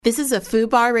This is a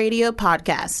FUBAR Radio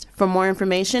podcast. For more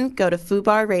information, go to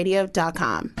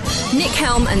FUBARradio.com. Nick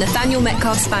Helm and Nathaniel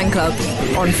Metcalf's fan club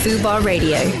on FUBAR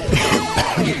Radio.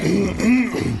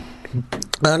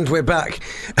 And we're back.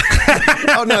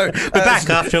 Oh no, we're back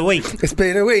after a week. It's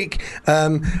been a week.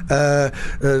 Okay,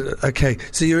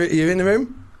 so you're in the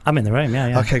room? I'm in the room,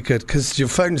 yeah. Okay, good, because your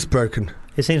phone's broken.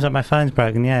 It seems like my phone's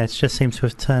broken, yeah. It just seems to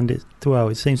have turned it... Well,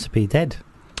 it seems to be dead.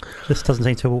 Just doesn't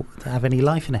seem to have any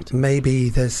life in it. Maybe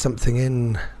there's something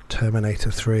in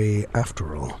Terminator 3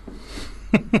 after all.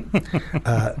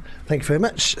 Thank you very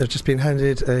much. I've just been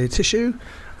handed a tissue.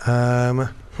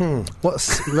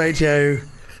 What's radio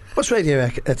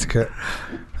etiquette?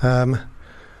 For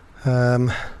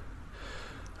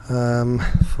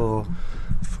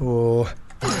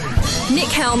Nick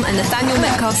Helm and Nathaniel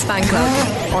Metcalf's fan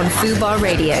club on FUBAR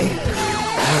Radio.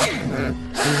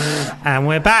 And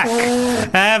we're back.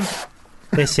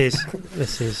 This is.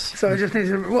 So I just need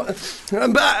to. What?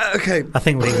 I'm back. Okay. I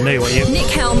think we knew what you. Nick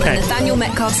Helm and Nathaniel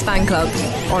Metcalf's fan club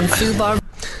on FUBAR.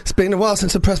 It's been a while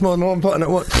since I pressed more than one button at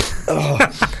once.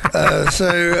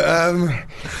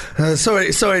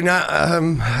 Sorry, Nat.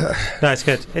 No, it's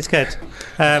good. It's good.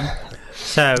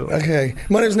 Okay,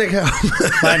 my name's Nick Helm.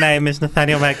 My name is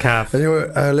Nathaniel Metcalf. And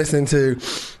you're listening to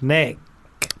Nick.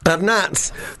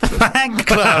 Nat's fan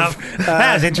club.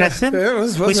 That was interesting.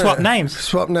 We swapped names.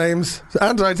 Swap names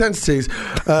and identities.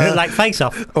 Like Face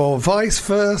Off. Or vice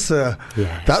versa.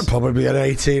 Yes. That'd probably be an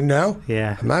 18 now.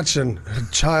 Yeah. Imagine a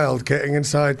child getting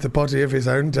inside the body of his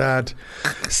own dad.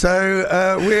 So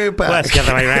we're back. Well, it's the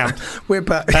other way around. We're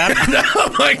back.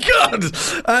 Oh my God.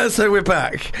 So we're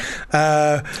back.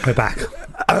 We're back.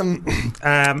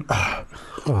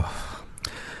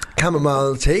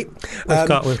 Chamomile tea. We've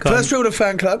got first rule of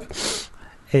fan club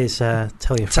is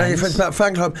tell your friends about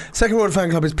fan club. Second rule of fan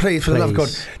club is please, for the love of God,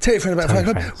 tell your friend about fan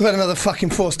club. Friends. We've had another fucking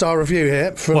 4-star review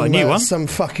here from a new one? Some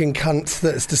fucking cunt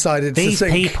that's decided these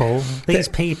to think. These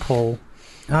people.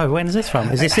 Oh, when is this from?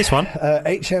 Is this one?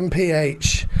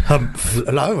 HMPH. Humph.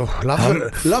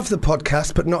 Love the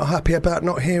podcast, but not happy about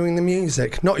not hearing the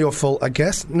music. Not your fault, I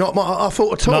guess. Not our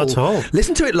fault at all. Not at all.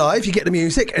 Listen to it live, you get the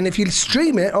music, and if you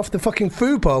stream it off the fucking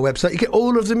FUBAR website, you get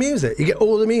all of the music. You get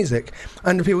all the music.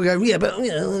 And people go, yeah, but...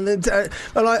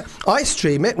 I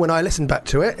stream it when I listen back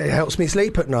to it. It helps me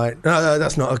sleep at night. No,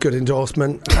 that's not a good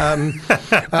endorsement.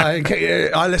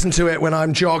 I listen to it when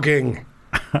I'm jogging.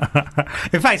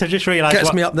 In fact, I just realised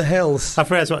gets me up the hills. I've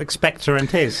realised what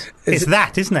expectorant is. It's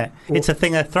that, isn't it? It's a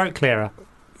thing, a throat clearer.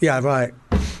 Yeah, right.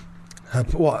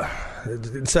 What?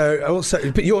 So,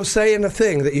 also, but you're saying a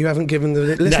thing that you haven't given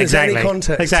the listeners any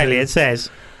context. Exactly. It says,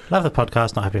 love the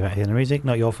podcast, not happy about hearing the music.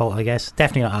 Not your fault, I guess.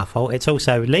 Definitely not our fault. It's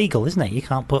also legal, isn't it? You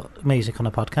can't put music on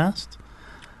a podcast.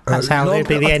 That's how it would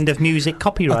be the end of music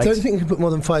copyright. I don't think you can put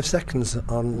more than 5 seconds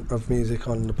of music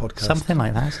on the podcast. Something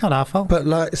like that. It's not our fault. But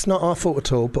it's not our fault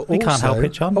at all. But we can't help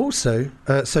it, John. Also,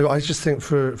 so I just think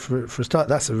for a start,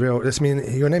 that's a real.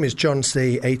 Your name is John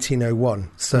C.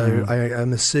 1801. So I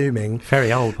am assuming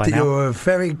very old by now. You're a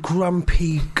very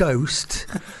grumpy ghost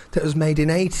that was born in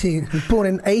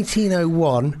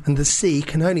 1801, and the C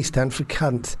can only stand for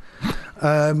cunt.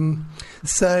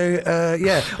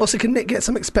 Also, can Nick get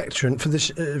some expectorant for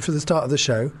the start of the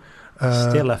show?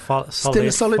 Still a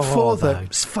solid 4 though.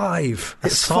 It's 5.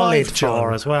 It's solid 5,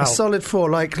 4 as well. A solid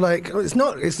 4, like it's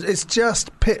not. It's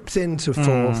just pipped into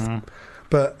 4th,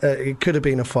 but it could have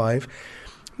been a 5.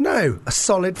 No, a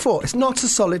solid 4. It's not a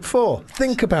solid 4.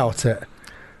 Think about it.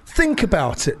 Think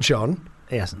about it, John.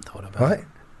 He hasn't thought about it.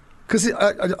 Because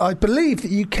I believe that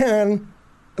you can.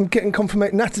 I'm getting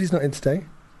confirmation. Natalie's not in today.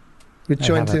 We're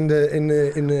joined in the.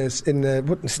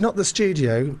 It's not the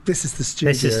studio. This is the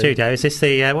studio. This is the studio. Is this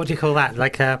the what do you call that?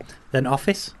 Like an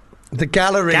office? The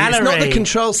gallery. It's not the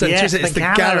control centre, yes, is it? It's the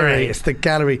gallery. It's the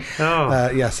gallery.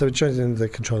 Oh. So we're joined in the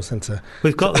control centre.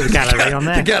 We've got the gallery on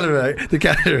there. The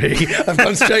gallery. I've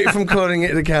gone straight from calling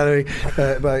it the gallery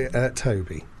by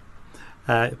Toby.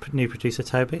 New producer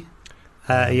Toby.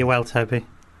 Are you well, Toby?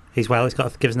 He's well. He's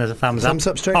got given us a thumbs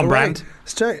up straight on away. Brand.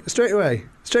 Straight away.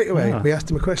 Oh. We asked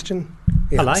him a question.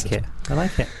 I like it.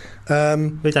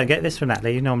 We don't get this from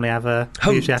Natalie. You normally have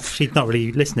she's not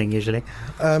really listening usually.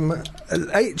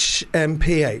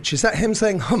 HMPH. Is that him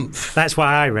saying humph? That's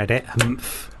why I read it.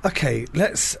 Humph. Okay.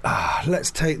 Let's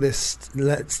take this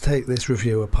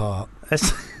review apart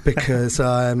because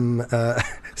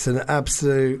it's an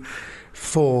absolute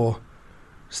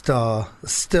 4-star.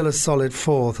 Still a solid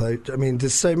 4 though. I mean,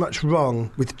 there's so much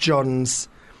wrong with John's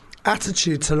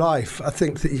attitude to life, I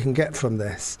think, that you can get from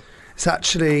this. It's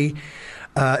actually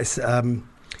it's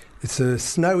a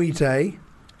snowy day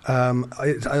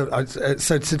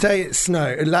So today it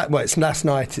snowed. Well, it's last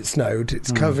night it snowed.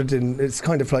 It's covered in. It's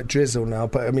kind of like drizzle now,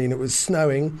 but I mean it was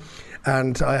snowing,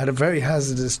 and I had a very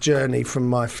hazardous journey from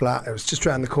my flat. It was just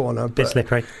around the corner. Bit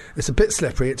slippery. It's a bit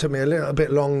slippery. It took me a little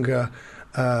bit longer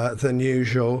than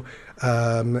usual.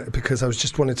 Because I was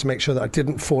just wanted to make sure that I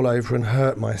didn't fall over and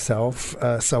hurt myself.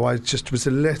 So I just was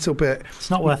a little bit...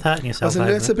 It's not worth hurting yourself. I was a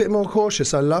little bit more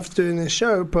cautious. I loved doing this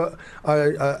show, but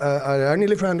I only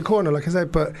live around the corner, like I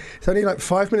said, but it's only like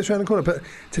 5 minutes around the corner. But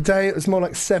today it was more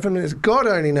like 7 minutes. God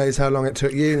only knows how long it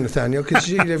took you, Nathaniel, because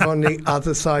you live on the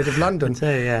other side of London. I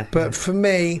do, yeah. But for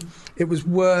me, it was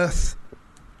worth...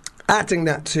 adding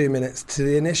that 2 minutes to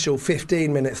the initial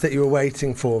 15 minutes that you were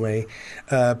waiting for me,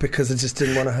 because I just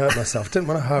didn't want to hurt myself. Didn't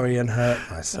want to hurry and hurt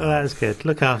myself. Oh, that's good.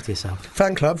 Look after yourself.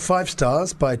 Fan Club, 5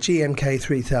 stars by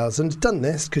GMK3000. Done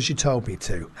this because you told me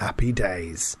to. Happy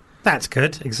days. That's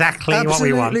good. Exactly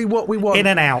Absolutely what we want. In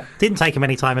and out. Didn't take him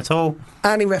any time at all.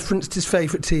 And he referenced his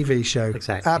favourite TV show.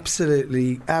 Exactly.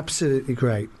 Absolutely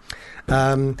great.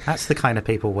 That's the kind of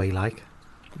people we like.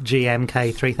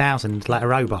 GMK 3000, like a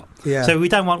robot. Yeah. So we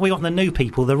want the new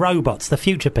people, the robots, the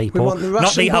future people, want the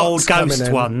not the Russian old bots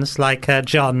ghost ones like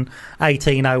John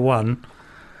 1801.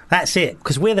 That's it,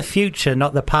 because we're the future,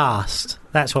 not the past.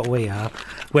 That's what we are.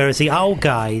 Whereas the old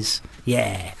guys,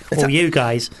 you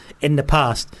guys in the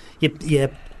past, you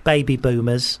baby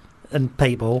boomers and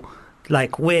people,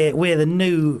 like we're the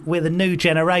new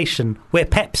generation. We're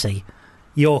Pepsi,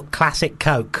 you're classic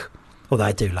Coke. Although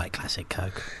I do like classic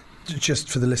Coke. Just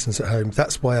for the listeners at home,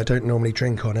 that's why I don't normally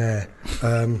drink on air.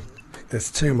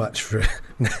 There's too much for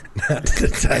Nat to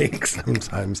take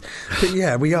sometimes. But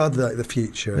yeah, we are the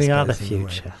future. We are the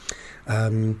future. I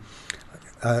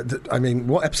mean,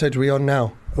 what episode are we on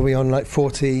now? Are we on like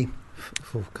 40?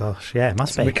 Oh gosh, yeah, it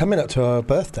must be. We're coming up to our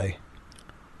birthday.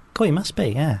 God, it must be,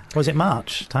 yeah. Was it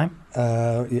March time?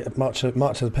 Yeah, March of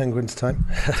the Penguins time.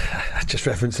 Just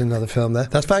referencing another film there.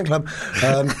 That's Fan Club.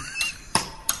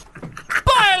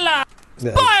 Spoiler!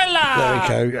 Spoiler! There we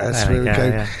go. There we go.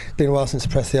 Yeah. Been a while since I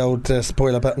pressed the old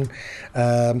spoiler button.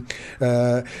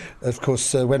 Of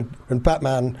course, when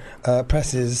Batman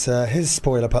presses his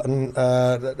spoiler button,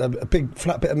 a big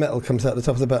flat bit of metal comes out the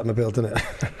top of the Batmobile, doesn't it?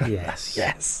 Yes.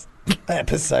 Yes.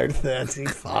 Episode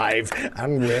 35,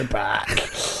 and we're back.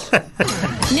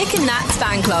 Nick and Nat's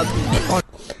Fan Club.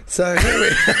 So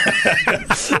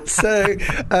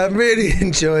I'm really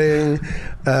enjoying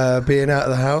being out of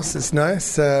the house. It's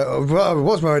nice. Well, I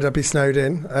was worried I'd be snowed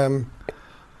in,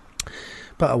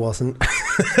 but I wasn't.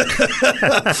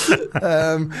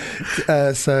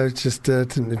 So just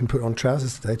didn't even put on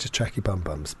trousers today, just tracky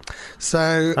bums.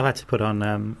 So I've had to put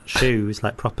on shoes,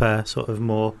 like proper sort of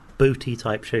more booty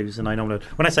type shoes than I normally would.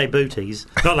 When I say booties,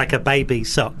 not like a baby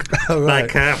sock,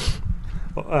 right.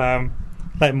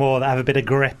 Like more that have a bit of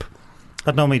grip.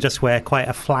 I'd normally just wear quite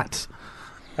a flat,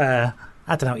 I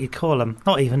don't know what you'd call them,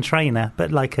 not even trainer,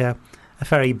 but like a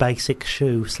very basic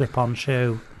shoe, slip-on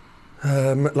shoe.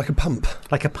 Like a pump.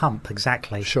 Like a pump,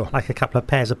 exactly. Sure. Like a couple of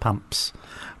pairs of pumps.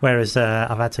 Whereas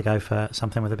I've had to go for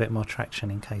something with a bit more traction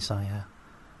in case I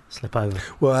slip over.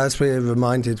 Well, as we were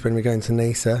reminded when we're going to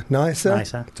Nisa.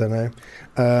 Nicer. Don't know.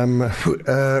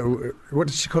 What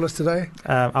did she call us today?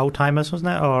 Old timers,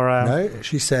 wasn't it? Or no,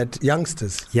 she said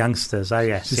youngsters. Youngsters. Oh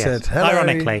yes. She said, hello,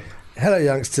 ironically, hello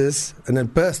youngsters, and then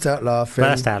burst out laughing.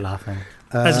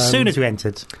 As soon as we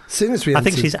entered. I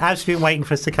think she's actually been waiting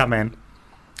for us to come in.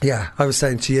 Yeah, I was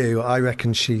saying to you, I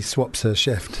reckon she swaps her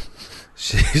shift.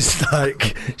 She's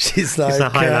like, it's the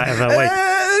highlight of her week.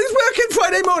 It's working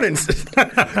Friday mornings.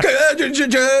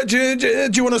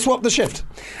 Do you want to swap the shift?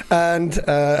 And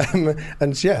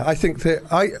yeah, I think that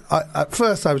I at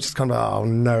first I was just kind of, oh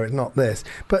no, it's not this,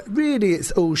 but really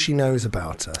it's all she knows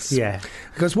about us. Yeah,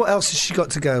 because what else has she got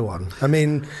to go on? I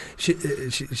mean, she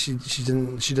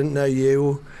didn't know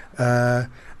you,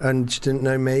 and she didn't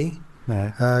know me.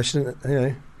 No, she didn't.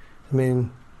 I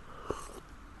mean,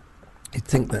 you'd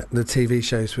think that the TV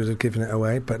shows would have given it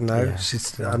away, but no. Yeah.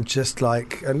 I'm just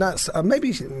like, and that's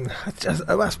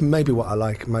that's maybe what I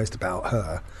like most about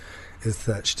her, is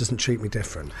that she doesn't treat me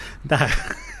different. No,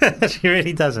 she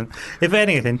really doesn't. If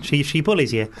anything, she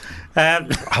bullies you.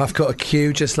 I've got a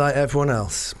queue just like everyone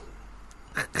else.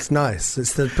 It's nice.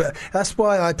 But that's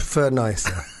why I prefer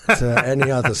Nicer to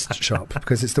any other shop,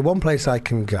 because it's the one place I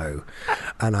can go,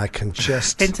 and I can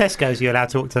just. In Tesco's, you're allowed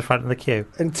to walk to the front of the queue.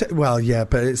 Well, yeah,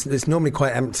 but it's normally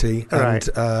quite empty, and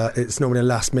it's normally a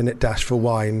last-minute dash for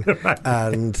wine, right.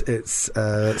 And it's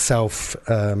self.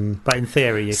 But in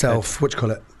theory, you what do you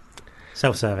call it?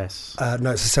 Self-service.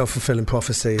 No, it's a self-fulfilling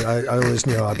prophecy. I always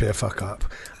knew I'd be a fuck-up.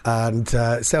 And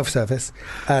self-service.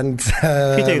 And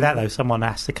If you do that, though, someone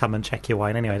has to come and check your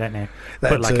wine anyway, don't you? That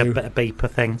Put like too. a beeper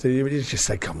thing. So you just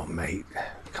say, come on, mate.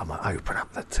 Come on, open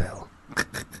up the till.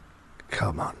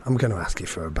 Come on. I'm going to ask you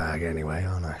for a bag anyway,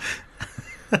 aren't I?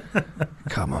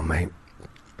 Come on, mate.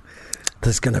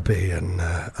 There's going to be an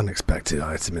unexpected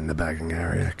item in the bagging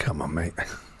area. Come on, mate.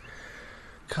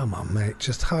 Come on, mate.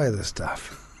 Just hire the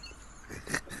stuff.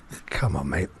 Come on,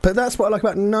 mate. But that's what I like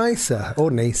about Nisa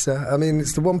or Nisa. I mean,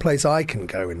 it's the one place I can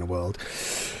go in the world.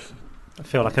 I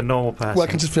feel like a normal person. Well, I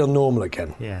can just feel normal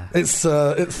again. Yeah. It's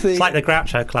It's like the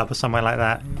Groucho Club or somewhere like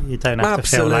that. You don't have to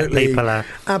feel like people are...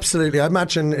 Absolutely. I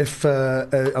imagine if...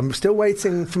 I'm still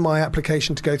waiting for my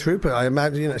application to go through, but I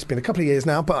imagine... it's been a couple of years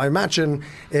now, but I imagine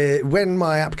when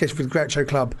my application for the Groucho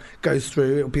Club goes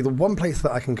through, it'll be the one place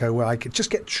that I can go where I could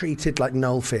just get treated like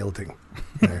Noel Fielding.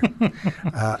 You know?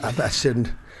 I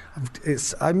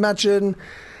imagine...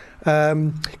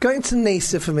 going to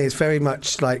Nisa for me is very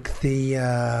much like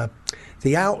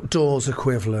the outdoors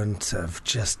equivalent of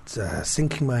just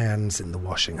sinking my hands in the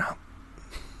washing up,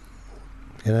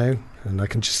 you know, and I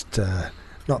can just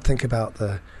not think about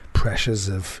the pressures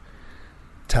of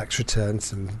tax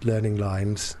returns and learning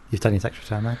lines. You've done your tax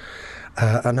return, though?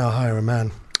 And I'll hire a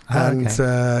man, and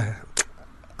okay.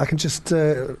 I can just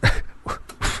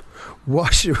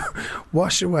wash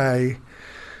away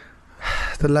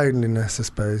the loneliness, I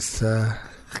suppose. The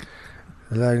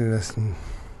loneliness and...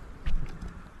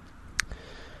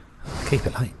 Keep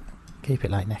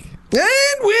it light, Nick.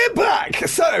 And we're back.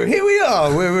 So here we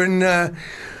are. We're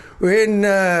in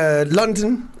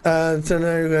London. Don't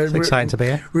know. It's exciting to be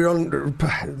here. We're on.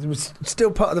 It was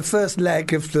still part of the first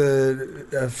leg of the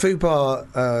Fubar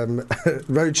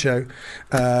roadshow.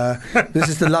 This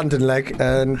is the London leg,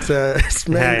 and it's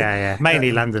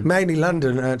mainly London. Mainly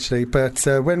London, actually. But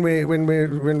when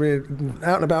we're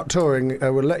out and about touring,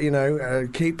 we'll let you know.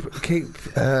 Keep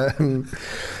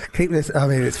this. I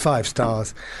mean, it's 5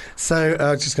 stars. So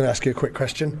I was just going to ask you a quick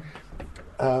question.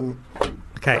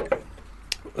 Okay.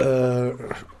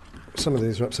 Some of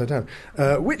these are upside down.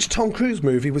 Which Tom Cruise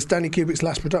movie was Stanley Kubrick's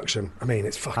last production? I mean,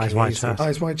 it's fucking Eyes Wide easy. Shut.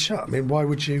 Eyes Wide Shut. I mean, why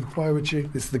would you?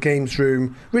 This is the Games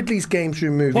Room, Ridley's Games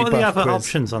Room movie. What are the buff other quiz.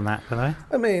 options on that, are they?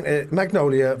 I mean,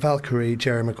 Magnolia, Valkyrie,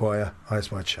 Jerry Maguire, Eyes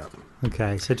Wide Shut.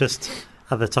 Okay, so just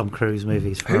other Tom Cruise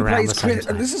movies from around the same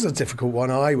time. This is a difficult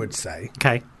one, I would say.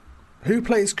 Okay. Who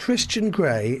plays Christian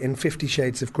Grey in 50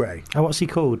 Shades of Grey? Oh, what's he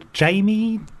called?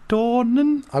 Jamie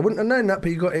Dornan? I wouldn't have known that,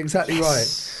 but you got it exactly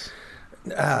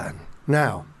right.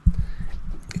 Now,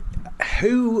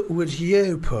 who would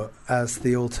you put as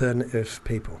the alternative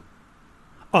people?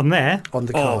 On there? On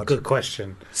the Oh, card. good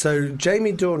question. So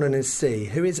Jamie Dornan is C.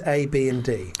 Who is A, B and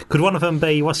D? Could one of them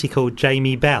be, what's he called,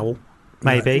 Jamie Bell,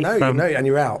 maybe? No, and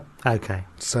you're out. Okay.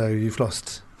 So you've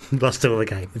lost Lost all the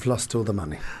game. You've lost all the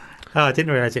money. Oh, I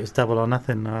didn't realise it was double or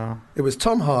nothing. Oh. It was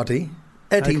Tom Hardy,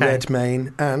 Eddie Okay.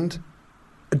 Redmayne and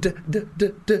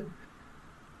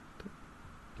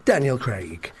Daniel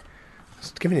Craig.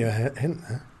 Just giving you a hint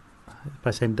there.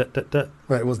 By saying duh, duh, duh.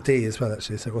 Well, it was D as well,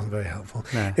 actually, so it wasn't very helpful.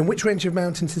 No. In which range of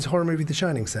mountains is horror movie The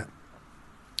Shining set?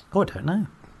 Oh, I don't know.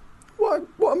 What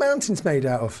are mountains made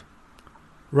out of?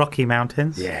 Rocky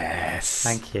Mountains? Yes.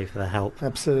 Thank you for the help.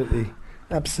 Absolutely.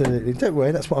 Absolutely. Don't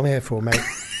worry, that's what I'm here for, mate.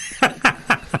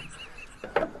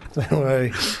 Don't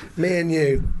worry. Me and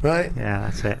you, right? Yeah,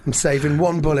 that's it. I'm saving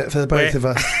one bullet for the both of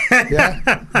us.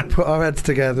 Yeah? Put our heads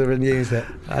together and use it.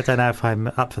 I don't know if I'm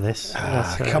up for this.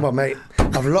 Come on, mate.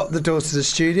 I've locked the doors to the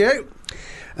studio.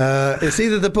 It's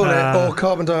either the bullet or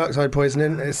carbon dioxide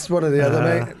poisoning. It's one or the other,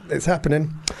 mate. It's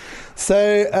happening.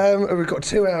 So we've got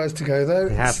 2 hours to go, though.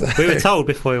 We have. So We were told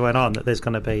before we went on that there's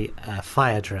going to be a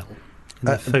fire drill in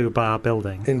the Fubar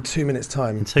building in 2 minutes'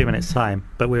 time. in 2 minutes' time,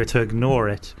 but we were to ignore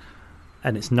it,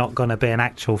 and it's not going to be an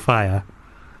actual fire.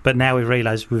 But now we've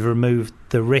realised we've removed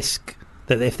the risk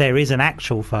that if there is an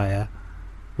actual fire,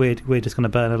 we're just going to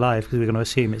burn alive because we're going to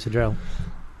assume it's a drill.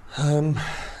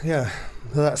 Yeah,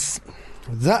 that's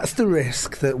the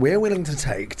risk that we're willing to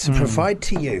take to provide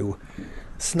to you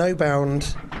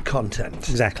snowbound content.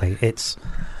 Exactly. It's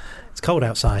cold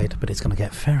outside, but it's going to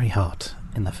get very hot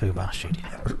in the Fubar studio.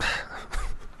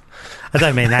 I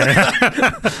don't mean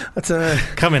that. That's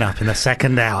Coming up in the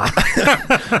second hour.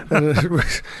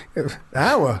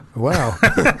 hour. Wow.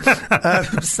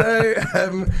 So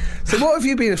what have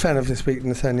you been a fan of this week,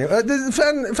 Nathaniel? The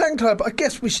fan club. I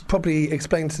guess we should probably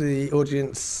explain to the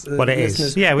audience What it is.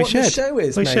 listeners Yeah, we what should. the show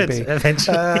is. We maybe should,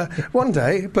 eventually. One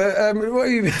day. But what have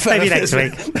you been a fan Maybe of next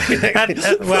this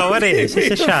week. Well, what it is,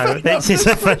 it's a show. This is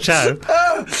a show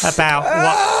about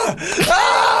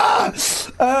what...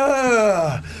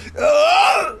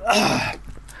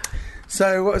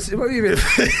 So what have you been?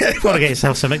 Got to get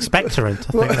yourself some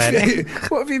expectorant. What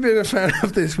have you been a fan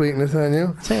of this week,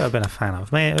 Nathaniel? I'll tell you what I've been a fan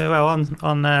of. Well,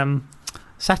 on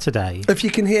Saturday, If you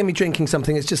can hear me drinking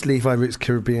something, it's just Levi Roots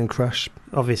Caribbean Crush.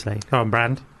 obviously, on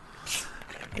brand.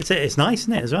 It's nice,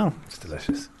 isn't it, as well? It's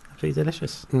delicious. Absolutely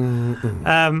delicious.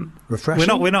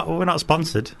 Refreshing. We're not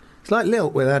sponsored. It's like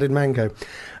Lilt with added mango.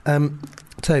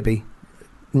 Toby,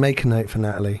 make a note for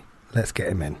Natalie. Let's get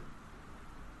him in.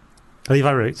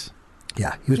 Levi Roots.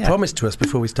 Yeah, he was Yeah. promised to us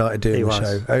before we started doing He the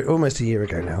was. show, almost a year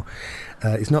ago now.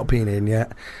 He's not been in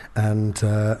yet, and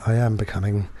I am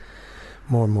becoming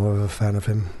more and more of a fan of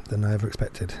him than I ever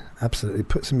expected. Absolutely.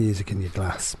 Put some music in your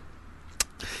glass.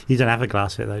 You don't have a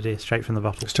glass of it, though, do you? Straight from the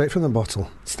bottle. Straight from the bottle.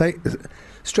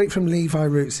 Straight from Levi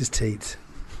Roots' teat.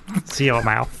 To your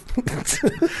mouth.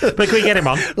 But can we get him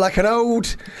on? Like an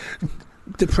old,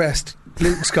 depressed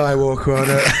Luke Skywalker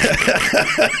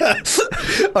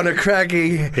on a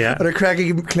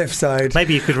craggy cliffside.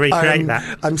 Maybe you could recreate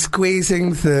that. I'm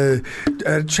squeezing the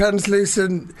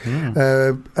translucent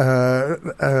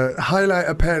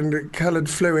highlighter pen coloured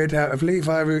fluid out of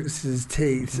Levi Roots'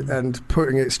 teeth and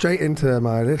putting it straight into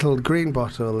my little green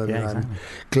bottle, and I'm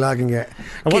glugging it.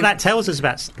 And what that tells us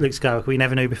about Luke Skywalker we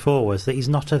never knew before was that he's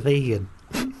not a vegan.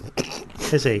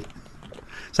 Is he?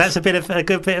 So that's a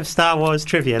good bit of Star Wars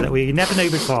trivia that we never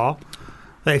knew before.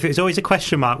 That if it was always a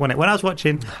question mark, when I was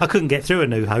watching, I couldn't get through A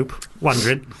New Hope,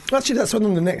 wondering. Actually, that's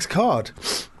on the next card.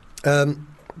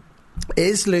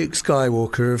 Is Luke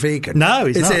Skywalker a vegan? No,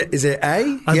 he's not. Is it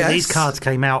A? Oh, Yes. these cards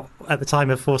came out at the time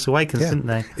of Force Awakens, didn't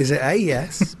they? Is it A?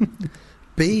 Yes.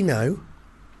 B? No.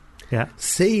 Yeah,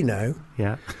 C? No.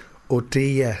 yeah. Or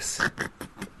D? Yes.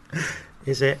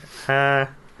 Is it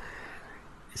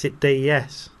D?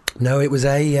 Yes. No, it was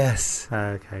A. Yes.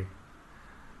 Okay.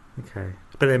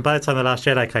 But then by the time The Last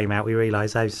Jedi came out, we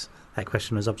realised that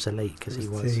question was obsolete because he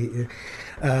was.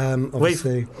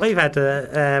 Obviously. We've had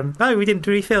no, we didn't.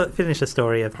 Did we finish the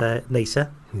story of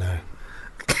Lisa? No.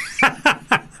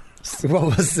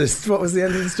 What was this? What was the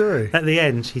end of the story? At the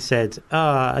end, she said,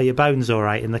 are your bones all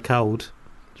right in the cold?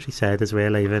 She said as we were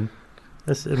leaving.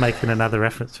 That's making another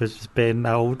reference to us just being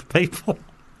old people.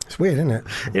 It's weird, isn't it?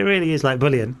 It really is like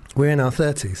bullying. We're in our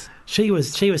 30s. She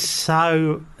was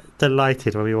so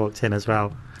delighted when we walked in as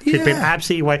well. She'd been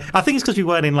absolutely I think it's because we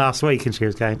weren't in last week and she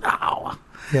was going, oh.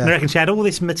 Yeah. And I reckon she had all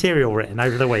this material written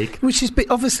over the week. Well, she's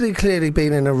obviously clearly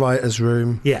been in a writer's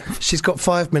room. Yeah. She's got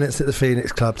 5 minutes at the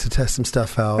Phoenix Club to test some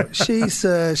stuff out. She's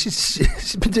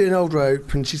been doing old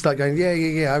rope, and she's like going,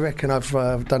 yeah, I reckon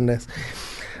I've done this.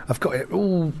 I've got it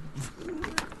all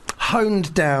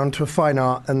honed down to a fine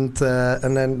art, and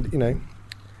then,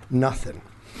 nothing.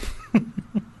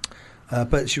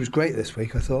 But she was great this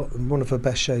week, I thought. One of her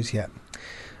best shows yet.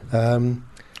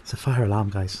 It's a fire alarm,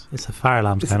 guys. It's a fire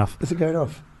alarm's going off. Is it going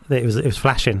off? It was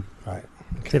flashing. Right.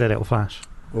 Okay. Did a little flash.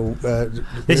 Well,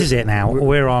 This is it now.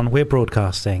 We're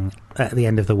broadcasting at the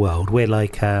end of the world. We're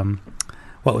like,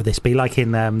 what would this be? Like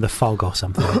in the fog or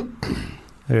something.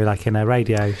 We're like in a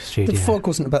radio studio. The fog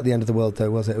wasn't about the end of the world,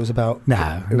 though, was it? It was about...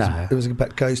 No. It was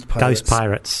about ghost pirates. Ghost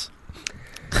pirates.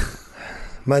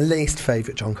 My least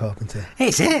favourite John Carpenter.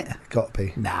 Is it? Got to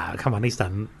be. No, come on, he's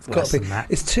done Got worse to be. than that.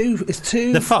 It's two.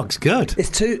 The Fog's good. It's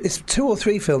two or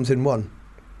three films in one.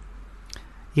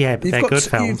 Yeah, but they're good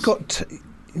films. You've got.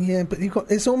 Yeah, but you've got.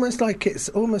 It's almost like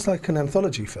an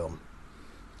anthology film.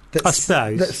 I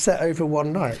suppose. That's set over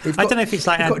one night. I don't know if it's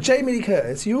like... You've got Jamie Lee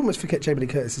Curtis. You almost forget Jamie Lee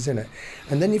Curtis is in it.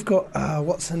 And then you've got...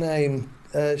 what's her name?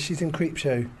 She's in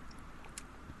Creepshow.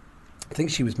 I think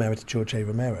she was married to George A.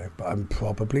 Romero, but I'm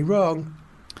probably wrong.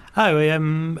 Oh,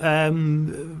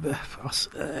 The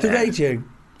radio.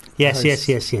 Yes.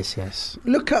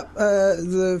 Look up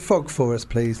The Fog for us,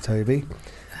 please, Toby.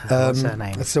 What's her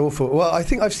name? It's awful. Well, I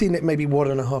think I've seen it maybe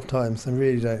 1.5 times and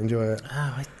really don't enjoy it.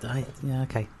 Oh, yeah,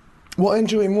 okay. What I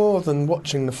enjoy more than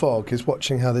watching The Fog is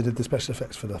watching how they did the special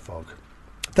effects for The Fog.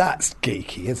 That's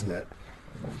geeky, isn't it?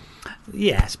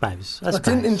 Yeah, I suppose. I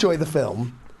didn't enjoy the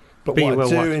film, but what I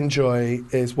do enjoy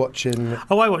is watching...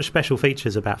 Oh, I watch special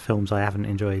features about films I haven't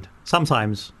enjoyed.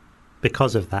 Sometimes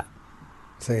because of that.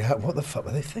 So what the fuck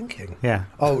were they thinking? Yeah.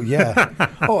 Oh, yeah.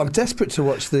 I'm desperate to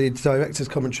watch the director's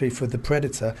commentary for The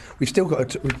Predator. We've got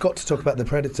to talk about The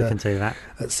Predator. We can do that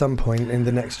at some point in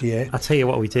the next year. I'll tell you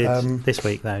what we did this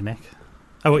week, though, Nick.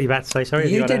 Oh, what were you about to say?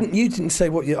 Sorry, you didn't say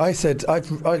what you. I said. I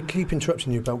keep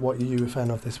interrupting you about what you were a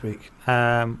fan of this week.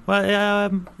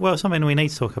 Well, something we need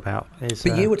to talk about is.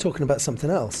 But you were talking about something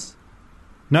else.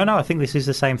 No, I think this is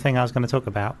the same thing I was going to talk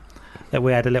about. That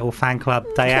we had a little fan club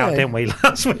day out, didn't we,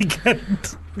 last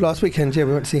weekend? Last weekend, yeah,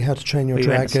 we went to see How to Train Your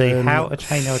Dragon. We went to see How to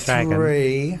Train Your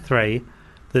Dragon 3.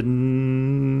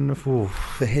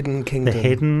 The Hidden Kingdom. The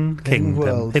Hidden Kingdom.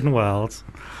 World. Hidden World.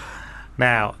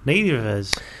 Now, neither of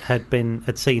us had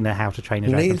seen a How to Train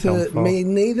Your Dragon film before.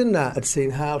 Neither Nat had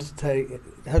seen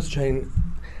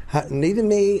neither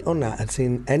me or Nat had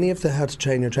seen any of the How to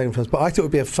Train Your Dragon films, but I thought it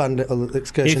would be a fun little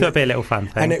excursion. You thought it'd be a little fun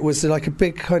thing. And it was like a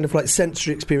big kind of like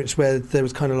sensory experience where there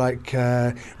was kind of like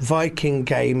Viking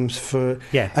games for...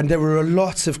 Yeah. And there were a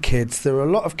lot of kids. There were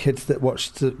a lot of kids that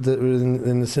watched that were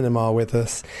in the cinema with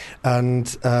us.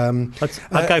 And...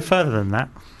 I'd go further than that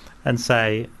and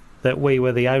say that we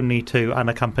were the only two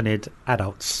unaccompanied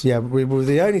adults. Yeah, we were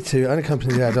the only two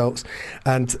unaccompanied adults.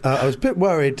 And I was a bit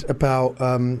worried about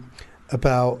being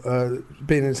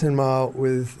in the cinema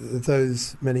with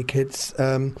those many kids.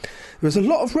 There was a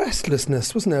lot of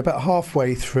restlessness, wasn't there, about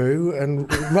halfway through,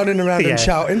 and running around and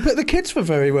shouting, but the kids were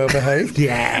very well behaved.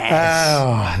 Yes.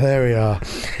 Oh, there we are.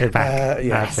 You're back.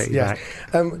 Yes. Back.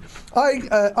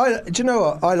 Do you know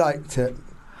what? I liked it.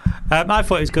 I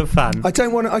thought it was good fun. I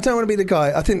don't want to be the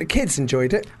guy. I think the kids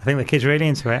enjoyed it. I think the kids are really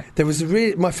into it. There was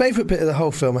my favourite bit of the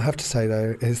whole film, I have to say,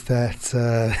 though, is that...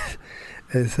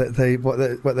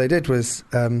 what they did was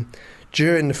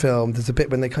during the film there's a bit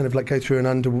when they kind of like go through an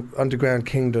underground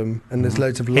kingdom and there's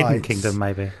loads of lights. Hidden Kingdom,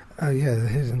 maybe. Oh yeah, the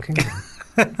Hidden Kingdom.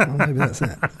 Well, maybe that's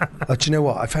it. Do you know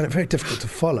what? I found it very difficult to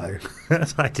follow.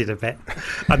 I did a bit.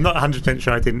 I'm not 100%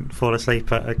 sure I didn't fall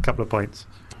asleep at a couple of points.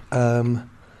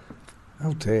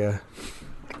 Oh dear.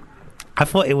 I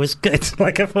thought it was good.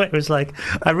 I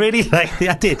really liked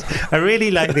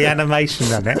the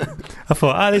animation on it. I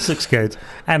thought, oh, this looks good.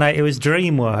 And it was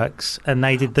DreamWorks, and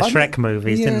they did the Shrek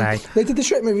movies, didn't they? They did the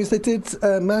Shrek movies. They did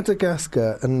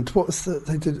Madagascar, and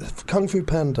they did Kung Fu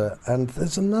Panda, and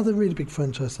there's another really big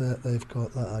franchise that they've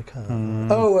got that I can't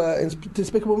remember. Oh,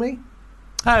 Despicable Me?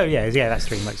 Oh, yeah, that's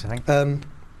DreamWorks, I think.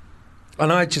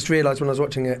 And I just realised when I was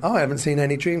watching it, I haven't seen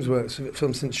any DreamWorks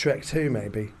films since Shrek 2,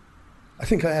 maybe. I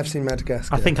think I have seen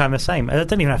Madagascar. I think I'm the same. I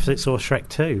don't even have to saw Shrek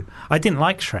 2. I didn't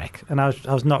like Shrek, and I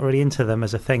was not really into them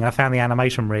as a thing. I found the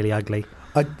animation really ugly.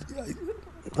 I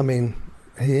mean,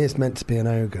 he is meant to be an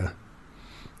ogre.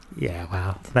 Yeah,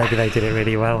 well, maybe they did it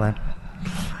really well then.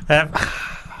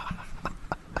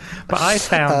 But I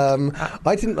found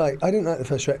I didn't like the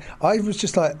first Shrek. I was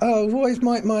just like, oh, why is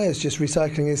Mike Myers just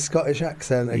recycling his Scottish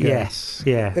accent again? Yes,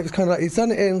 yeah. It was kind of like he's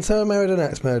done it in So I Married an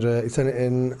Axe Murderer, he's done it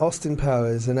in Austin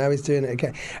Powers, and now he's doing it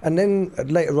again. And then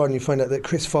later on, you find out that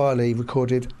Chris Farley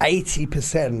recorded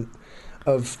 80%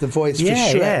 of the voice for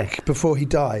Shrek before he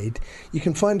died. You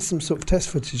can find some sort of test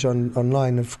footage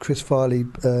online of Chris Farley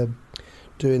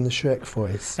doing the Shrek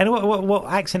voice. And what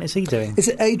accent is he doing? Is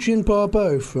it Adrian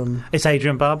Barbeau from... It's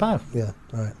Adrian Barbeau. Yeah,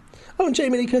 right. Oh, and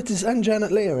Jamie Lee Curtis and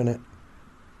Janet Leigh are in it.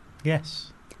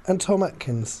 Yes. And Tom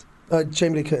Atkins.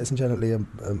 Jamie Lee Curtis and Janet Leigh are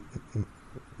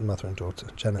mother and daughter.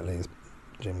 Janet Leigh is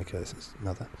Jamie Lee Curtis'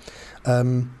 mother.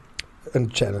 And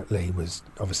Janet Leigh was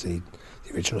obviously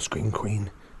the original screen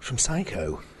queen from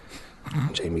Psycho.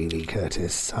 Jamie Lee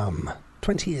Curtis,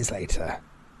 20 years later.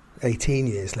 18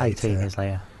 years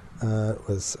later.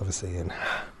 Was obviously in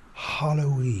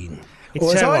Halloween.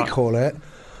 Or as I call it,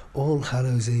 All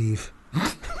Hallows Eve. Do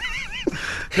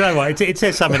you know what? It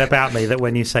says something about me that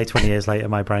when you say 20 years later,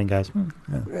 my brain goes,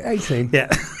 18. Yeah.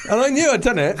 And I knew I'd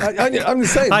done it. I'm the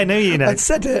same. I knew you know. I'd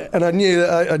said it, and I knew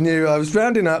that I knew I was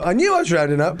rounding up. I knew I was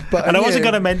rounding up, but I wasn't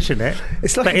going to mention it.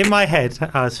 It's like but in my head,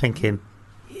 I was thinking,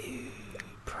 you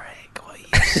prick, what are you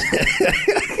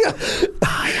saying?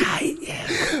 I hate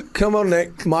you. Come on,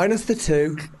 Nick. Minus the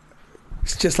 2.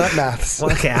 It's just like maths.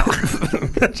 Work it out.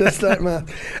 Just like math.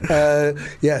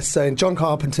 Yes, so in John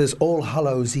Carpenter's All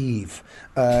Hallows Eve,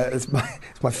 it's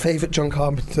my favourite John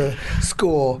Carpenter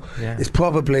score. Yeah. Is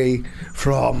probably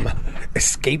from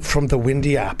Escape from the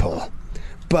Windy Apple.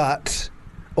 But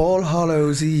All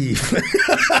Hallows Eve.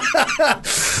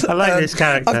 I like this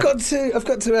character. I've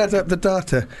got to add up the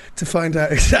data to find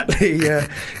out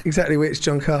exactly which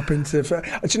John Carpenter. Do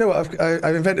you know what?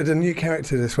 I've invented a new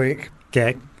character this week.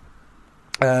 Okay.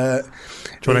 Do you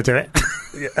want to do it?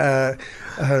 I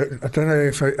don't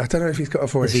know if he's got a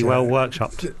voice. Is he well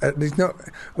workshopped? He's not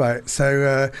right.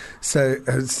 So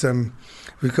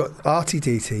we've got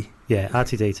RTDT. Yeah,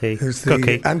 RTDT. Who's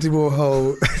Cookie. the Andy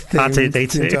Warhol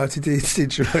RTDT. RTDT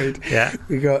droid. Yeah.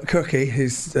 We got Cookie,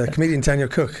 who's comedian Daniel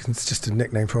Cook. It's just a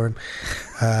nickname for him.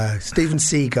 Steven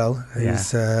Seagal,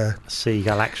 who's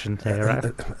Seagal action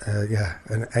hero.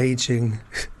 An aging,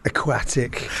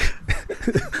 aquatic,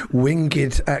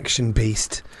 winged action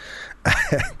beast.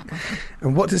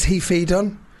 And what does he feed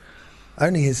on?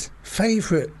 Only his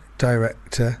favourite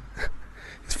director.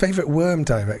 His favourite worm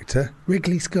director,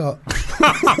 Ridley Scott.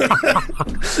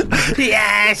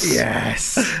 Yes!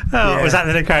 Yes. Oh, was that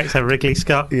the new character, Ridley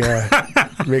Scott? Yeah.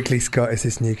 Ridley Scott is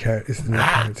his new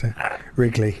character.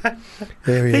 Wrigley.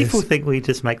 There he People is. think we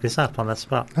just make this up on the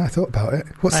spot. I thought about it.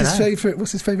 What's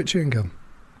his favourite chewing gum?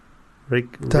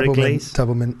 Wrigley's?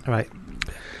 Double mint. Right.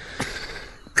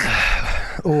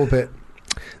 Orbit.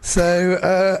 So,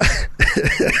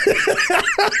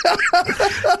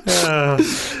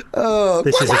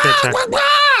 this is a good show.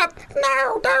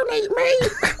 No, don't eat me.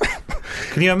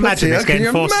 Can you imagine it's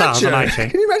getting 4 stars on iTunes?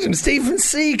 Can you imagine Steven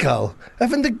Seagal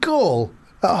having the gall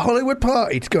at a Hollywood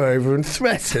party to go over and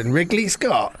threaten Ridley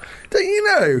Scott? Don't you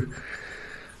know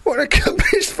what an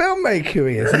accomplished filmmaker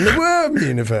he is in the Worm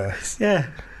universe? Yeah.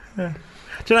 Do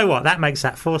you know what? That makes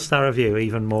that 4-star review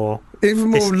even more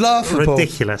laughable.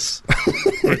 ridiculous.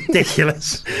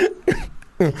 Ridiculous.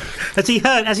 Has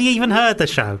he even heard the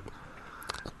show?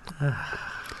 I'm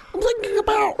thinking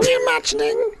about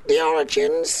reimagining the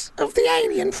origins of the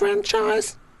Alien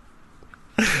franchise.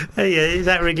 Hey, is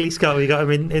that Ridley Scott? We got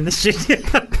him in the studio.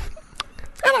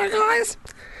 Hello, guys.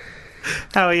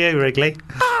 How are you, Wrigley?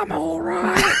 I'm all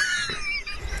right.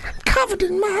 Covered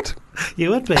in mud.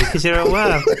 You would be, because you're a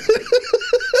worm.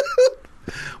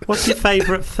 What's your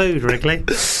favourite food, Wrigley?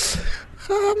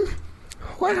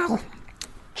 Well,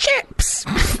 chips.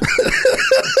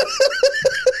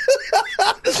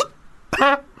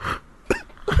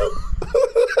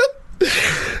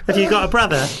 Have you got a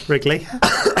brother, Wrigley?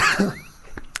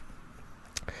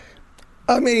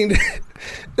 I mean,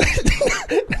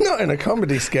 not in a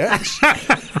comedy sketch.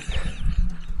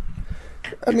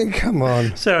 I mean, come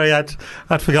on. Sorry, I'd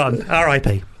forgotten.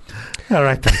 R.I.P.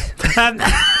 R.I.P.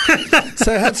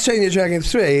 So, How to Train Your Dragon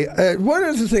 3. One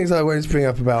of the things I wanted to bring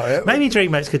up about it. Maybe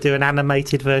DreamWorks could do an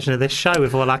animated version of this show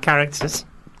with all our characters.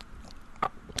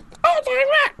 Oh,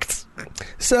 direct.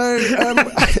 So,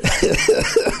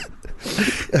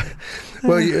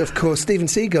 well, of course, Steven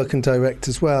Seagal can direct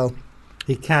as well.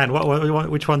 He can.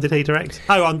 Which one did he direct?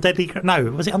 Oh, on Deadly Ground. No,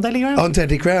 was it on Deadly Ground? On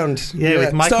Deadly Ground. Yeah,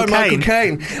 with Michael Starring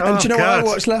Caine. Michael Caine. Oh, And do you know what I God.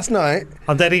 watched last night?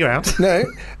 On Deadly Ground? No,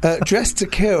 Dressed to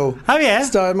Kill. Oh, yeah?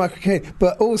 Starring Michael Caine.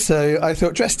 But also, I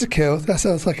thought Dressed to Kill, that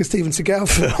sounds like a Steven Seagal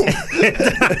film.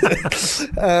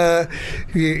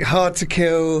 Hard to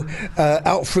Kill,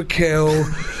 Out for a Kill.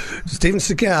 Steven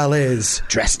Seagal is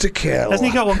Dressed to Kill. Hasn't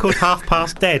he got one called Half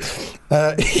Past Dead?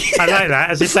 I like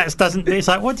that, as if that doesn't... It's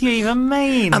like, what do you even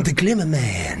mean? I'm the Glimmer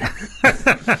Man.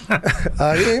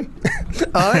 Are you?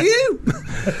 Are you?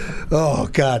 Oh,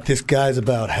 God, this guy's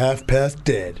about half past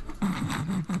dead.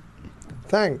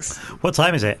 Thanks. What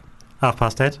time is it? Half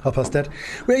past dead? Half past dead.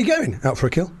 Where are you going? Out for a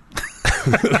kill?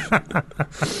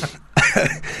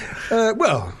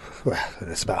 Well,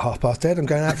 it's about half past dead. I'm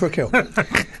going out for a kill.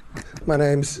 My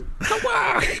name's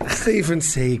Steven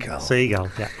Seagal. Seagull,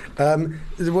 yeah.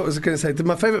 What was I going to say?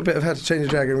 My favourite bit of How to Train Your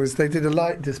Dragon was they did a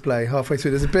light display halfway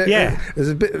through. There's a bit. Yeah.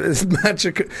 There's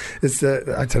magic.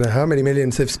 I don't know how many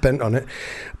millions they've spent on it,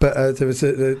 but there was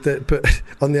but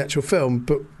on the actual film.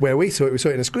 But where we saw it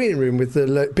in a screening room with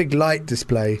the big light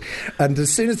display. And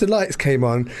as soon as the lights came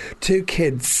on, 2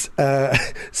 kids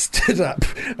stood up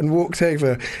and walked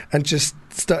over and just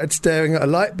started staring at a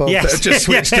light bulb that had just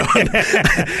switched on.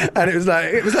 And it was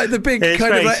like the big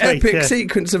kind of like sweet, epic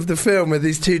sequence of the film with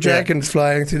these 2 dragons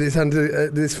flying through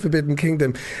this forbidden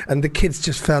kingdom, and the kids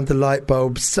just found the light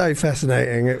bulb so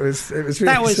fascinating. It was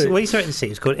really sweet. We saw it in the city.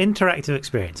 It was called Interactive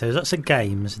Experience. There was lots of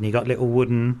games, and you got little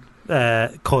wooden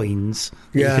coins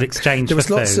that you could exchange there was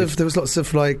for lots food. There was lots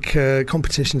of like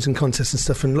competitions and contests and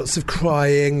stuff, and lots of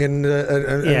crying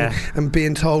and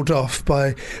being told off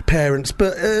by parents.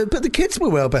 But the kids were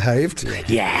well behaved.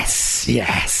 Yes.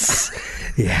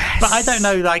 But I don't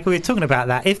know, like we were talking about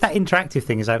that, if that interactive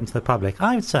thing is open to the public,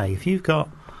 I would say if you've got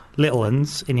little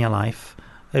ones in your life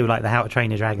who like the How to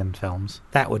Train Your Dragon films,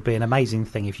 that would be an amazing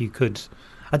thing if you could.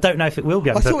 I don't know if it will be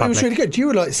I open to the thought public. it was really good. You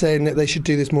were like saying that they should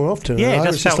do this more often. Yeah, and it I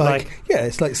just was just felt like, yeah,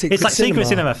 it's like secret It's like cinema. secret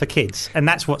cinema for kids, and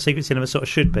that's what secret cinema sort of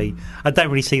should be. I don't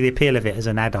really see the appeal of it as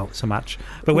an adult so much.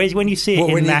 But when you see it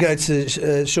in when that... you go to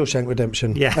Shawshank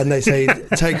Redemption, Yeah. and they say,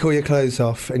 take all your clothes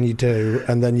off, and you do,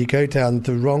 and then you go down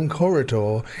the wrong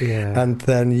corridor, and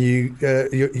then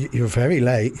you're very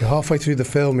late. You're halfway through the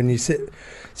film, and you sit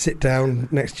down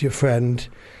next to your friend,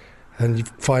 and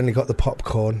you've finally got the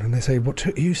popcorn, and they say, what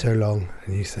took you so long?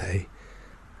 And you say...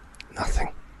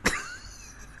 nothing.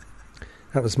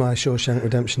 That was my Shawshank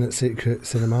Redemption at Secret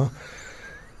Cinema.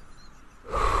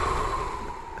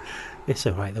 It's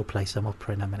all right. They'll play some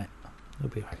opera in a minute. It'll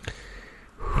be all right.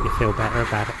 Make you feel better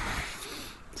about it.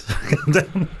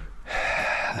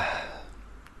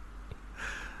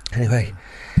 Anyway,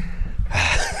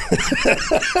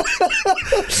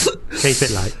 Keep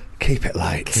it light. Keep it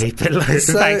light. Keep it light.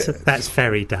 So- That's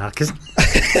very dark, isn't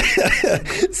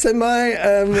it? So my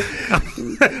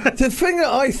the thing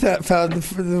that I found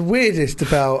the weirdest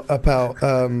about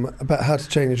How to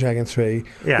Train Your Dragon 3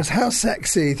 was how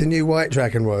sexy the new White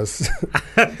Dragon was.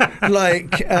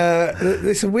 Like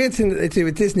it's a weird thing that they do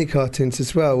with Disney cartoons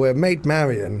as well, where Maid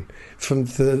Marian from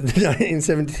the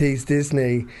 1970s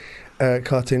Disney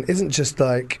cartoon isn't just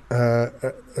like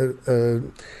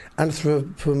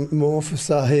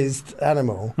anthropomorphized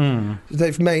animal.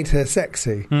 They've made her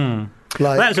sexy.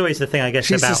 Like, that was always the thing, I guess,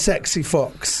 she's about a sexy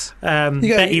fox.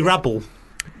 Betty Rubble.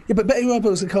 Yeah, but Betty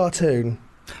Rubble's a cartoon.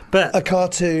 But A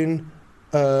cartoon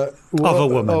of a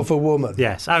woman. Of a woman.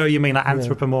 Yes. Oh, you mean like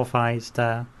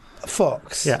anthropomorphized?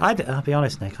 Fox. Yeah, I'll be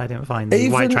honest, Nick. I didn't find the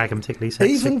White Dragon particularly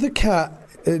sexy. Even the cat,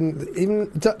 even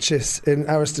Duchess in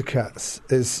Aristocats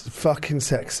is fucking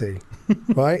sexy,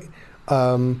 right?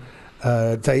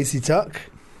 Daisy Duck,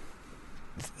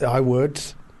 I would.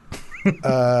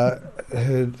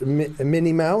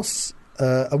 Minnie Mouse.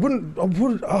 I wouldn't.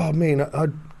 Oh, man,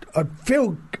 I'd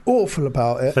feel awful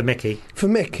about it for Mickey.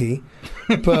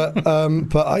 But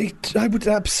I would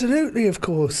absolutely, of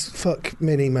course, fuck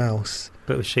Minnie Mouse.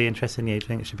 But was she interested in you? Do you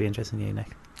think it should be interested in you,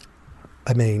 Nick?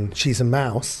 I mean, she's a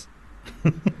mouse.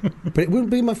 But it wouldn't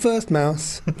be my first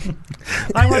mouse.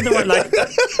 I wonder what, like,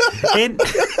 in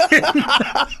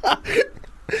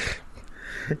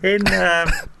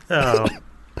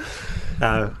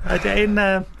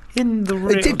the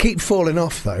real... It did keep falling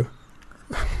off, though.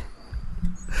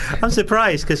 I'm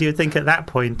surprised, because you would think at that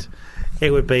point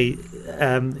it would be,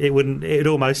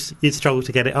 you'd struggle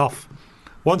to get it off.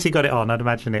 Once you got it on, I'd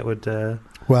imagine it would...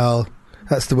 Well,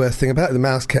 that's the worst thing about it. The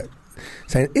mouse kept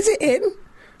saying, "Is it in?"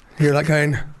 You're like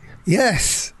going,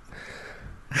 "Yes."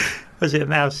 Was it a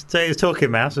mouse? So it was talking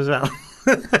mouse as well.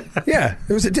 Yeah,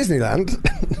 it was at Disneyland.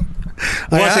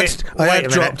 I had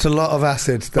dropped a lot of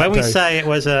acid that when we day. say it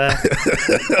was a...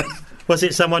 was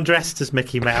it someone dressed as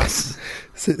Mickey Mouse?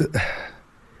 So,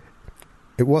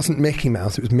 it wasn't Mickey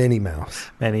Mouse, it was Minnie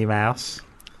Mouse. Minnie Mouse.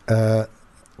 That's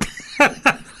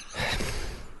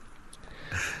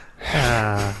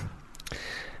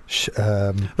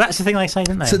the thing they say,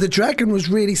 didn't they? So the dragon was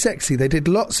really sexy. They did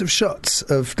lots of shots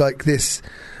of like this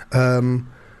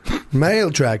male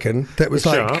dragon that was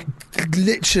like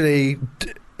literally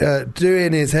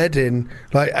doing his head in,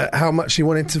 like how much he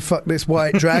wanted to fuck this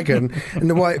white dragon, and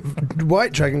the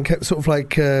white dragon kept sort of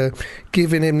like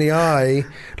giving him the eye,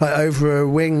 like over her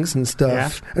wings and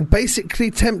stuff, and basically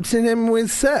tempting him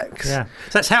with sex. Yeah, so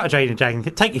that's How to Train Your Dragon.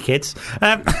 Take your kids.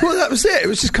 Well, that was it. It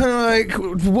was just kind of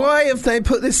like, why have they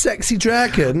put this sexy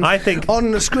dragon? I think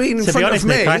on the screen in front of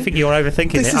me. Nick, I think you're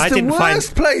overthinking this it. This is the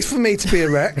worst place for me to be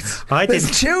erect.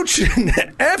 There's children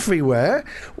everywhere.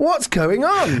 What's going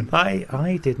on? I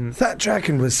didn't. That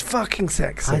dragon was fucking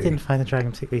sexy. I didn't find the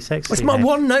dragon particularly sexy. It's my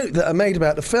one note that I made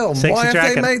about the film. Sexy Why have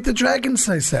dragon. they made the dragon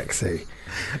so sexy?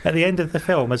 At the end of the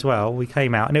film as well, we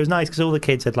came out and it was nice because all the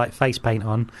kids had like face paint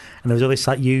on, and there was all this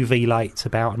like UV lights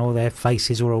about, and all their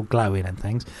faces were all glowing and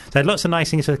things. So they had lots of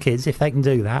nice things for the kids. If they can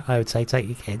do that, I would say take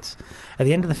your kids. At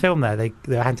the end of the film, though, they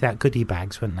were handing out goodie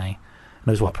bags, weren't they? And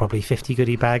there was probably 50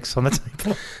 goodie bags on the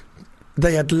table.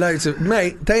 They had loads of...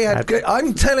 Mate, they had...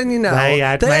 I'm telling you now. They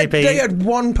had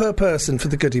one per person for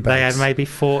the goodie bags. They had maybe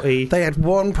 40... They had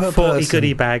one per 40 person.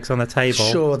 goodie bags on the table.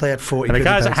 Sure, they had 40 and the goodie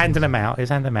guys bags. that handing them out,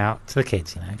 handing them out to the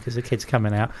kids, because the kids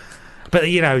coming out. But,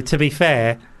 to be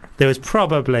fair, there was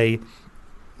probably...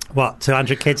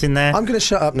 200 kids in there? I'm going to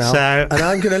shut up now, and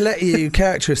I'm going to let you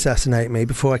character assassinate me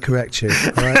before I correct you,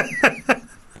 all right?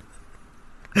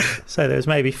 So there was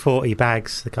maybe 40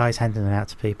 bags, the guys handing them out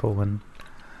to people, and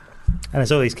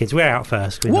there's all these kids. We're out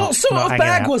first. What sort of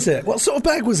bag was it? What sort of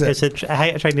bag was it? It's a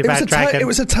Train Bag dragon. It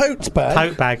was a tote bag.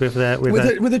 Tote bag with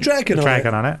a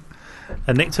dragon on it.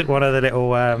 And Nick took one of the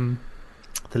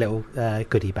little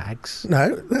goodie bags.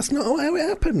 No, that's not how it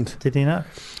happened. Did he not?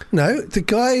 No, the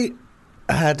guy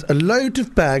had a load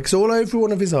of bags all over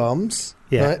one of his arms.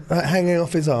 Yeah. Right, hanging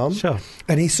off his arm. Sure.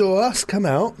 And he saw us come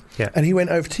out. Yeah. And he went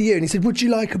over to you and he said, "Would you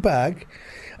like a bag?"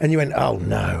 And you went, "Oh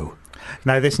no."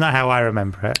 No, that's not how I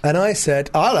remember it. And I said,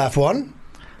 "I'll have one."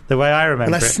 The way I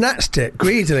remember it. And I snatched it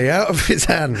greedily out of his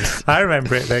hand. I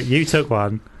remember it that you took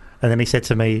one, and then he said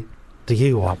to me, "Do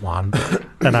you want one?"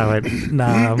 And I went, "No,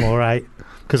 I'm all right,"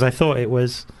 because I thought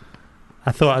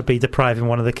I'd be depriving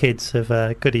one of the kids of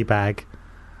a goodie bag,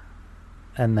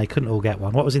 and they couldn't all get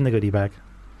one. What was in the goodie bag?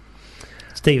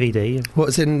 It's DVD. What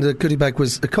was in the goodie bag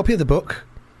was a copy of the book,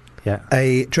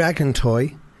 a dragon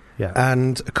toy,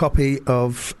 and a copy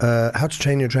of How to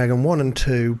Train Your Dragon 1 and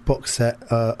 2 box set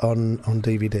on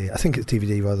DVD. I think it's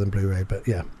DVD rather than Blu-ray, but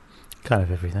yeah. Kind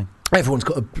of everything. Everyone's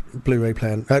got a Blu-ray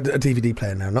player, a DVD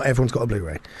player now. Not everyone's got a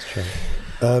Blu-ray. It's true.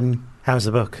 How's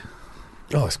the book?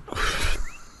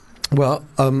 Well,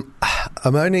 I'm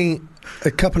only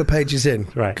a couple of pages in,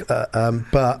 Right.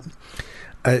 but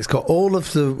it's got all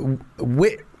of the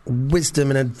wit, wisdom,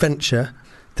 and adventure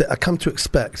that I come to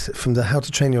expect from the How to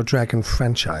Train Your Dragon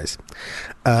franchise.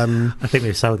 I think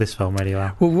we've sold this film really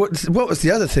well. Well, what was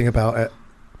the other thing about it?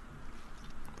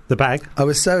 The bag? I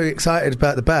was so excited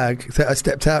about the bag that I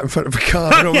stepped out in front of a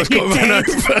car and almost got run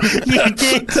over. You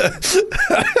did.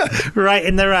 Right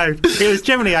in the road. It was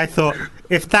generally, I thought,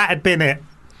 if that had been it.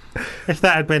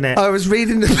 I was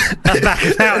reading the back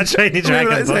of How to Train Your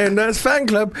Dragon book. Saying, that's Fan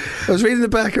Club. I was reading the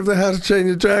back of the How to Train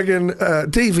Your Dragon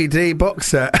DVD box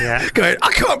set, going,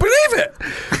 I can't believe it.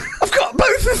 I've got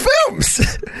both the films.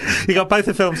 You got both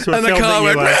the films to a and film the car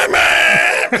went,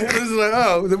 that it was like,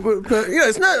 but,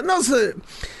 it's not so.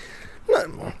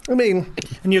 No, I mean...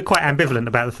 And you're quite ambivalent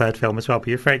about the third film as well, but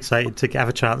you're very excited to have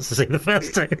a chance to see the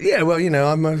first two. Yeah, well,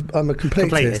 I'm a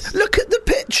completist. Look at the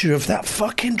picture of that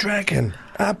fucking dragon.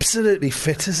 Absolutely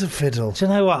fit as a fiddle. Do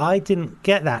you know what? I didn't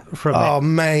get that from it. Oh,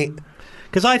 mate.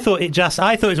 Because I thought it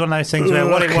was one of those things where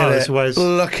what it was...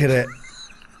 Look at it.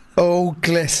 All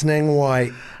glistening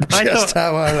white. Just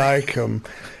how I like them.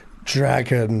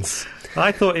 Dragons.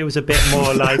 I thought it was a bit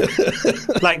more like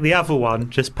the other one,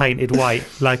 just painted white,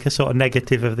 like a sort of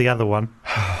negative of the other one.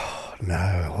 Oh,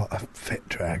 no, what a fit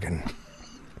dragon.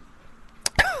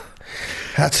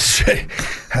 How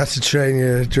to train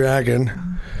your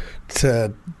dragon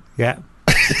to... Yeah.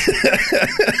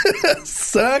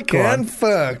 Suck and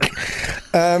fuck.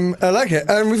 I like it.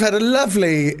 And we've had a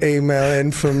lovely email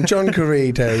in from John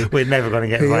Corrido. We're never going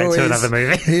to get right to another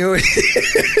movie.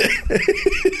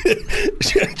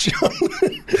 John,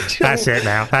 that's it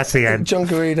now. That's the end. John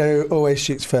Corrido always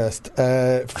shoots first.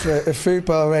 For Food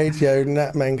Bar Radio,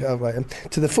 Nat Menga,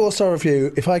 to the 4-star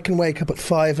review. If I can wake up at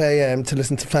 5 a.m. to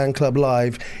listen to Fan Club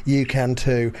Live, you can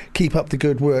too. Keep up the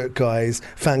good work, guys.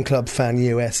 Fan Club Fan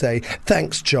USA.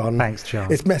 Thanks, John. Thanks,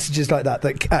 John. It's messages like that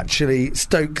actually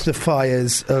stoke the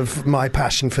fires of my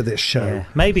passion for this show. Yeah.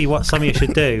 Maybe what some of you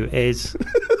should do is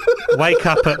wake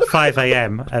up at 5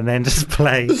 a.m. and then just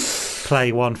play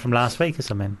one from last week or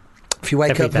something. If you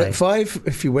wake up at 5,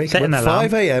 if you wake up at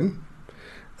 5 a.m.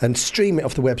 and stream it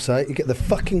off the website, you get the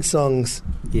fucking songs.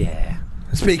 Yeah.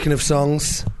 Speaking of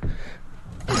songs.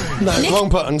 No, wrong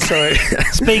button, sorry.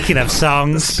 Speaking of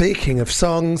songs. Speaking of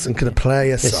songs, I'm going to play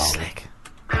a song. Slick.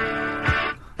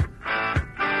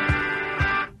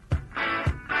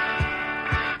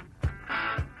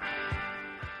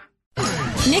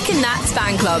 Nick and Nat's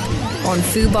Fan Club on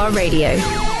Fubar Radio.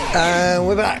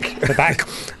 We're back. We're back.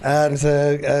 And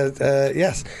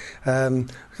yes,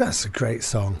 that's a great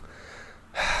song.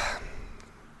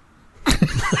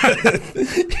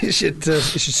 you should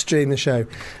stream the show.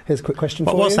 Here's a quick question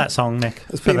for you. What was that song, Nick?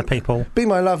 For the people. Be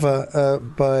My Lover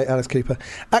by Alice Cooper.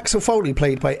 Axel Foley,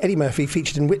 played by Eddie Murphy,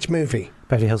 featured in which movie?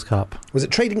 Beverly Hills Cop. Was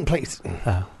it Trading Places?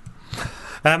 Oh.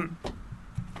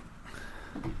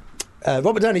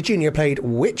 Robert Downey Jr. played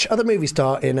which other movie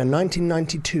star in a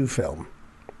 1992 film?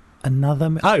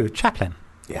 Chaplin.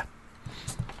 Yeah.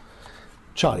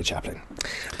 Charlie Chaplin.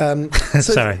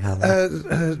 Sorry.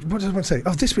 What did I want to say?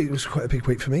 Oh, this week was quite a big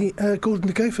week for me. Gordon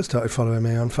the Gopher started following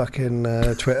me on fucking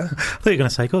Twitter. I thought you were going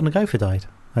to say Gordon the Gopher died.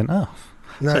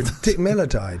 No, Dick Miller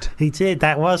died. He did.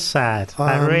 That was sad.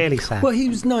 Really sad. Well, he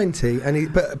was 90,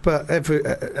 and but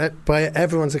by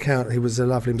everyone's account, he was a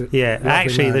lovely. Yeah, lovely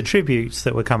actually, man. the tributes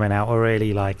that were coming out were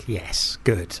really yes,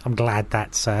 good. I'm glad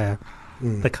that's the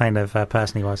kind of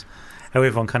person he was. How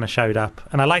everyone kind of showed up,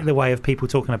 and I like the way of people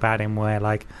talking about him,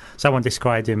 where someone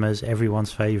described him as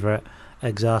everyone's favourite,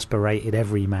 exasperated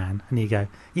everyman, and you go,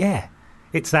 yeah,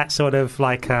 it's that sort of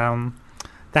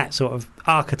that sort of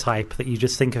archetype that you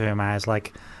just think of him as,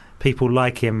 people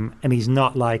like him, and he's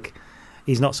not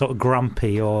sort of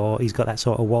grumpy, or he's got that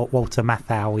sort of Walter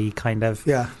Matthau-y kind of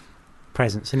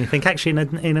presence, and you think actually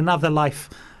in another life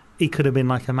he could have been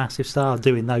a massive star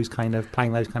doing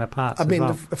playing those kind of parts. I mean,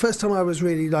 well. the first time I was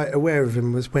really aware of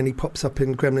him was when he pops up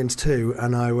in Gremlins 2,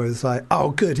 and I was like, oh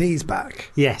good, he's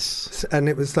back. Yes. And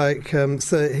it was so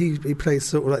he plays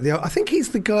sort of I think he's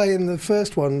the guy in the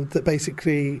first one that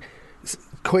basically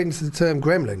coins the term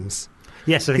gremlins.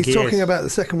 Yes, I think he's talking about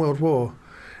the Second World War,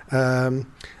 and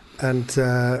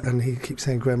he keeps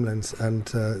saying gremlins, and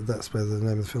that's where the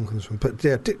name of the film comes from. But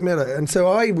yeah, Dick Miller, and so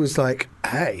I was like,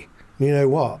 hey, you know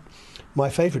what? My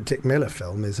favourite Dick Miller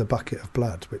film is A Bucket of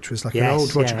Blood, which was an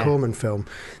old Roger Corman film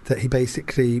that he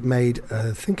basically made.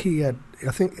 I think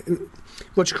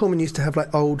Roger Corman used to have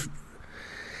old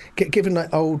get given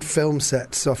like old film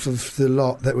sets off of the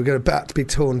lot that were about to be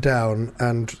torn down,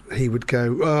 and he would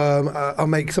go, I'll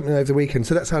make something over the weekend.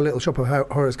 So that's how Little Shop of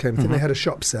Horrors came. I think they had a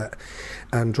shop set,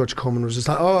 and Roger Corman was just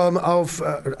like,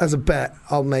 as a bet,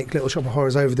 I'll make Little Shop of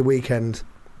Horrors over the weekend,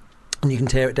 and you can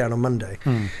tear it down on Monday.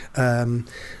 And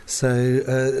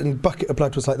Bucket of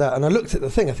Blood was like that. And I looked at the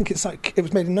thing. I think it's like, it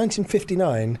was made in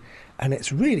 1959, and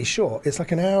it's really short. It's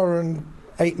like an hour and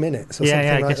 8 minutes or something like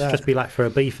that. Yeah, I guess it'd just be like for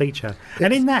a B feature.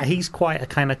 And in that, he's quite a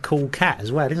kind of cool cat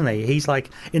as well, isn't he? He's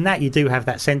like, in that you do have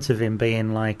that sense of him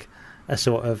being like a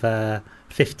sort of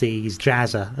 50s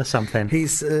jazzer or something.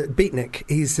 He's Beatnik.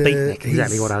 He's Beatnik,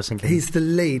 exactly what I was thinking. He's the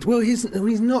lead. Well, he's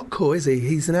not cool, is he?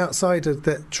 He's an outsider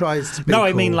that tries to be cool.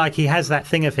 I mean, like, he has that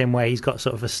thing of him where he's got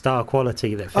sort of a star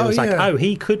quality that feels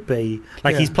he could be.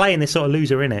 Like, he's playing this sort of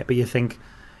loser in it, but you think,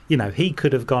 you know, he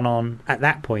could have gone on at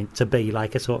that point to be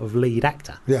like a sort of lead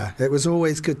actor. Yeah, it was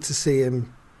always good to see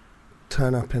him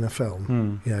turn up in a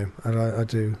film. You know, and I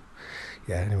do.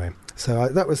 Yeah. Anyway, so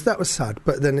that was sad,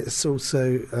 but then it's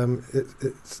also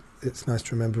it's nice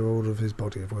to remember all of his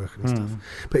body of work and stuff.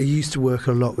 But he used to work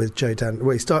a lot with Joe Dante.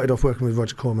 Well, he started off working with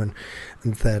Roger Corman,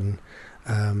 and then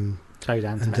Joe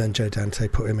Dante. And then Joe Dante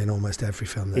put him in almost every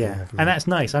film that he ever made. And that's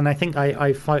nice. And I think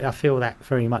I feel that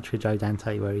very much with Joe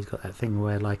Dante, where he's got that thing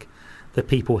where, like, the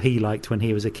people he liked when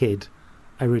he was a kid,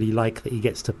 I really like that he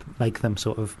gets to make them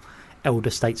sort of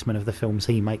elder statesmen of the films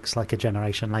he makes like a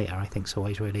generation later. I think it's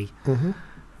always really,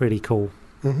 really cool.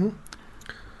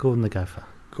 Gordon the Gopher.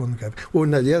 Well,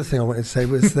 no, the other thing I wanted to say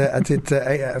was that I did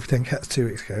 8 out of 10 Cats 2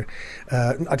 weeks ago.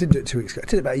 I didn't do it 2 weeks ago. I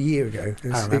did it about a year ago.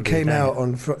 It came out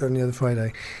on the other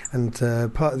Friday, and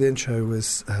part of the intro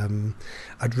was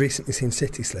I'd recently seen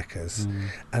City Slickers,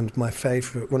 and one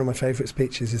of my favourite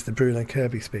speeches is the Bruno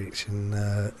Kirby speech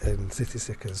in City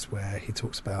Slickers, where he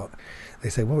talks about, they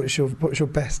say, what was your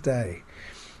best day?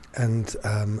 And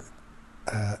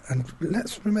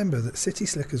let's remember that City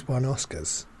Slickers won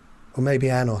Oscars. Or maybe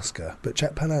an Oscar, but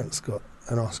Jack Palance got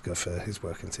an Oscar for his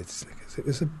work in City Slickers. It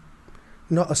was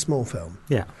not a small film.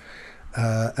 Yeah.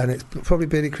 And it's probably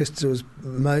Billy Crystal's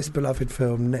most beloved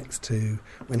film next to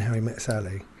When Harry Met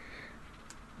Sally,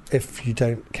 if you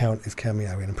don't count his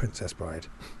cameo in A Princess Bride.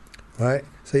 Right?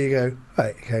 So you go,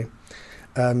 right, okay.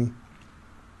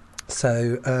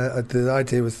 So the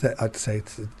idea was that I'd say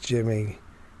to Jimmy,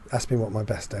 ask me what my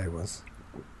best day was.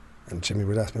 And Jimmy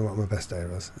would ask me what my best day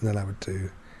was. And then I would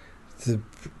do the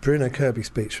Bruno Kirby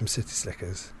speech from City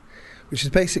Slickers, which is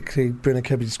basically Bruno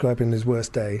Kirby describing his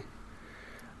worst day.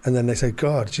 And then they say,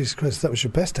 God, Jesus Christ, that was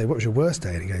your best day. What was your worst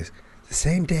day? And he goes, the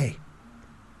same day.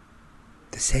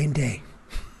 The same day.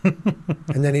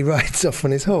 And then he rides off on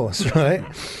his horse, right?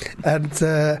 And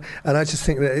I just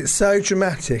think that it's so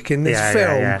dramatic in this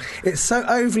film. Yeah. It's so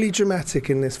overly dramatic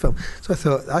in this film.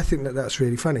 So I think that that's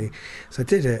really funny. So I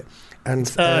did it. And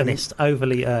it's earnest,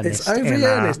 overly earnest. It's overly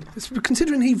earnest.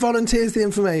 Considering he volunteers the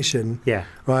information,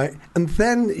 right? And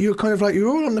then you're kind of like, you're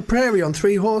all on the prairie on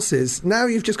 3 horses. Now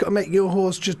you've just got to make your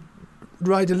horse just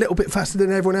ride a little bit faster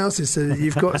than everyone else's, so that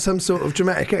you've got some sort of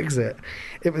dramatic exit.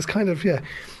 It was kind of,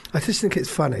 I just think it's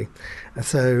funny. And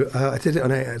so I did it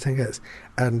on 8 out of 10 Cats.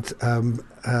 And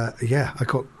I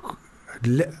got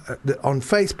on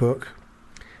Facebook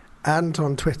and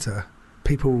on Twitter,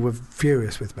 people were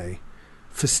furious with me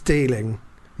for stealing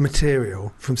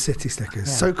material from City Slickers.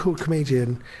 Yeah. So-called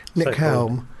comedian Nick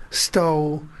Helm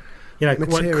stole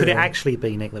material. Could it actually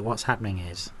be, Nick, that what's happening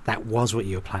is that was what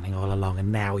you were planning all along,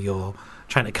 and now you're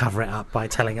trying to cover it up by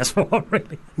telling us what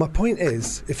really... My point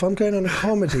is, if I'm going on a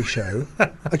comedy show,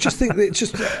 I just think that it's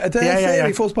just...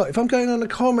 theory falls apart. If I'm going on a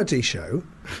comedy show,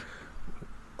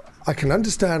 I can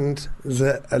understand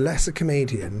that a lesser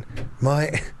comedian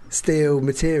might steal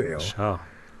material. Sure.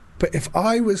 But if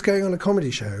I was going on a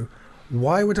comedy show,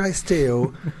 why would I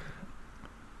steal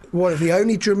one of the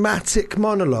only dramatic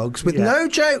monologues with no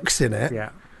jokes in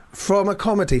it from a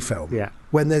comedy film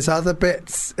when there's other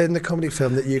bits in the comedy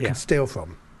film that you can steal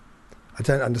from? I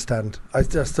don't understand. I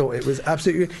just thought it was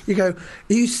absolutely... You go,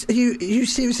 are you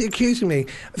seriously accusing me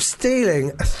of stealing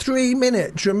a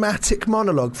 3-minute dramatic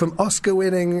monologue from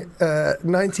Oscar-winning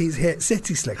 90s hit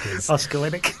City Slickers?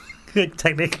 Oscar-winning?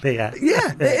 Technically, yeah.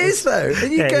 Yeah, it is though.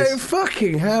 And you go,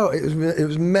 fucking hell, it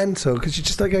was mental, because you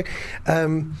just like go,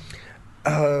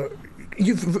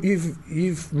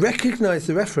 you've recognised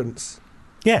the reference.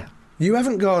 Yeah. You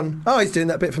haven't gone, oh, he's doing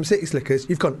that bit from City Slickers.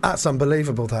 You've gone, that's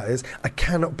unbelievable, that is. I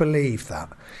cannot believe that.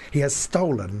 He has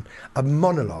stolen a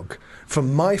monologue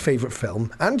from my favourite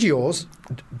film, and yours,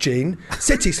 Gene,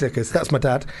 City Slickers. That's my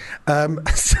dad.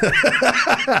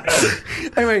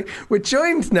 Anyway, we're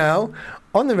joined now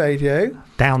on the radio.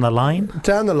 Down the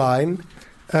line.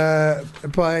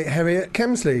 by Harriet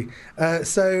Kemsley. I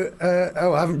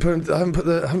haven't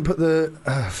put the.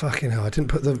 Fucking hell! I didn't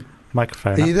put the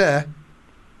microphone. Are you there?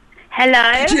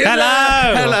 Hello.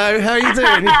 Hello. How are you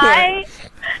doing? Hi.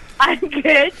 I'm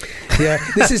good. Yeah,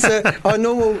 this is our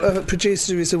normal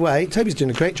producer is away. Toby's doing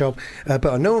a great job, but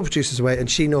our normal producer's away, and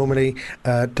she normally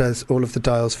does all of the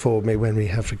dials for me when we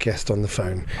have a guest on the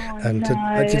phone.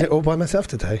 I did it all by myself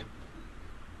today.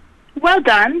 Well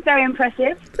done. Very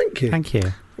impressive. Thank you. Thank you.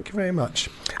 Thank you very much.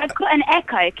 I've got an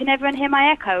echo. Can everyone hear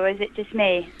my echo, or is it just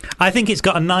me? I think it's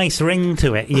got a nice ring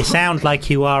to it. You sound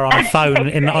like you are on a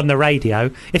phone on the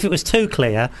radio. If it was too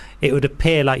clear, it would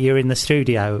appear like you're in the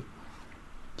studio.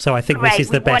 So I think Great. this is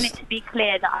the best. We want it to be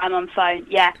clear that I'm on phone.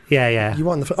 Yeah. Yeah. You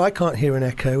want I can't hear an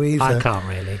echo either. I can't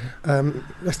really.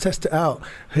 Let's test it out.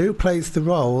 Who plays the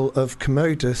role of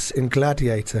Commodus in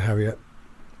Gladiator, Harriet?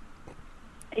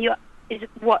 Are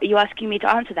you asking me to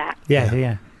answer that?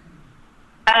 Yeah.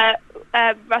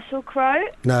 Russell Crowe?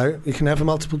 No, you can have a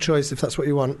multiple choice if that's what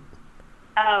you want.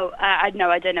 Oh,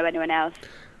 no, I don't know anyone else.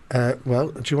 Well,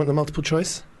 do you want the multiple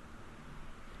choice?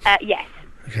 Yes.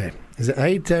 Okay. Is it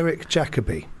A, Derek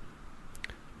Jacobi?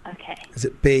 Okay. Is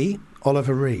it B,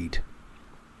 Oliver Reed?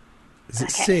 Is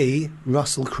it C,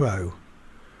 Russell Crowe?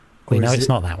 We know it's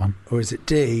not that one. Or is it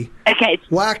D, Okay.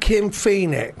 Joaquin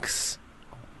Phoenix?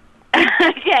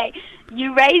 Okay.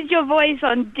 You raised your voice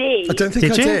on D. I don't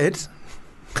think Did I you? did.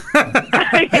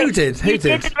 Okay. Who did? You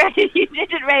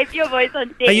didn't raise your voice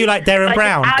on D. Are you like Darren I just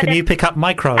Brown? Can added- you pick up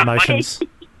micro emotions?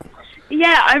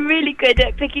 Yeah, I'm really good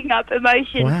at picking up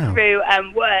emotions Wow. through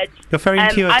words. You're very I'm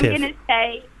intuitive. going to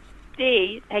say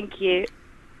D. Thank you.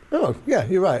 Oh, yeah,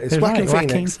 you're right. It's You're Joaquin right,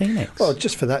 Phoenix. Joaquin Phoenix. Well,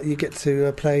 just for that, you get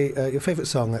to play your favourite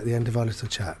song at the end of our little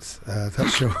chats.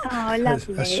 That's your. Oh,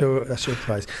 lovely. That's your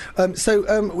prize.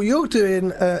 So you're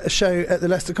doing a show at the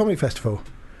Leicester Comedy Festival.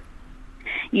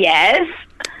 Yes.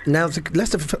 Now, the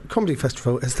Leicester Comedy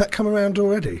Festival, has that come around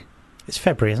already? It's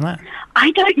February, isn't it?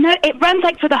 I don't know. It runs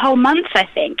for the whole month, I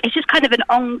think. It's just kind of an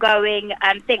ongoing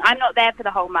thing. I'm not there for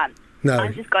the whole month. No.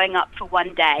 I'm just going up for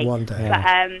one day. One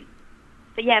day.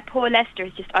 But yeah, poor Leicester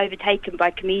is just overtaken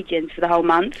by comedians for the whole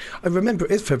month. I remember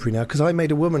it is February now because I made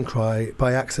a woman cry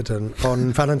by accident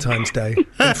on Valentine's Day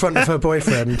in front of her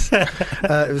boyfriend.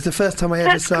 It was the first time I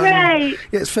ever That's sung. great.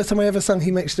 Yeah, it's the first time I ever sung "He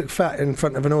Makes You Look Fat" in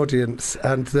front of an audience,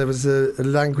 and there was a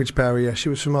language barrier. She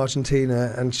was from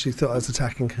Argentina, and she thought I was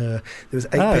attacking her. There was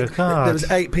God.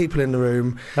 8 people in the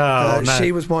room. No.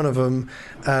 She was one of them,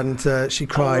 and she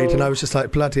cried, and I was just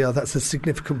like, "Bloody hell, that's a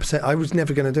significant percent." I was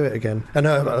never going to do it again, and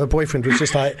her boyfriend was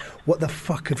just like, "What the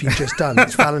fuck have you just done?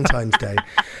 It's Valentine's Day."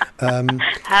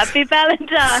 Happy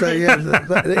Valentine's. So yeah,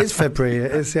 it is February.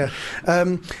 It is, yeah.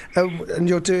 And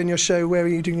you're doing your show. Where are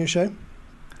you doing your show?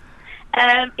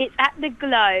 It's at the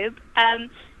Globe.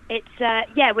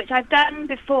 It's which I've done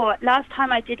before. Last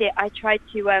time I did it, I tried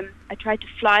to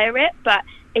flyer it, but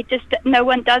it just no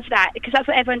one does that because that's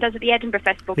what everyone does at the Edinburgh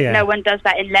Festival. Yeah. No one does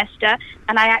that in Leicester,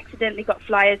 and I accidentally got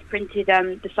flyers printed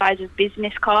the size of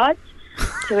business cards.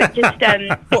 So it just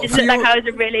looked like I was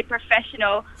a really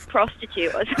professional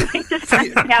prostitute or something. Just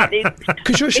passing out these.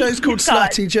 Because your show's called business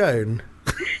cards. Slutty Joan.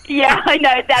 Yeah, I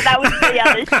know that was the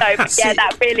other show, but yeah,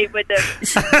 that really would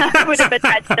have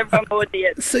attracted the wrong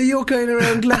audience. So you're going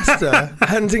around Leicester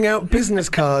handing out business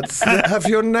cards that have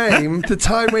your name, the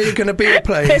time where you're going to be at a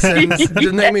place, and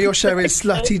the name of your show is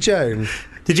Slutty Joan.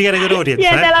 Did you get a good audience?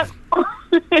 Yeah, then?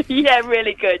 they're like, yeah,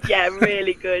 really good. Yeah,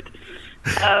 really good.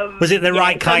 Was it the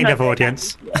right kind of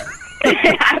audience?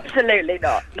 Absolutely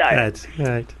not. No.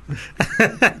 Right.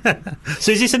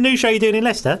 So is this a new show you're doing in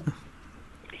Leicester?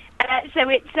 So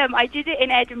it's I did it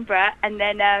in Edinburgh, and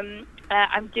then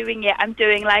I'm doing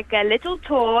like a little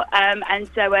tour, and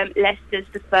so Leicester's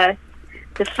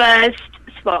the first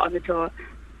spot on the tour.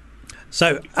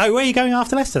 So, where are you going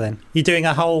after Leicester then? You're doing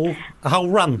a whole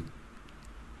run.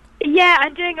 Yeah,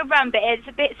 I'm doing a run, but it's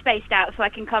a bit spaced out, so I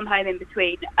can come home in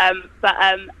between. But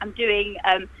I'm doing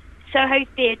Soho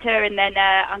Theatre, and then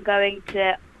I'm going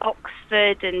to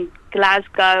Oxford and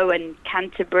Glasgow and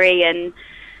Canterbury and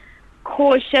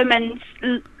Corsham, and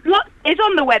it's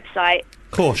on the website.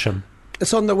 Corsham.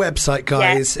 It's on the website,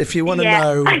 guys. Yeah. If you want to Yeah.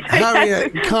 know,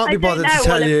 Harriet can't be bothered to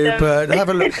tell you, but have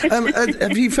a look. them.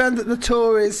 Have you found that the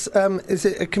tour is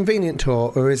it a convenient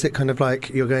tour, or is it kind of like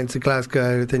you're going to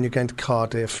Glasgow, then you're going to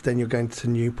Cardiff, then you're going to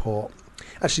Newport?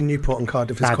 Actually, Newport and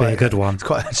Cardiff is That'd quite be a good one. It's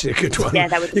quite actually a good one. Yeah,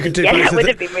 that would. You could do that both would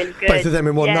have been really good. both of them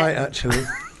in one Yeah. night, actually.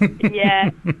 Yeah.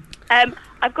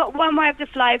 I've got one where I have to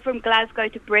fly from Glasgow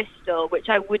to Bristol, which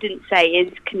I wouldn't say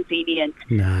is convenient.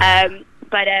 No.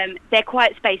 But they're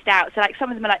quite spaced out. So like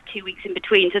some of them are like 2 weeks in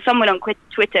between. So someone on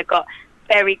Twitter got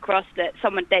very cross that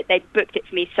they booked it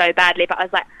for me so badly. But I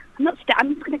was like, I'm just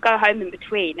going to go home in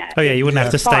between. Oh yeah, you wouldn't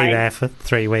have to stay there for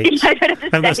 3 weeks. I don't have to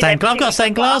I've got to stay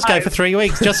in Glasgow for 3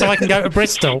 weeks just so I can go to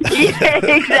Bristol. Yeah,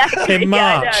 exactly. In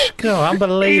March. God,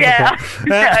 unbelievable.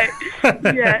 Yeah.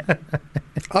 Yeah.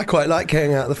 I quite like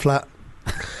getting out of the flat.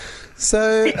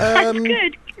 So, That's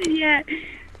good. Yeah.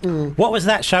 What was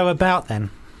that show about then?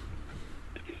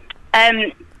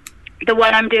 The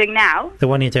one I'm doing now. The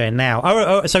one you're doing now.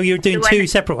 Oh, so you're doing two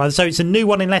separate ones. So it's a new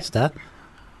one in Leicester?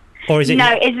 Or is it?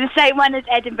 No, it's the same one as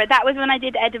Edinburgh. That was when I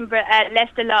did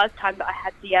Leicester last time, but I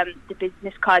had the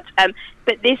business cards.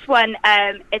 But this one,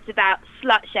 it's about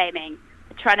slut shaming,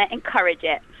 trying to encourage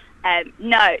it.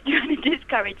 No, trying to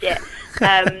discourage it.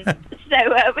 So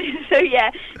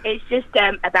yeah, it's just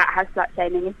about how slut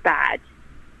shaming is bad.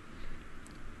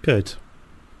 Good,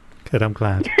 I'm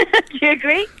glad. Do you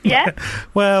agree? Yeah?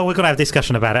 Well, we're going to have a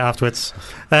discussion about it afterwards.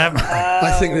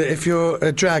 I think that if you're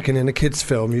a dragon in a kids'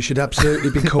 film, you should absolutely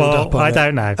be called up on I it.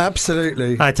 don't know.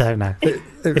 Absolutely. I don't know.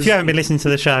 If you haven't been listening to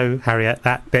the show, Harriet,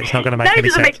 that bit's not going to make any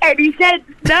sense. No, it doesn't make any sense.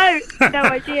 No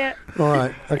idea. All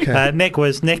right, okay. Nick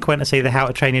went to see the How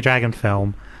to Train Your Dragon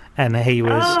film, and he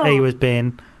was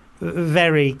being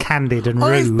very candid and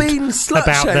rude I've been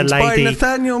about the lady by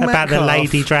Nathaniel about the Metcalf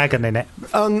lady dragon in it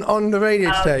on the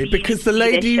radio today, because the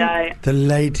lady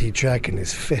dragon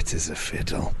is fit as a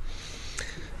fiddle.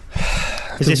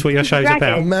 Is this what your show's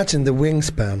about? Imagine the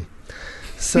wingspan.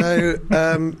 So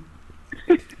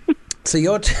so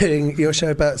you're doing your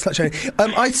show about slut shaming.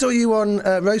 I saw you on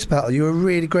Rose Battle. You were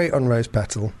really great on Rose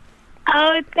Battle.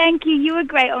 Oh, thank you. You were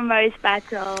great on Rose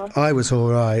Battle. I was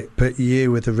all right, but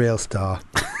you were the real star.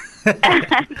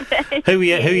 Who are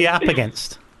you up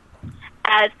against?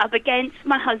 Up against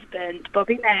my husband,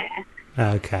 Bobby Mayer.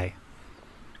 Okay.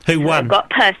 Who won? I got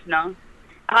personal.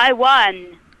 I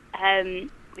won,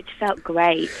 which felt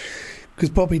great.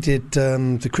 Because Bobby did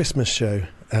the Christmas show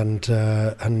and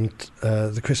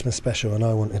the Christmas special, and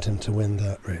I wanted him to win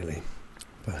that, really.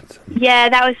 But yeah,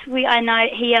 that was sweet. I know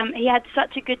he had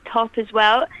such a good top as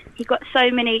well. He got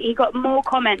more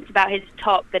comments about his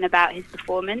top than about his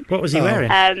performance. What was he wearing?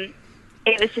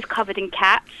 It was just covered in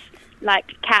cats,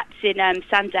 like cats in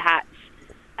Santa hats.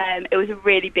 It was a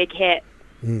really big hit.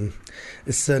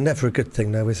 It's never a good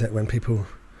thing, though, is it, when people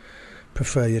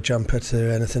prefer your jumper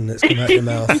to anything that's come out your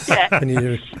mouth?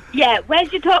 Yeah,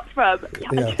 where's your top from?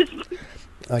 Yeah.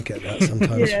 I get that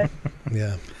sometimes.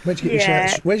 Yeah. Where'd you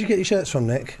get your shirts from,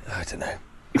 Nick? I don't know.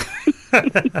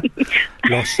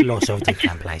 Lots of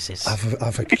different places.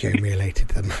 I've accumulated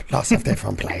them. Lots of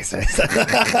different places.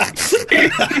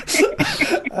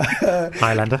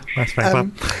 Highlander. That's very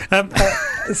fun.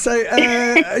 So,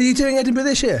 are you doing Edinburgh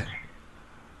this year?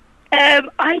 I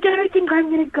don't think I'm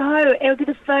going to go. It'll be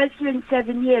the first year in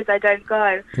 7 years I don't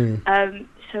go.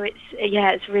 So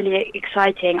it's really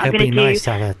exciting. It'd be nice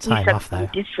to have a time off, though.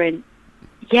 Different.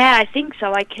 Yeah, I think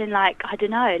so. I can, I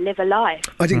don't know, live a life.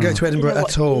 I didn't go to Edinburgh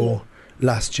at all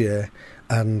last year,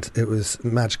 and it was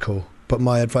magical. But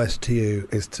my advice to you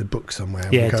is to book somewhere.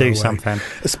 Yeah, do something.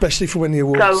 Especially for when the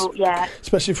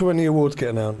awards get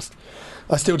announced.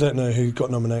 I still don't know who got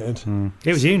nominated.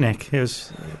 It was you, Nick. They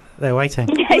were waiting.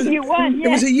 Yeah, you won. Yeah.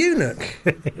 It was a eunuch.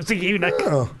 It was a eunuch.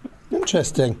 Oh,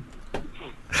 interesting.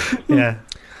 Yeah.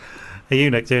 A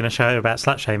eunuch doing a show about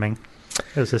slut shaming.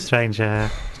 It was a strange show.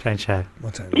 I don't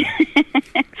know.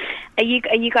 Are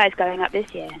you guys going up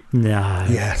this year? No.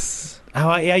 Yes.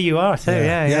 Oh, yeah, you are too.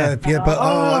 Yeah. But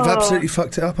I've absolutely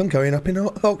fucked it up. I'm going up in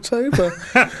October.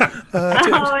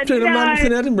 Doing a month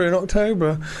in Edinburgh in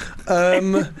October.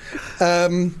 I'm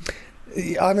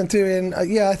doing.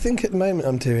 I think at the moment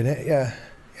I'm doing it. Yeah,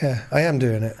 I am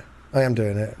doing it.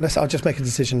 I'll just make a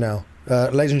decision now,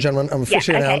 ladies and gentlemen. I'm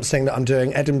officially announcing that I'm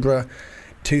doing Edinburgh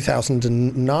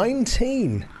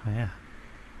 2019. Yeah.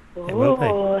 It will be.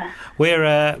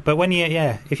 But when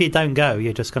if you don't go,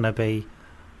 you're just going to be.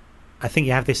 I think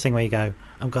you have this thing where you go,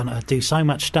 I'm going to do so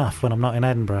much stuff when I'm not in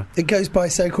Edinburgh. It goes by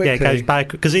so quickly. Yeah, it goes by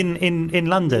because in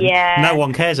London, no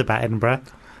one cares about Edinburgh.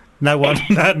 No one.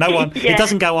 It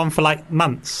doesn't go on for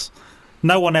months.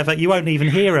 No one ever. You won't even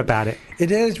hear about it.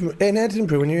 In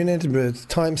Edinburgh, when you're in Edinburgh,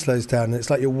 time slows down. And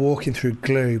it's like you're walking through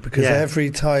glue because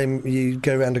every time you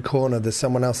go around a corner, there's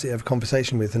someone else that you have a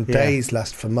conversation with, and days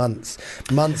last for months,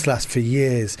 months last for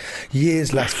years,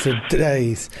 years last for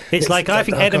days. It's like I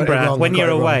think Edinburgh, when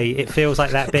you're away, it feels like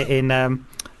that bit in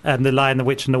The Lion, the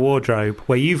Witch, and the Wardrobe,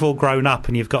 where you've all grown up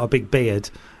and you've got a big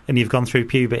beard and you've gone through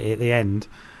puberty at the end,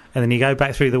 and then you go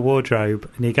back through the wardrobe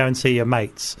and you go and see your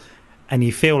mates. And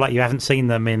you feel like you haven't seen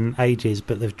them in ages,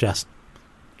 but they've just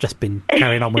been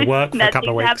carrying on with work for a couple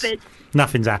of weeks. Happened.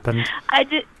 Nothing's happened.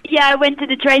 Yeah, I went to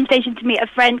the train station to meet a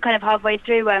friend kind of halfway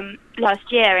through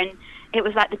last year, and it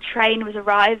was like the train was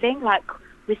arriving, like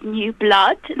with new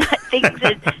blood. Like things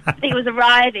was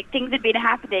arriving. Things had been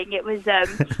happening. It was it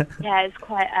was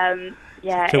quite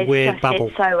It's a weird bubble.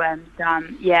 It's so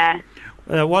dumb. Yeah.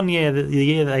 One year, the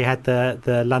year they had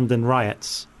the London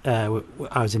riots, I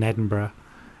was in Edinburgh,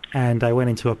 and I went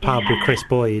into a pub with Chris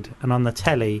Boyd, and on the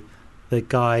telly, the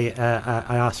guy,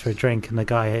 I asked for a drink, and the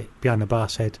guy behind the bar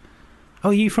said, "Oh,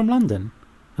 are you from London?"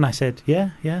 And I said,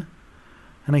 yeah.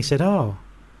 And he said, "Oh."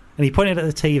 And he pointed at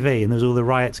the TV, and there was all the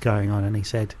riots going on, and he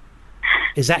said,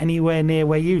 "Is that anywhere near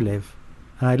where you live?"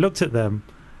 And I looked at them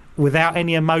without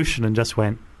any emotion and just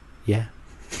went, "Yeah."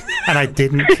 And I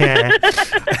didn't care.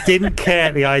 I didn't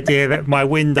care the idea that my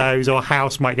windows or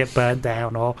house might get burnt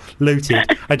down or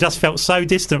looted. I just felt so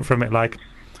distant from it, like,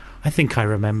 I think I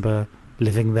remember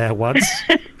living there once.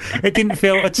 It didn't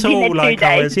feel at all like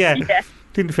I was,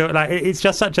 didn't feel like, it's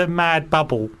just such a mad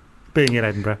bubble being in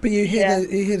Edinburgh. But you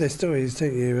hear those stories,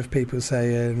 don't you, of people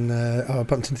saying, I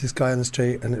bumped into this guy on the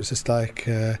street, and it was just like,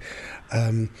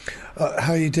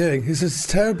 how are you doing? He says, "It's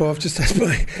terrible. I've just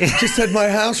had my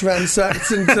house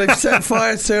ransacked, and they've set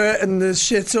fire to it, and there's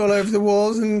shit all over the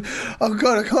walls, and oh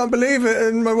God, I can't believe it,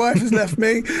 and my wife has left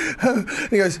me."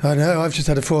 He goes, "I know, I've just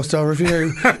had a 4-star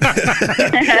review."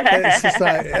 It's just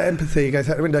like empathy goes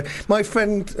out the window. My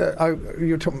friend,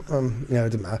 you were talking, it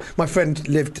doesn't matter. My friend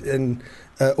lived in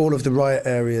all of the riot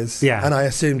areas, and I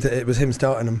assumed that it was him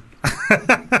starting them.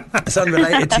 It's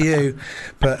unrelated to you,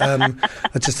 but I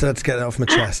just had to get that off my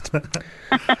chest.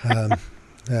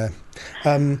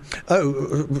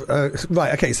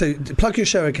 Right, okay, so plug your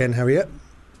show again, Harriet.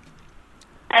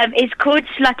 It's called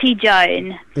Slutty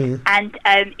Joan, and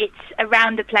it's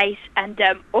around the place, and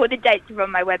all the dates are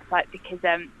on my website because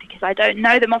I don't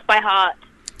know them off by heart.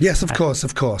 Yes, of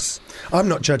course. I'm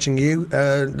not judging you.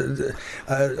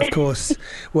 Of course,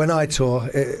 when I tour,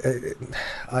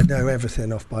 I know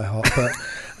everything off by heart, but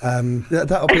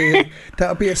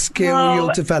that'll be a skill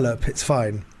you'll develop. It's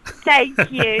fine. Thank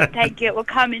you. It will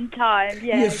come in time.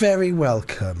 Yes. You're very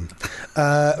welcome.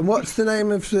 What's the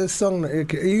name of the song? Are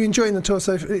you enjoying the tour?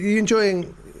 Are you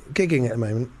enjoying gigging at the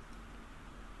moment?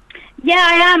 Yeah,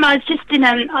 I am. I was just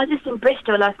in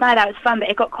Bristol last night. That was fun, but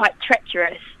it got quite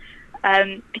treacherous.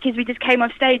 Because we just came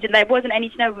off stage and there wasn't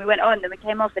any snow when we went on. Then we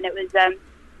came off and it was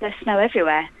there's snow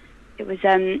everywhere. It was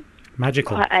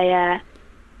magical. Quite a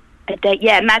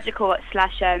magical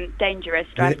 / dangerous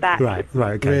drive back. Right.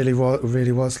 Okay. Really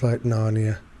was like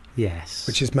Narnia. Yes,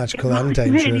 which is magical and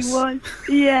dangerous. Really was.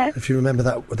 Yeah. If you remember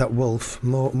that wolf,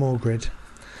 Morgrid.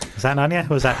 Was that Narnia?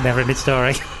 Or was that Neverending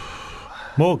Story?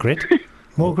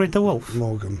 Morgrid the wolf.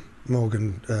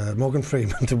 Morgan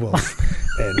Freeman the wolf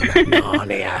in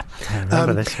Narnia. I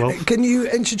remember this wolf. Can you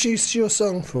introduce your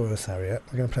song for us, Harriet?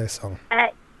 We're going to play a song.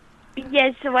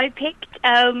 Yes, so I picked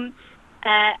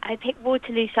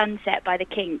Waterloo Sunset by the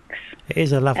Kinks. It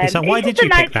is a lovely song. Why did you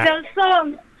pick that? It's a nice little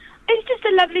song. It's just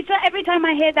a lovely song. Every time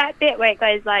I hear that bit where it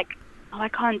goes like, "Oh, I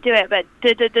can't do it," but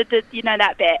you know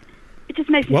that bit. It just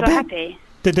makes me so happy.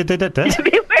 Where it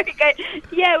goes,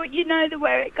 yeah, well, you know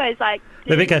where it goes like.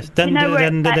 The bit goes dun dun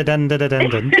dun dun dun dun dun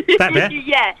dun. That bit.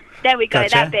 Yeah, there we go.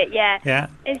 Gotcha. That bit. Yeah. Yeah.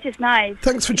 It's just nice.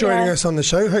 Thanks for joining us on the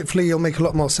show. Hopefully, you'll make a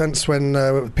lot more sense when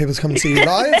people come and see you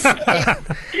live.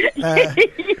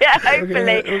 Yeah,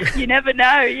 hopefully. You never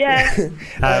know. Yeah.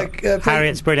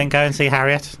 Harriet's brilliant. Go and see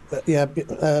Harriet.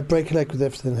 Break a leg with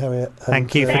everything, Harriet.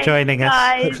 Thank you for joining us.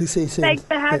 Guys. Hopefully, see you soon. Thanks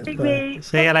for having me.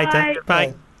 See you later.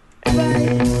 Bye.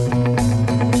 Bye.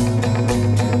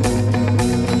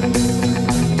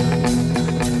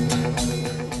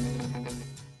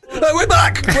 Oh, we're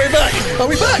back! Are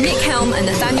we back? Nick Helm and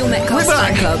Nathaniel Metcalf's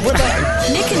fan club. We're back.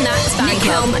 Nick and Nat's fan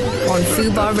club on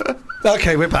Fubar.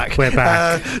 Okay, we're back.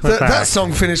 That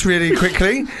song finished really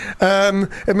quickly.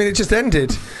 It just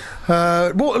ended.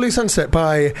 Waterloo Sunset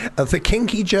by the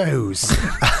Kinky Joes.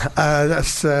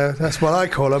 That's what I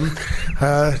call them.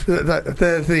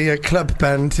 They're the club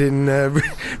band in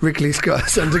Wrigley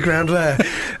Scott's Underground Lair.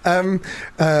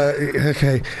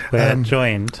 Okay. We're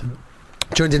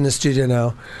joined in the studio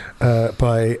now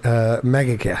by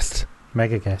mega guest.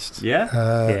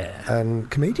 Yeah. And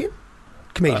comedian.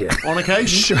 On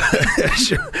occasion.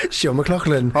 Sean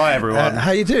McLaughlin. Hi, everyone.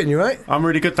 How you doing? You right? I'm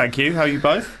really good, thank you. How are you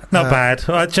both? Not bad.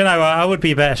 Well, do you know what? I would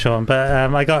be better, Sean, but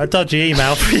I got a dodgy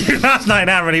email from you last night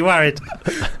and I'm really worried.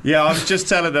 Yeah, I was just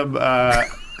telling them that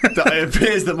it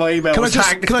appears that my email was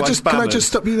hacked by spammers. Can I just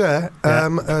stop you there?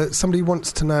 Yeah. Somebody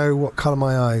wants to know what colour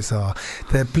my eyes are.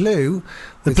 They're blue.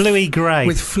 Bluey grey.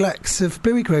 With flecks of...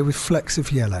 Bluey grey with flecks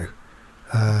of yellow.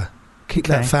 Keep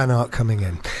that fan art coming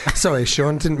in. Sorry,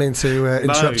 Sean, didn't mean to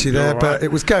interrupt you there, but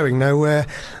it was going nowhere.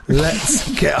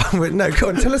 Let's get on with... No, go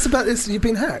on, tell us about this. You've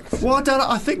been hacked. Well,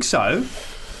 I think so.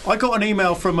 I got an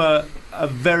email from a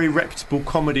very reputable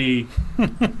comedy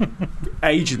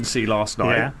agency last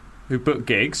night who booked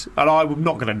gigs, and I'm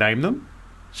not going to name them.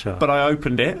 Sure. But I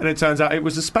opened it, and it turns out it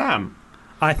was a spam.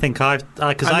 I think because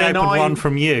I opened one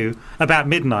from you about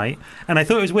midnight, and I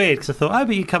thought it was weird because I thought,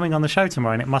 but you're coming on the show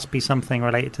tomorrow, and it must be something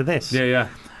related to this. Yeah.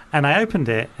 And I opened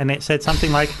it, and it said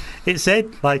something like, it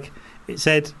said,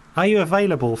 "Are you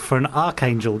available for an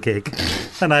Archangel gig?"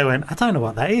 And I went, I don't know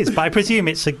what that is, but I presume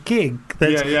it's a gig.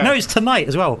 That's, No, it's tonight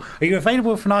as well. Are you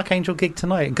available for an Archangel gig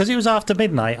tonight? Because it was after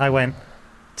midnight, I went,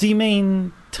 do you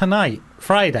mean tonight,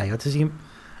 Friday, or does he?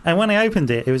 And when I opened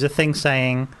it, it was a thing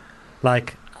saying,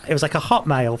 like, it was like a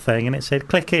Hotmail thing, and it said,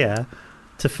 click here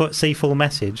to see full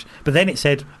message. But then it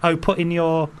said, put in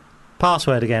your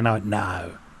password again. I went,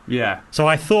 no. Yeah. So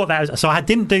I thought that was... So I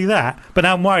didn't do that, but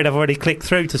now I'm worried I've already clicked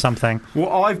through to something.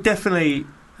 Well, I've definitely...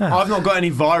 I've not got any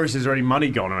viruses or any money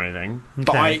gone or anything.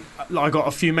 Okay. But I got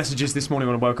a few messages this morning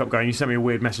when I woke up going, you sent me a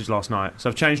weird message last night.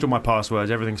 So I've changed all my passwords.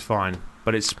 Everything's fine.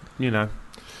 But it's, you know...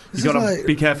 You've got to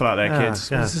be careful out there,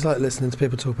 kids. Yeah. This is like listening to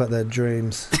people talk about their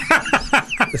dreams.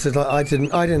 This is like, I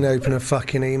didn't open a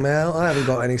fucking email. I haven't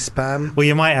got any spam. Well,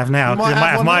 you might have now. You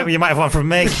might have one from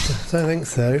me. I don't think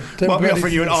so. Might be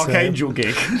offering you an Archangel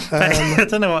gig. I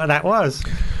don't know what that was.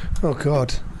 Oh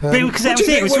God! What do you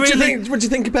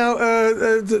think about?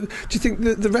 Do you think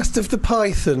the rest of the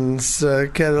Pythons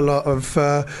get a lot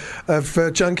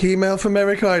of junk email from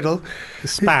Eric Idle?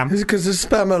 Spam, because of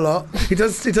spam a lot. He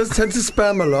does tend to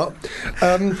spam a lot.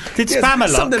 Did spam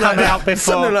a lot come out before?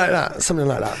 Something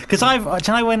like that. Because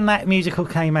do you know when that musical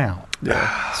came out? Yeah.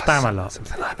 Spam a lot.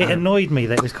 Something like that. It annoyed me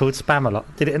that it was called Spam a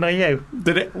lot. Did it annoy you?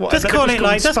 Did it? What, just call it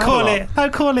like. Just call it. No,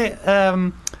 call it.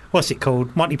 What's it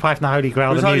called? Monty Python, the Holy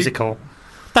Grail, the musical.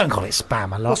 Don't call it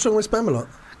Spam a lot. What's wrong with Spam a lot?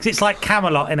 Because it's like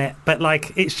Camelot in it, but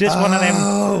like it's just one of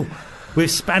them. With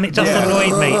spam, it just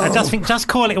annoyed me. I just think, just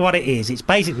call it what it is. It's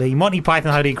basically Monty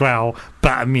Python, the Holy Grail,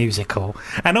 but a musical.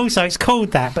 And also, it's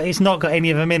called that, but it's not got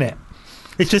any of them in it.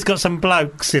 It's just got some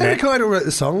blokes in Eric it. Idle wrote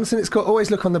the songs, and it's got Always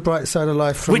Look on the Bright Side of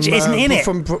Life, which isn't in it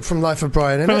from Life of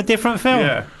Brian, from a different film.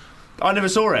 Yeah. I never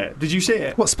saw it. Did you see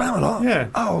it? What, Spam a lot? Yeah.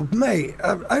 Oh, mate,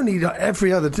 only like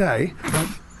every other day.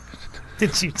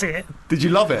 Did you see it? Did you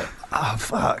love it? Oh,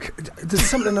 fuck. There's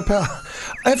something about...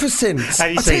 Ever since...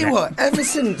 Have you I'll seen tell you it? what, ever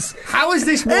since... How is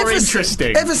this more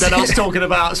interesting than us talking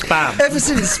about spam? Ever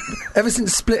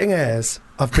since Splitting Hairs,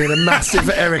 I've been a massive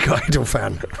Eric Idle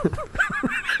fan.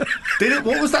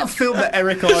 What was that film that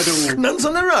Eric Idle... Nuns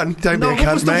on the Run. Don't be a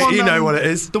cunt, mate. You know what it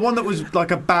is. The one that was like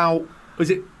about... Was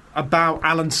it about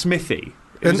Alan Smithy?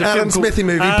 An Alan Smithy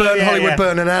movie, Hollywood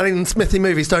Burn, an Alan Smithy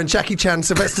movie starring Jackie Chan,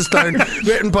 Sylvester Stone,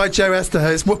 written by Joe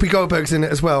Esterhurst. Whoopi Goldberg's in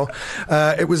it as well.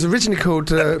 It was originally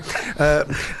called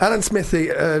Alan Smithy.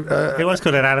 It was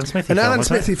called an Alan Smithy film. An Alan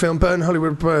Smithy film, Burn,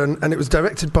 Hollywood Burn, and it was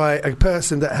directed by a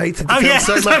person that hated the film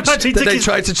so much that they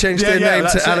tried to change their name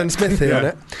to Alan Smithy on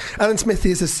it. Alan Smithy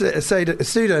is a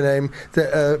pseudonym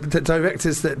that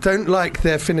directors that don't like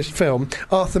their finished film.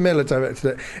 Arthur Miller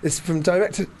directed it. It's from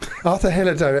Arthur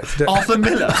Hiller directed it. Arthur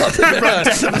Miller. He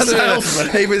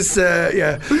was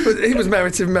he was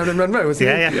married to Marilyn Monroe, wasn't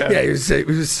he? Yeah. He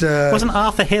was wasn't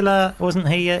Arthur Hiller, wasn't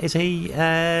he, is he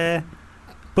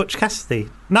Butch Cassidy?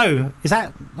 No, is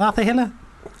that Arthur Hiller?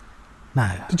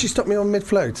 No. Did you stop me on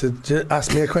mid-flow to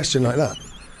ask me a question like that?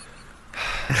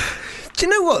 Do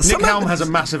you know what? Nick Helm has a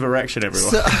massive erection,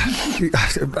 everyone.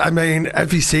 I mean,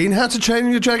 have you seen How to Train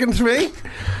Your Dragon 3?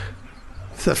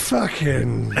 The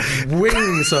fucking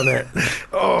wings on it.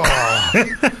 Oh.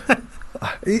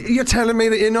 You're telling me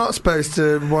that you're not supposed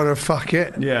to want to fuck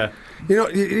it? Yeah.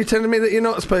 You're telling me that you're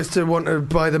not supposed to want to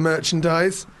buy the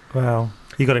merchandise? Well,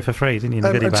 you got it for free, didn't you? In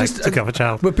the goodie bag. Took off a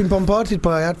child. We've been bombarded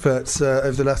by adverts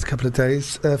over the last couple of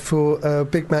days for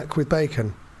Big Mac with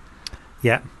bacon.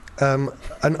 Yeah. And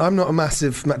I'm not a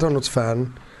massive McDonald's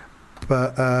fan,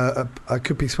 but I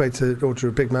could be swayed to order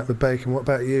a Big Mac with bacon. What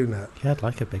about you, Nat? Yeah, I'd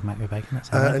like a Big Mac with bacon.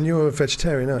 And you're a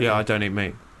vegetarian, aren't you? Yeah, I don't eat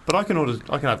meat. But I can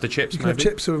have the chips. You can have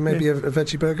chips or maybe a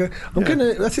veggie burger.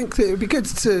 I think that it would be good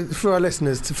for our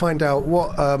listeners to find out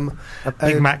what a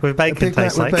Big Mac with bacon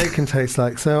tastes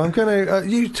like. So I'm going to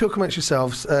you talk amongst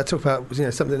yourselves. Talk about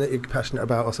something that you're passionate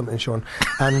about or something, Sean.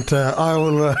 And I'll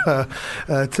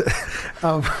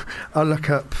look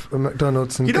up a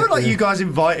McDonald's. And you guys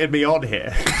invited me on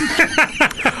here.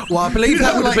 Well, I believe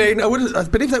that would have been. I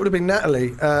believe that would have been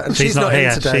Natalie, and she's not here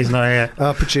in today. She's not here.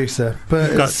 Our producer. But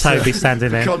you've got Toby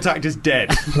standing there. Contact is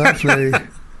dead. Lovely.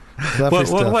 Lovely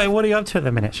stuff. What are you up to at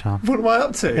the minute, Sean? What am I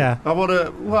up to? Yeah.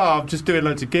 I'm just doing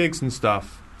loads of gigs and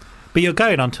stuff. But you're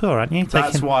going on tour, aren't you?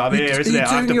 That's why I'm here, isn't it?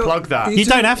 I have to plug that. You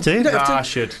don't have to. You don't have to. I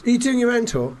should. Are you doing your own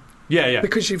tour? Yeah.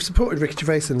 Because you've supported Ricky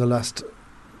Gervais in the last...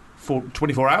 For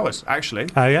 24 hours, actually.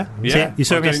 Oh, yeah? Yeah. You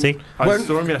saw him yesterday? I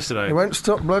saw him yesterday. You won't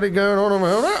stop bloody going on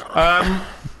about that.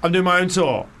 I'm doing my own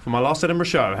tour for my last Edinburgh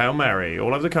show, Hail Mary,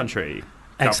 all over the country.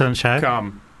 Excellent show.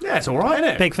 Come. Yeah, it's all right,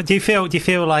 isn't it? Do you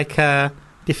feel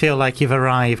like you've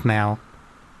arrived now,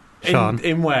 Sean?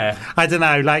 In where? I don't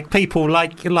know. Like people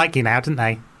like you now, don't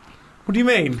they? What do you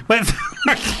mean? Well,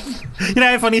 you know,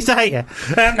 everyone used to hate you.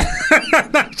 I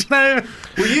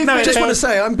just want to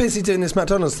say, I'm busy doing this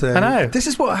McDonald's thing. I know. This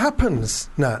is what happens,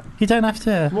 Nat. You don't have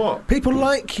to. What? People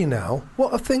like you now.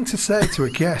 What a thing to say to a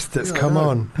guest that's come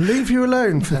on. Leave you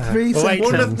alone for 3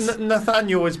 seconds. Well,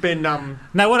 Nathaniel has been... no,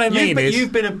 what I mean is...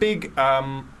 You've been a big...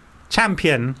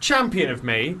 champion of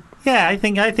me. Yeah, I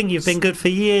think you've been good for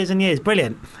years and years.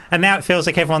 Brilliant. And now it feels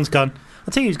like everyone's gone,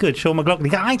 I'll tell you who's good, Sean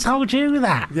McLaughlin. I told you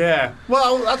that. Yeah.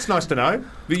 Well, that's nice to know.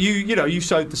 But you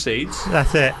sowed the seeds.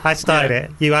 That's it. I started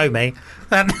it. You owe me.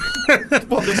 And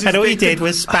all you did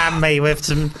was spam me with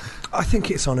some... I think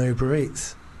it's on Uber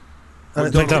Eats. I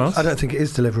don't think it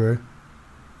is Deliveroo.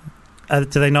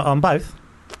 Do they not on both?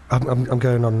 I'm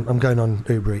going on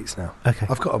Uber Eats now. Okay.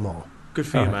 I've got them all. Good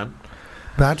for you, man.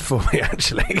 Bad for me,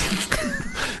 actually.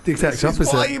 The exact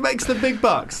opposite. Why he makes the big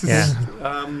bucks. Yeah.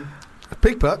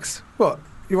 Big bucks? What?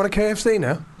 You want a KFC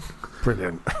now?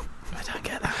 Brilliant. I don't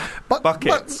get that.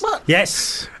 Buckets.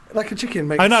 Yes. Like a chicken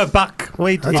makes... Oh, no, buck.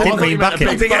 You didn't mean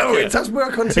bucket. It does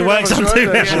work on two It works on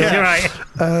two levels, yeah. you're right.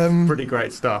 Pretty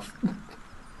great stuff.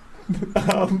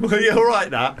 Are you all right,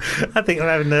 Nat? I think I'm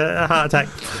having a heart attack.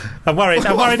 I'm worried about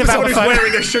someone the who's phone.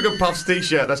 wearing a Sugar Puffs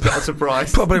t-shirt. That's not a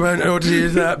surprise. Probably won't order you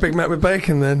that Big Mac with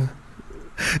bacon then.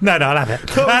 No, I'll have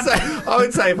it. I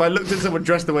would say if I looked at someone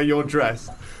dressed the way you're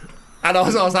dressed and I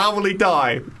was asked, how will he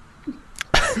die?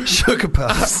 Sugar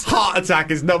Puffs. Heart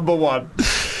attack is number one.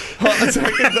 Heart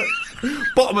attack is the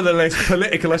bottom of the list.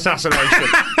 Political assassination.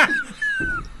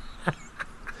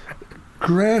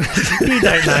 Grand. You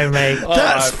don't know me.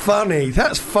 That's funny.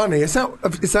 That's funny. Is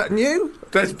that new?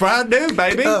 That's brand new,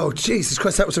 baby. Oh, Jesus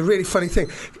Christ, that was a really funny thing.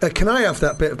 Can I have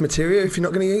that bit of material if you're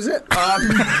not going to use it?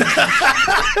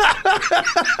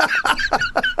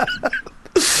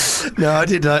 No, I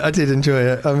did enjoy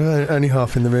it. I'm only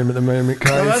half in the room at the moment,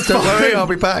 guys. that's Don't fine. worry, I'll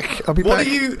be back. What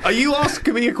are you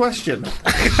asking me a question?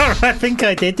 I think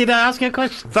I did. Did I ask you a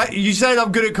question? You said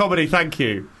I'm good at comedy. Thank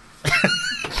you.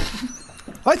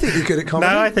 I think you're good at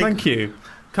comedy. No, I think... Thank you.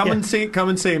 Come and see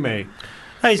me.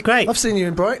 Oh, he's great. I've seen you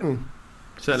in Brighton.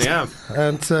 Certainly have.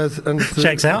 And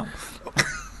Checks out.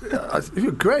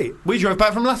 You're great. We drove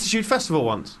back from Latitude Festival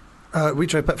once. We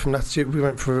drove back from Latitude. We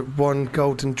went for one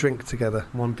golden drink together.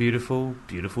 One beautiful,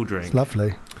 beautiful drink. It's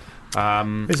lovely.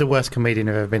 Who's the worst comedian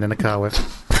I've ever been in a car with?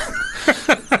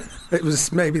 It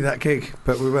was maybe that gig,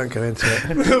 but we won't go into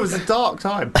it. It was a dark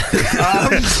time.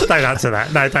 Don't answer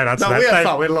that. No, don't answer that. We had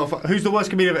fun. We had a lot of fun. Who's the worst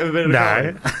comedian I've ever been in a car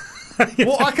with?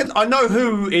 Well, I know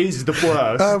who is the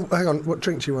worst. Hang on. What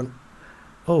drink do you want?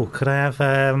 Oh, could I have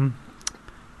a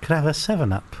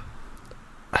 7-Up?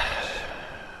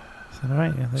 Is that all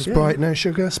right? Yeah, Sprite, no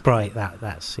sugar? Sprite,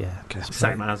 that's, yeah. Okay,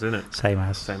 Same as, isn't it? Same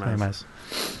as.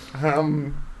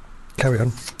 Carry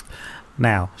on.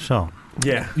 Now, Sean.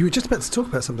 Yeah. You were just about to talk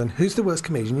about something. Who's the worst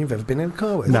comedian you've ever been in a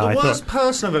car with? No, the worst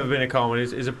person I've ever been in a car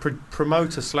with is a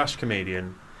promoter /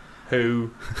 comedian who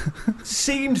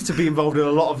seemed to be involved in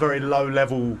a lot of very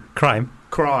low-level crime,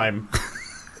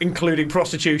 including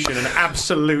prostitution and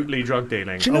absolutely drug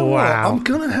dealing. Do you know what? Wow. I'm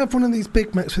going to have one of these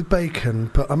Big Macs with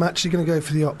bacon, but I'm actually going to go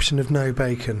for the option of no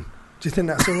bacon. Do you think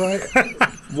that's all right?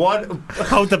 What?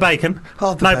 Hold the bacon.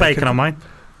 No bacon on mine.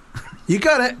 You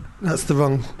got it. That's the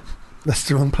wrong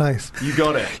place. You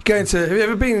got it. Have you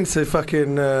ever been into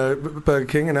fucking Burger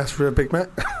King and asked for a Big Mac?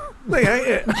 They hate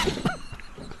it.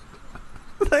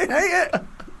 They hate it.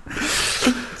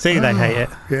 See, they hate it.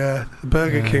 Yeah.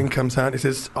 Burger King comes out and he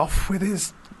says, off with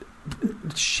his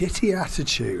shitty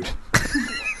attitude.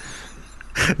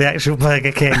 The actual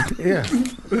Burger King. Yeah.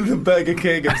 The Burger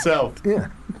King himself. Yeah.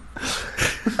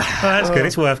 Oh, that's good.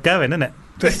 It's worth going, isn't it?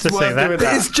 Just to see that. It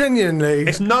is genuinely.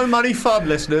 It's no money fun,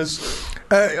 listeners.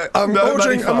 I'm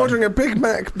ordering a Big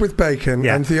Mac with bacon,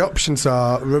 Yeah. and the options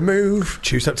are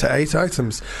choose up to 8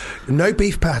 items. No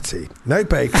beef patty, no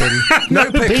bacon, no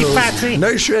beef pickles, patty.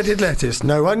 no shredded lettuce,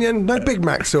 no onion, no Big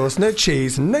Mac sauce, no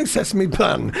cheese, and no sesame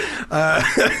bun.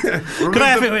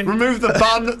 Remove the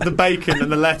bun, the bacon,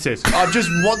 and the lettuce. I just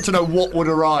want to know what would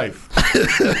arrive.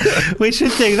 We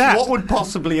should do that. What would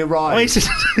possibly arrive? We should...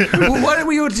 Well, why don't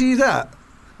we order you that?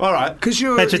 All right. Because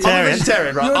you're Vegetarian. I'm a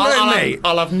vegetarian, right? You're no I'll meat.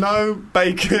 I'll have no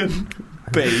bacon,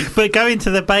 beef, But go into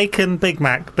the bacon Big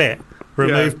Mac bit.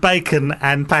 Remove Yeah. bacon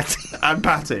and patty. and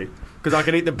patty. Because I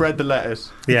can eat the bread, the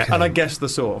lettuce, Yeah. and I guess the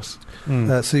sauce.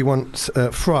 So you want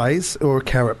fries or a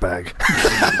carrot bag?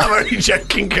 I'm only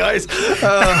joking, guys.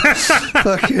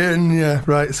 Fucking yeah,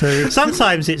 right. So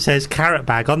Sometimes it says carrot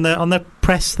bag on the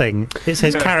press thing. It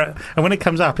says Yeah. carrot, and when it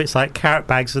comes up, it's like carrot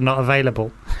bags are not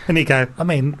available. And you go, I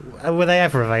mean, were they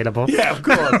ever available? Yeah, of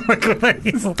course.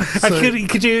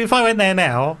 Could you? If I went there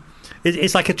now,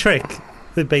 it's like a trick.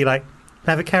 It'd be like,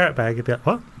 have a carrot bag. You'd be like,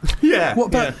 what? yeah. what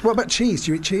about cheese?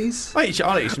 Do you eat cheese? I'll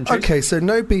eat some cheese. Okay, so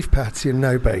no beef patty and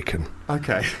no bacon.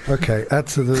 Okay. Okay, add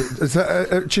to the. Is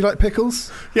that, do you like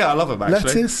pickles? Yeah, I love them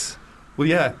actually. Lettuce, Well,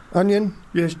 yeah. onion,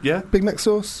 Yeah. Big Mac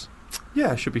sauce.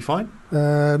 Yeah, should be fine.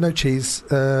 No cheese.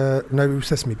 No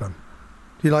sesame bun.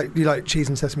 You like cheese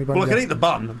and sesame bun? Well, I can Yeah. eat the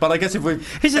bun, but I guess if we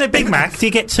Is it a Big Mac? Do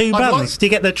you get two I'd buns? like- Do you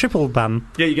get the triple bun?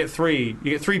 you get three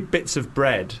bits of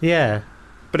bread. Yeah.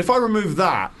 But if I remove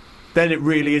that, then it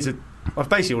really is I've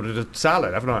basically ordered a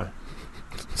salad, haven't I?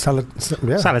 Salad.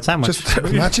 Yeah. Salad sandwich. Just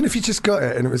imagine if you just got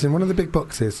it and it was in one of the big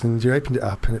boxes and you opened it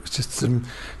up and it was just some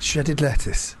shredded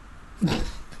lettuce.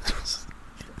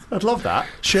 I'd love that.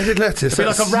 Shredded lettuce. It'd be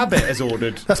like a rabbit has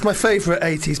ordered. That's my favourite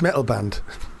 80s metal band.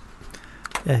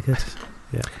 Yeah, good.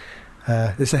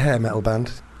 It's a hair metal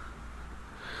band.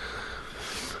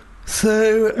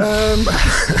 So,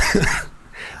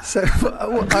 so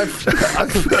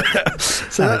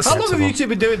that's How long have you two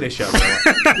been doing this show?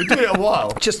 We've been doing it a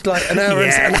while. just like an hour,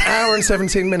 an hour and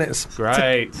 17 minutes.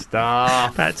 Great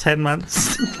stuff. About 10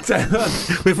 months.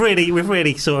 We've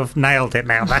really sort of nailed it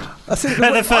now. Though. I think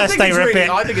At the first they were a bit.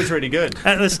 I think it's really good.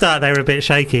 At the start they were a bit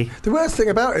shaky. the worst thing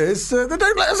about it is they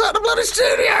don't let us out of the bloody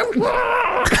studio.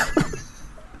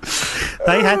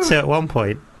 They had to at one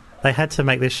point. They had to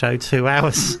make this show 2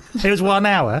 hours. It was 1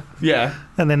 hour, Yeah.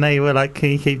 and then they were like, "Can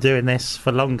you keep doing this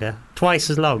for longer, twice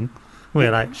as long?" We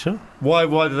were like, "Sure." Why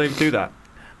do they do that?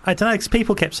 I don't know, because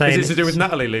people kept saying. Is it to do with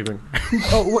Natalie leaving?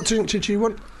 Oh, what drink did you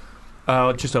want?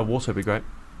 Just a water would be great.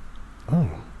 Oh,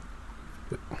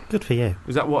 Good for you.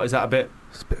 Is that a bit?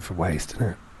 it's a bit of a waste, isn't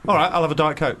it? All right, I'll have a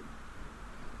Diet Coke.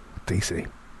 DC.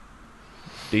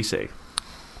 DC.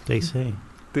 DC.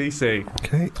 DC.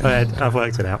 Okay. I've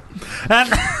worked it out.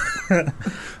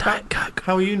 Diet Coke.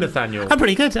 How are you, Nathaniel? I'm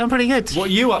pretty good. What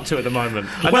are you up to at the moment?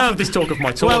 Enough Well- of this talk of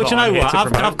my tour. Well, that do you know I'm here what? to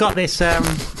promote. I've got this.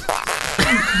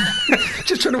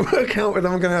 Just trying to work out whether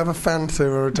I'm going to have a Fanta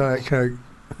or a Diet Coke.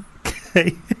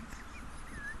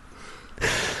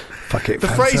 Fuck it. The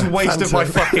Fanta, phrase "waste of my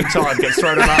Fanta. fucking time" gets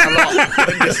thrown about a lot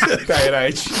in this day and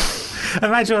age.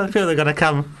 Imagine all the people that are going to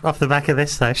come off the back of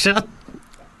this, though. Shut.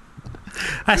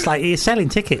 That's like you're selling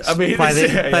tickets I mean, by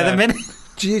yeah. the minute.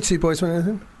 Do you two boys want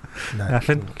anything? No.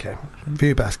 Nothing. Okay.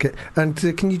 View basket. And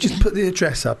can you just put the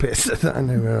address up here so that I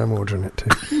know where I'm ordering it to?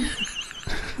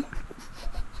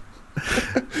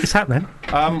 It's happening.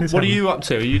 What are you up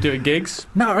to? Are you doing gigs?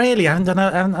 Not really. I'm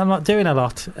not doing a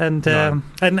lot, and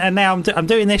and now I'm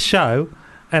doing this show,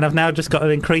 and I've now just got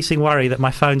an increasing worry that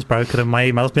my phone's broken and my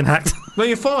email's been hacked. No,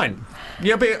 you're fine.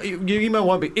 Yeah, but your email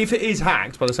won't be. If it is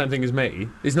hacked by the same thing as me,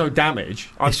 there's no damage.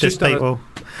 It's just people.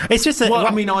 It's just that. Well,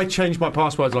 I mean, I changed my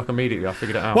passwords like immediately. I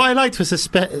figured it out. What I liked was the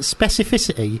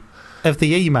specificity of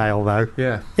the email, though.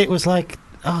 Yeah. It was like,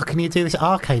 oh, can you do this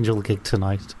Archangel gig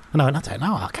tonight? No, I don't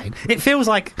know Arcane. It feels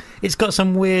like it's got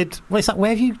some weird. Well, it's like,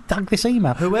 where have you dug this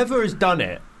email? Whoever has done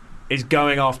it is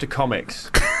going after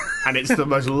comics, and it's the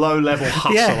most low-level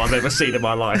hustle Yeah. I've ever seen in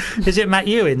my life. Is it Matt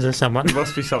Ewins or someone? It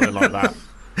must be something like that.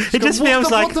 It just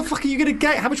feels like. What the fuck are you going to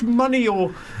get? How much money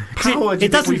or power do you It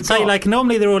think doesn't we've say got? like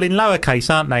normally they're all in lowercase,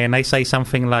 aren't they? And they say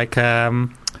something like it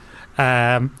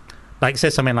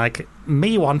says something like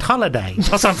 "me want holiday"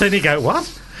 or something. You go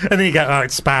what? And then you go, oh,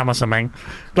 it's spam or something.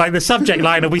 Like the subject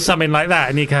line will be something like that,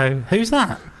 and you go, who's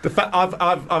that? The fact I've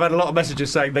had a lot of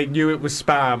messages saying they knew it was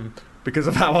spam because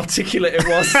of how articulate it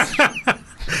was.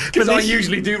 Because I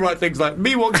usually do write things like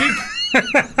 "me want gig."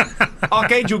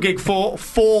 Archangel gig for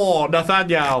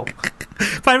Nathaniel.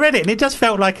 But I read it and it just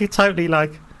felt like it totally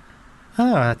like,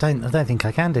 oh, I don't think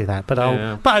I can do that. But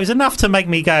Yeah. but it was enough to make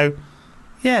me go,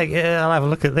 yeah, I'll have a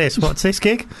look at this. What's this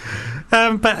gig?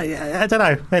 But I don't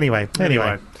know. Anyway.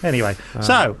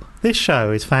 So this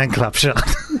show is Fan Club Shot,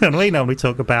 and we normally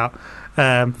talk about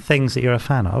things that you're a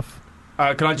fan of.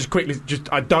 Can I just quickly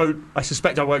I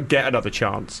suspect I won't get another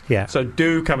chance. Yeah. So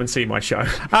do come and see my show.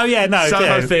 Oh yeah, no.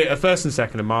 Soho do. Theatre, 1st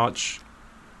and 2nd of March.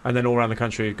 And then all around the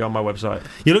country, go on my website.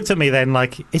 You looked at me then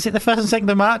like, is it the 1st and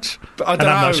 2nd of March? But I And don't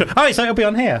I'm know. not sure. Oh, so it'll be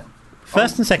on here.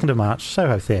 1st and 2nd of March,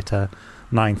 Soho Theatre,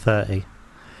 9:30.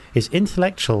 Is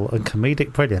intellectual and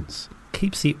comedic brilliance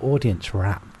keeps the audience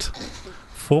wrapped.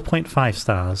 4.5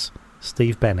 stars.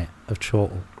 Steve Bennett of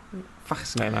Chortle.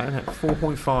 Fascinating, isn't it?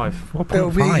 4.5. 4.5. It'll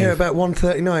be here about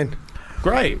 1:39.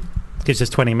 Great. Gives us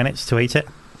 20 minutes to eat it.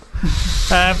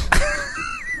 Stop.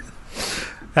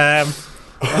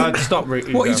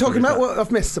 What are you talking about? What,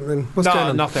 I've missed something. What's going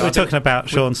on? Nothing. We're talking about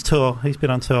Sean's tour. He's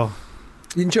been on tour.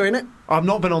 You enjoying it? I've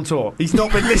not been on tour. He's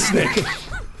not been listening.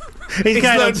 He's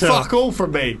going on learned tour. fuck all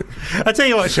from me. I'll tell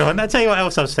you what, Sean. I'll tell you what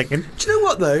else I was thinking. Do you know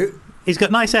what, though? He's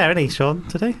got nice hair, hasn't he, Sean,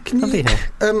 today? Lovely hair.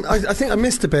 I think I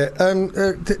missed a bit.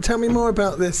 Tell me more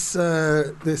about this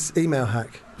email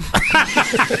hack.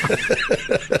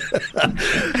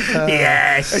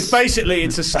 Yes. It's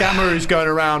a scammer who's going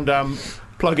around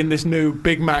plugging this new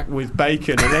Big Mac with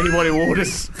bacon, and anyone who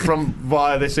orders from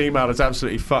via this email is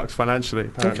absolutely fucked financially.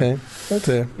 Apparently. Okay. Oh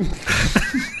dear.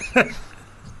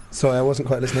 Sorry, I wasn't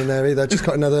quite listening there either. I just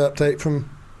got another update from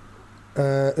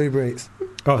Uber Eats.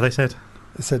 What have they said?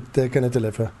 They said they're going to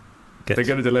deliver. Good. They're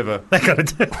going to deliver. They're going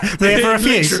to do. Do they ever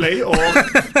refuse? Literally, or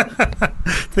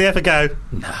Do they ever go?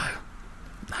 No,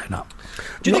 not.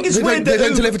 do you think it's weird they that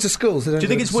don't deliver to schools? Do you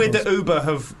think it's weird that Uber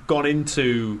have gone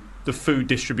into the food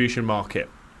distribution market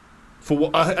for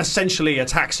what, essentially a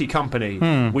taxi company?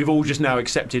 We've all just now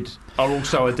accepted are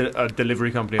also a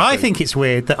delivery company. I think it's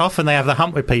weird that often they have the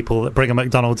hump with people that bring a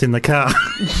McDonald's in the car.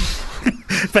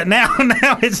 But now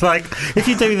it's like, if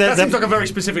you do that seems like a very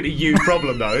specifically you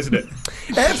problem, though, isn't it?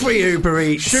 Every Uber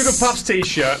Eats Sugar Puffs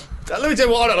T-shirt. Let me tell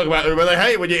you what I don't like about Uber. They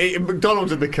hate it when you're eating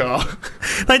McDonald's in the car.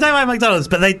 They don't like McDonald's,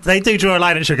 but they do draw a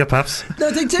line at Sugar Puffs.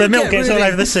 No, they do. The milk gets all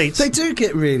over the seats. They do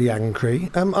get really angry.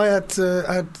 I had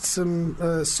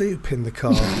some soup in the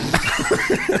car.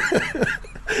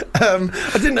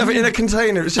 I didn't have it in a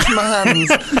container. It was just in my hands.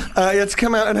 He had to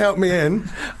come out and help me in.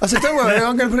 I said, "Don't worry,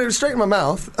 I'm going to put it straight in my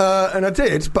mouth," and I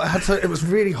did. But I had to. It was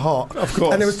really hot, of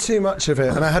course, and there was too much of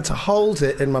it, and I had to hold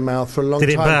it in my mouth for a long time.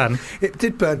 Did it burn? It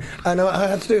did burn, and what I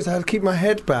had to do is I had to keep my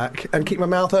head back and keep my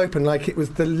mouth open like it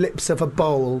was the lips of a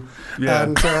bowl. Yeah.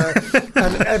 And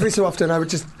every so often I would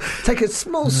just take a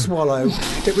small swallow.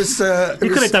 It was. You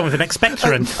could have done with an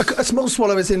expectorant. A small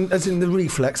swallow, as in the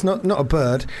reflex, not a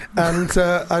bird, and.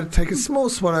 I'd take a small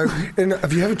swallow.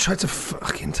 Have you ever tried to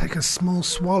fucking take a small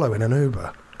swallow in an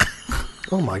Uber?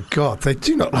 Oh my God, they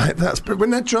do not like that. But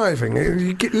when they're driving,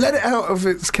 you let it out of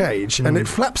its cage and it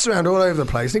flaps around all over the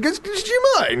place. And it goes, "Did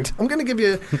you mind? I'm going to give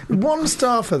you 1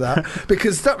 star for that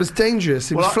because that was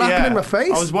dangerous. It was flapping in my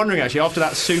face." I was wondering, actually, after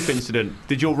that soup incident,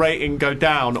 did your rating go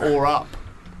down or up?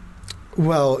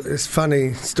 Well, it's a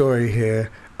funny story here.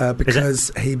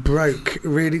 Because he broke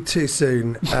really too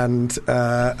soon, and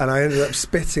I ended up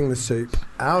spitting the soup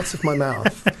out of my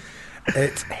mouth.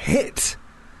 It hit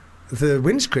the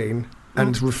windscreen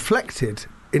and reflected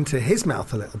into his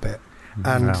mouth a little bit.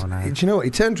 And do you know what?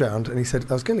 He turned round and he said,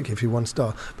 "I was going to give you 1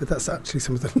 star, but that's actually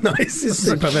some of the nicest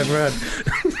soup I've ever had."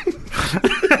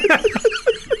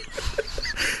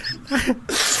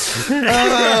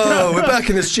 Oh, we're back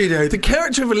in the studio. The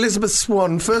character of Elizabeth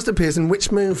Swann first appears in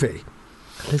which movie?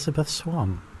 Elizabeth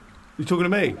Swann. You talking to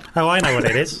me? Oh, I know what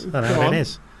it is. I know what it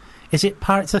is. Is it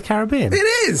Pirates of the Caribbean? It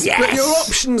is! Yes! But your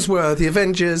options were The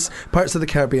Avengers, Pirates of the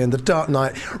Caribbean, The Dark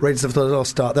Knight, Raiders of the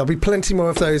Lost Ark. There'll be plenty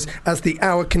more of those as the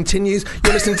hour continues.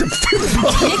 You're listening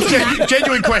to...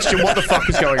 Genuine question, what the fuck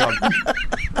is going on?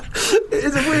 It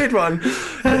is a weird one.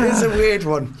 It is a weird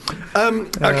one.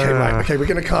 Okay, we're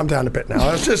going to calm down a bit now.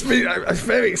 I'm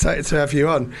very excited to have you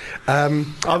on.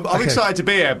 I'm excited to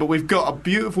be here, but we've got a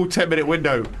beautiful 10-minute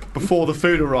window before the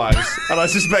food arrives, and I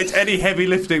suspect any heavy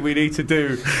lifting we need to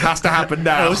do has to happen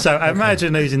now. Also,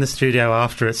 imagine who's in the studio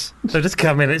after us. They'll just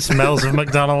come in, it smells of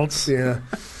McDonald's. Yeah.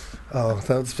 Oh,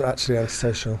 that's actually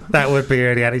antisocial. That would be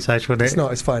really antisocial, wouldn't it? It's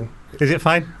not, it's fine. Is it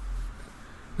fine?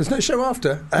 There's no show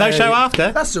after. No show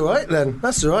after? That's all right, then.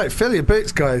 That's all right. Fill your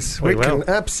boots, guys. We can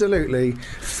absolutely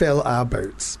fill our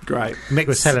boots. Great. Mick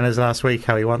was telling us last week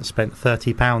how he once spent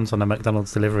 £30 on a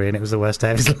McDonald's delivery and it was the worst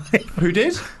day of his life. Who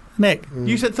did? Nick.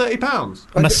 You said £30?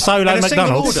 On a solo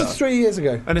McDonald's? This was 3 years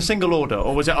ago. And a single order,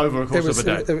 or was it over a course of a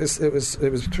day? It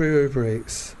was through Uber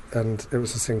Eats, and it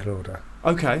was a single order.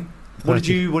 Okay. What did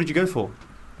you go for?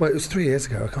 Well, it was 3 years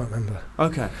ago. I can't remember.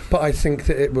 Okay. But I think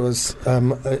that it was...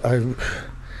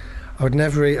 I would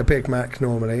never eat a Big Mac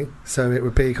normally, so it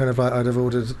would be kind of like I'd have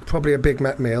ordered probably a Big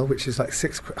Mac meal, which is like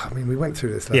 £6. I mean, we went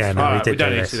through this last we did do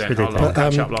this. I'll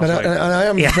catch up last week. And I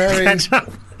am very...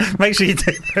 Make sure you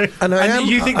do. And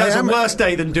you think that's a worse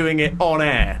day than doing it on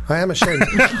air? I am ashamed.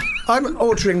 I'm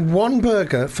ordering one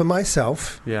burger for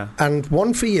myself and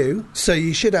one for you, so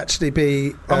you should actually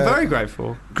be... I'm very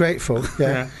grateful. Grateful,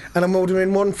 yeah. And I'm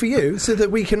ordering one for you so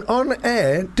that we can, on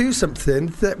air, do something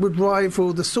that would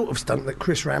rival the sort of stunt that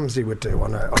Chris Ramsey would do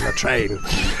on a train.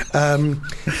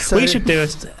 So we should do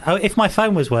if my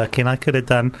phone was working, I could have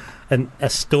done a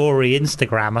story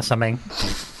Instagram or something.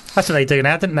 That's what they do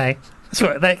now, didn't they? That's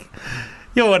what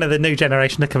you're one of the new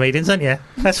generation of comedians, aren't you?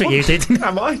 That's what you did.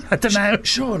 Am I? I don't know.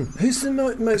 Sean, who's the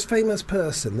most famous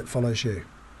person that follows you?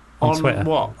 On Twitter.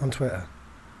 What? On Twitter.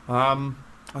 I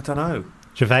don't know.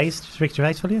 Gervais? Does Ricky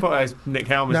Gervais follow you? I thought it was Nick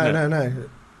Helm, isn't it? No.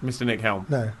 Mr. Nick Helm.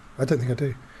 No, I don't think I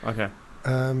do. Okay.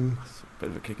 Bit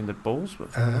of a kick in the balls, but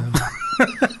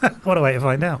what a way to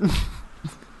find out.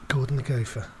 Gordon the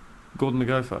Gopher. Gordon the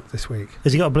Gopher. This week.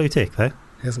 Has he got a blue tick, though?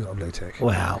 He hasn't got a blue tick.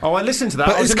 Wow. Oh, I listened to that.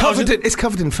 But it's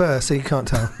covered in fur, so you can't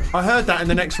tell. I heard that in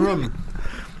the next room.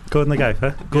 Gordon the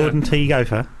Gopher. Gordon T.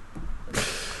 Gopher.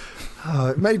 Oh,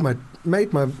 it made my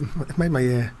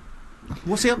ear.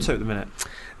 What's he up to at the minute?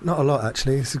 Not a lot,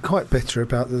 actually. He's quite bitter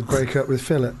about the breakup with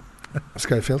Philip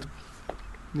Schofield.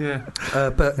 Yeah.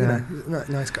 But, you know,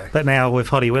 nice guy. But now with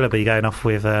Holly Willoughby going off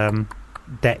with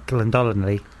Declan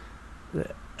Donnelly,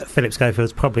 Philip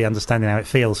Schofield's probably understanding how it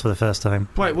feels for the first time.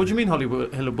 Wait, what do you mean Holly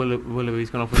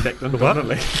Willoughby's gone off with Declan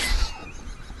Donnelly?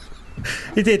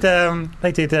 He did.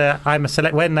 They did. I'm a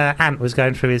Celeb. When Ant was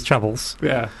going through his troubles,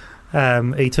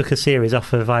 he took a series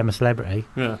off of I'm a Celebrity.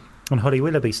 Yeah. And Holly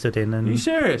Willoughby stood in. And are you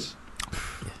serious?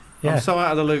 Yeah. I'm so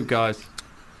out of the loop, guys.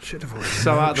 Should have already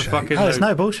so out of the fucking loop. It's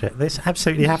no bullshit. This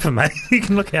absolutely happened, mate. You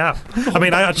can look it up. I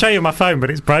mean, I'll show you my phone, but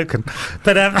it's broken.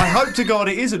 But I hope to God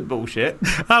it isn't bullshit.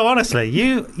 Oh, honestly,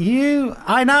 you.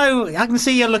 I know. I can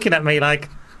see you looking at me like,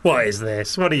 what is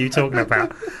this? What are you talking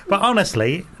about? But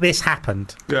honestly, this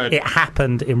happened. Good. It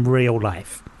happened in real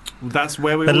life. That's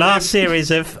where we. The last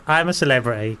series of I'm a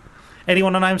Celebrity.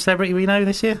 Anyone on I'm a Celebrity we know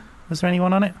this year? Was there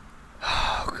anyone on it?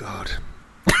 Oh God.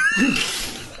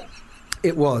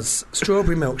 It was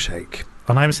Strawberry Milkshake.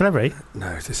 On I'm a Celebrity?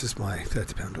 No, this is my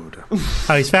 £30 order.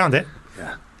 Oh, he's found it?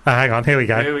 Yeah. Oh, hang on, here we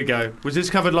go. Here we go. Was this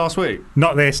covered last week?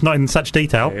 Not this, not in such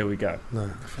detail. Here we go. No,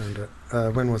 I found it.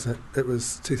 When was it? It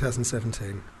was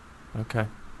 2017. Okay.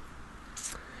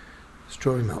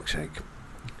 Strawberry Milkshake.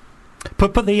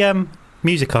 Put the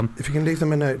music on. If you can leave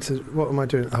them a note to... What am I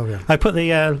doing? Oh, yeah. I put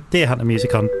the Deer Hunter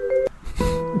music on.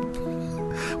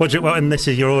 And this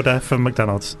is your order from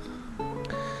McDonald's.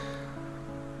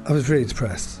 I was really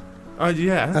depressed. Oh,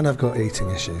 yeah? And I've got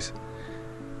eating issues.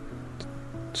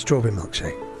 Strawberry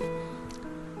milkshake.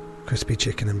 Crispy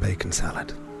chicken and bacon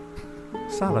salad.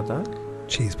 Salad, though?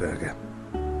 Cheeseburger.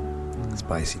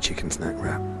 Spicy chicken snack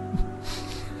wrap.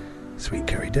 Sweet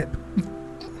curry dip.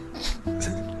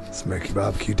 Smoky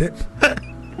barbecue dip.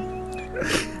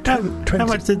 How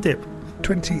much the dip?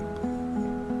 60p?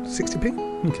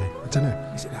 Okay. I don't know.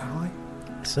 Is it that high?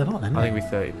 It's a lot then. I think we're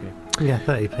 30p. Yeah,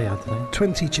 30p, I don't know.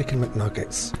 20 chicken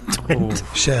McNuggets. 20.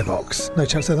 Share box. No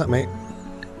chance of that, mate.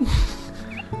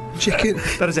 Chicken.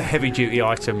 That is a heavy-duty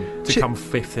item to come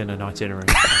fifth in an itinerary.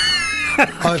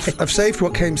 I've saved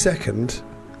what came second.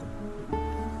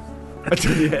 To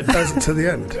the end. To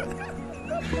the end.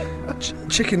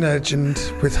 Chicken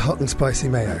urgent with hot and spicy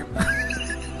mayo.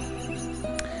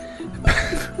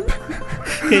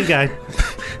 Here you go.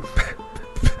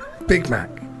 Big Mac.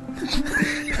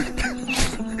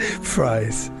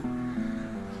 Fries.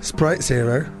 Sprite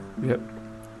Zero. Yep.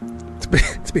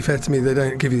 To be fair to me, they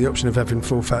don't give you the option of having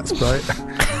full fat Sprite.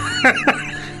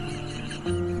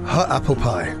 Hot apple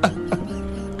pie.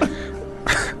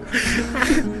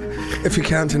 If you're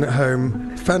counting at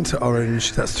home, Fanta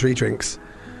Orange, that's 3 drinks.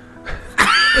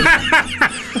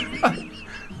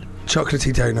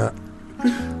 Chocolatey donut.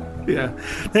 Yeah.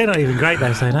 They're not even great,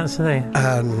 those donuts, are they?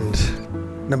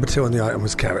 And number 2 on the item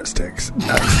was carrot sticks.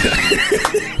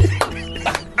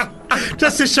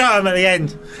 Just to show them at the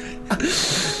end.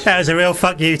 That was a real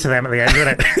fuck you to them at the end,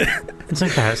 wasn't it? And some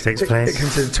carrot sticks, please. It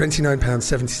comes to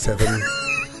 £29.77.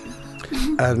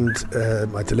 And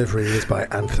my delivery was by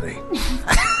Anthony.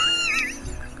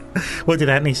 What did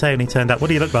Anthony say when he turned up? What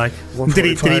do you look like?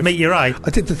 Did he meet your eye? I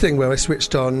did the thing where I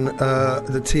switched on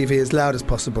the TV as loud as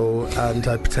possible, and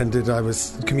I pretended I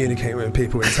was communicating with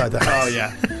people inside the house. Oh,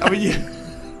 yeah. I mean, you...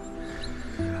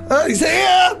 Oh, he's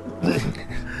here!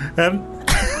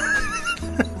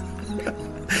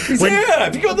 He's here!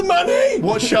 Have you got the money?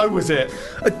 What show was it?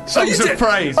 Songs of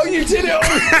Praise. Oh, you did it!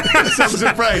 Songs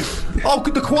of Praise. Oh,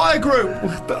 the choir group.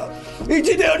 You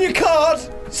did it on your card!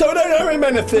 So I don't owe him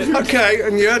anything. Okay,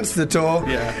 and you answer the door.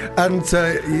 Yeah. And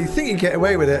you think you get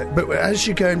away with it, but as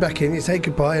you're going back in, you say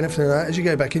goodbye and everything like that. As you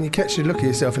go back in, you catch you look at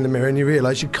yourself in the mirror and you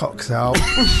realise your cock's out.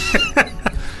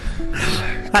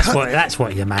 That's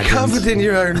what you imagine. Covered in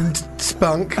your own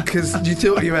spunk because you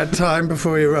thought you had time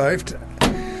before you arrived.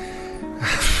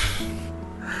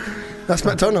 That's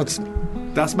McDonald's.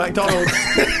 That's McDonald's.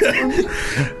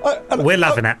 We're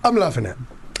loving it. I'm loving it.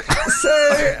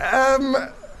 So,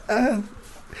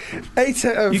 8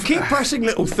 out of... You keep pressing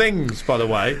little things, by the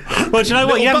way. Well, do you know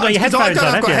what? You haven't got your headphones on,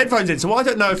 I've got have you? headphones in, so I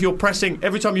don't know if you're pressing...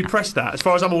 Every time you press that, as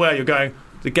far as I'm aware, you're going,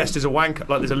 the guest is a wanker.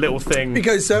 Like, there's a little thing... He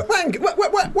goes, wanker.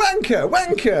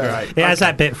 Right. It has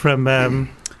that bit from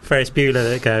Ferris Bueller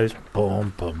that goes,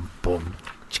 boom, boom, boom.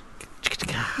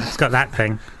 It's got that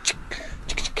thing.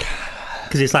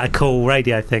 Because it's like a cool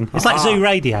radio thing. It's like Zoo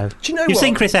Radio. Do you know You've what?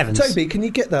 seen Chris Evans? Toby, can you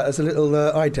get that as a little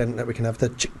ident that we can have the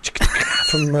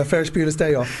from Ferris Bueller's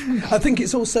Day Off? I think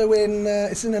it's also in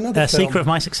it's in another film. Secret of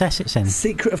My Success. It's in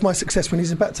Secret of My Success when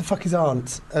he's about to fuck his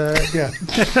aunt. Yeah,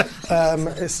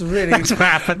 it's really. That's what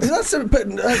happens.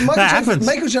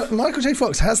 Michael J.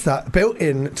 Fox has that built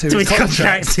in to his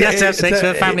contract. He has to have sex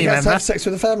with a family He has to member. have sex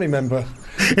with a family member.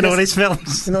 In all his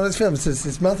films. In all his films. It's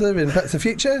his mother in Back to the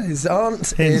Future, his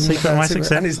aunt in Secret of My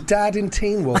Success, and his dad in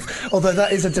Teen Wolf. Although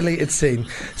that is a deleted scene.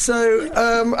 So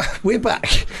we're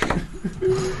back.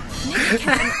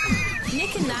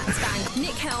 Nick and Nat's Bank.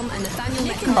 Nick Helm and Nathaniel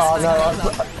Metcalf. Oh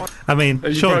no! I mean,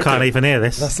 Sean can't even hear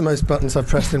this. That's the most buttons I've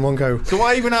pressed in one go. Do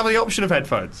I even have the option of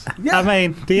headphones? Yeah. I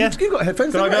mean, do you? You've got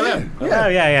headphones. Can I go there? there? Yeah. Oh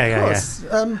yeah. Of course.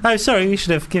 Oh, sorry, we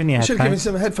should have given you Should have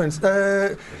given headphones. some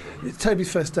headphones. It's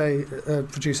Toby's first day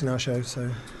producing our show, so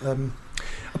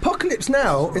Apocalypse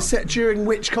Now is set during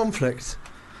which conflict?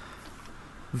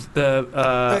 Is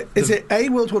it A,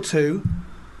 World War II?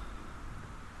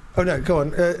 Oh no, go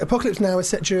on. Apocalypse Now is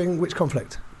set during which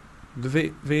conflict?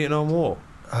 The Vietnam War.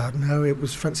 No, it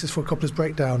was Francis Ford Coppola's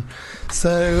Breakdown.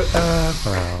 So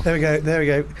there we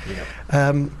go.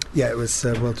 Yep. Yeah, it was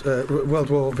World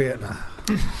War Vietnam.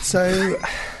 So.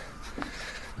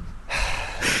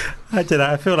 I did that.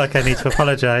 I feel like I need to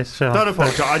apologise. Sean. Don't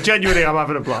apologise. I genuinely am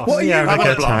having a blast. What are you having a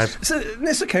good time? So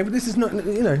it's okay, but this is not.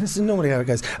 This is normally how it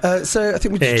goes. So I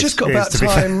think we've It just is, got it about is, to be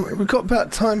time. We've got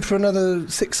about time for another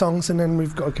 6 songs, and then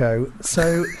we've got to go.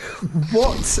 So,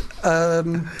 what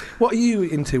are you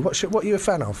into? What are you a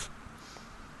fan of?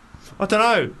 I don't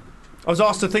know. I was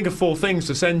asked to think of 4 things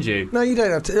to send you. No, you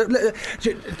don't have to.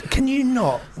 Can you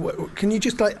not? Can you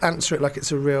just answer it like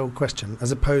it's a real question,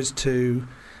 as opposed to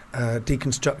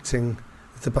deconstructing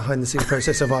the behind-the-scenes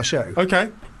process of our show?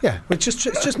 Okay. Yeah, it's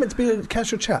just meant to be a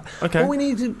casual chat. Okay. All we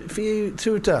need for you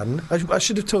to have done, I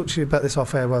should have talked to you about this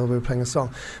off air while we were playing a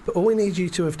song, but all we need you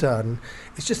to have done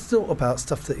is just thought about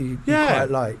stuff that you quite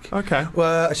like. Okay.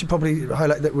 Well, I should probably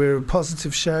highlight that we're a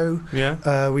positive show.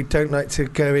 Yeah. We don't like to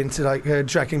go into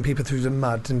dragging people through the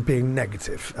mud and being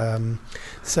negative.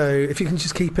 So if you can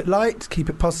just keep it light, keep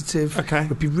it positive, Okay.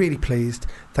 we'd be really pleased.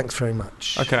 Thanks very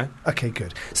much. Okay. Okay,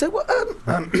 good. So what?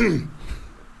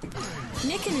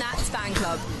 Nick and Nat's Fan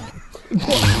Club.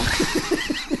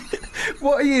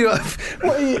 What are you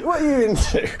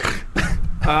into?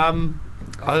 I don't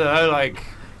know, like...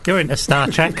 You're into Star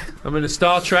Trek. I'm into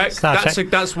Star Trek.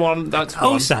 That's one.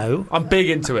 Also, I'm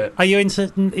big into it. are you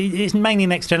into? It's mainly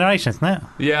Next Generation, isn't it?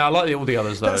 Yeah, I like all the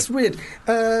others though. That's weird.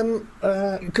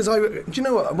 Because do you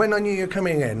know what? When I knew you were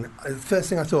coming in, the first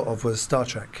thing I thought of was Star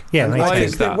Trek. Yeah, And me I too. think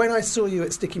Is that? when I saw you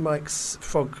at Sticky Mike's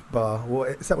Frog Bar,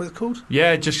 is that what it's called?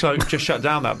 Yeah, just shut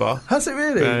down that bar. Has it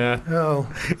really? Yeah. Oh,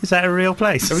 Is that a real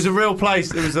place? It was a real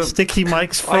place. It was a Sticky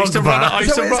Mike's I used Frog to run. Bar. I Is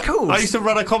used that to what it's run. called? I used to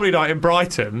run a comedy night in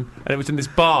Brighton, and it was in this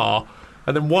bar.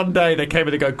 And then one day they came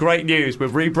in and go, "Great news! We're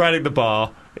rebranding the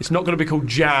bar. It's not going to be called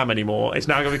Jam anymore. It's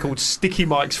now going to be called Sticky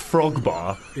Mike's Frog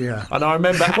Bar." yeah. And I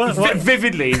remember What?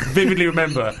 vividly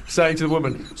remember saying to the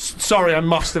woman, "Sorry, I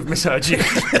must have misheard you.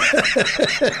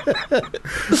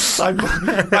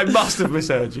 I must have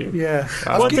misheard you." Yeah.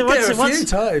 What- I've been there a what's- few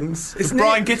times.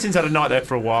 Brian Gittins had a night there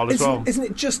for a while as well. Isn't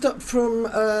it just up from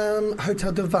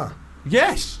Hotel de Vin?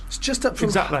 Yes, It's just up from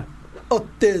exactly.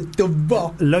 Hotel de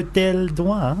Vin. L'Hôtel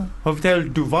Noir. Hotel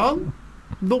du Vin,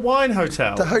 the wine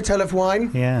hotel. The Hotel of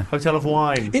Wine. Yeah. Hotel of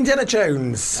Wine. Indiana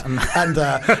Jones and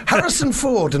Harrison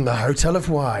Ford and the Hotel of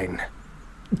Wine.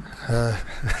 Yeah,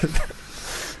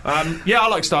 I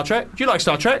like Star Trek. Do you like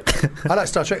Star Trek? I like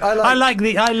Star Trek. I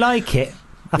like it.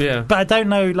 Yeah. But I don't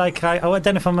know. Like I don't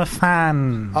know if I'm a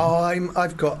fan. I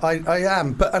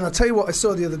am, and I'll tell you what I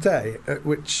saw the other day,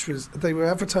 which was they were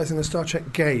advertising a Star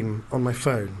Trek game on my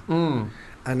phone,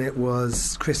 and it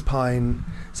was Chris Pine,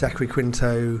 Zachary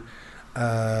Quinto,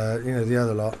 the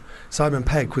other lot. Simon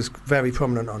Pegg was very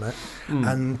prominent on it,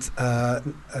 and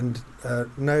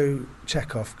no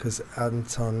Chekhov because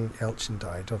Anton Yelchin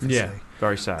died. Obviously, Yeah,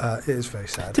 very sad. it is very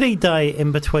sad. Did he die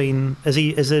in between? Has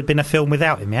there been a film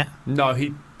without him yet? No,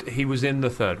 he was in the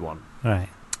third one. Right.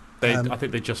 I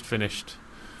think they just finished.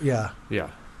 Yeah, Yeah.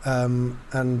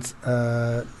 and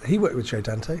he worked with Joe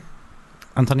Dante.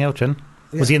 Anton Yelchin?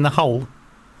 Yeah. Was he in The Hole?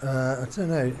 I don't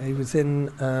know. He was in.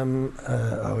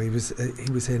 He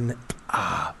was in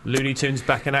Looney Tunes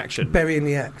Back in Action. Burying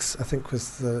the X. I think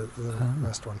was the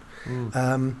last one.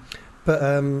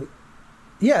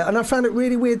 Yeah, and I found it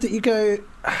really weird that you go.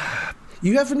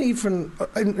 You haven't even,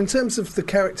 in terms of the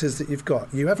characters that you've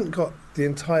got, you haven't got the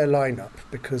entire lineup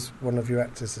because one of your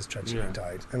actors has tragically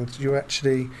died, and you're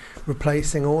actually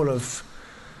replacing all of.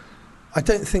 I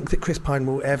don't think that Chris Pine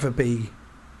will ever be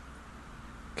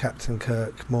Captain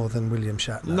Kirk more than William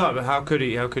Shatner. No, but how could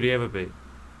he? How could he ever be?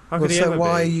 How Well, could he so ever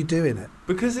why be? are you doing it?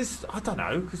 Because I don't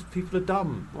know. Because people are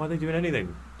dumb. Why are they doing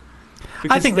anything? I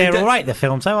Because think they they're don't- all right, the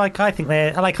films. I think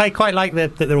they're like. I quite like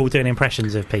that they're all doing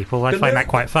impressions of people. I But find no- that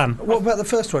quite fun. What about the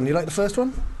first one? You like the first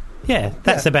one? Yeah,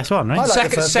 that's Yeah. the best one, right? I like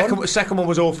the first one. Second one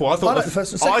was awful. I I thought like the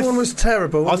first one. Second one was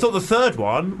terrible. I thought the third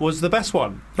one was the best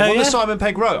one. The Oh, one yeah? that Simon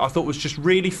Pegg wrote, I thought was just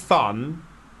really fun,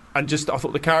 and I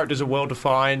thought the characters are well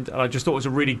defined, and I just thought it was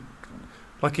a really,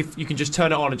 like, if you can just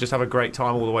turn it on and just have a great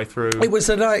time all the way through. it was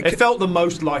It felt the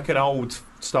most like an old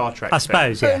Star Trek. I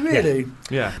suppose, yeah. Oh, really?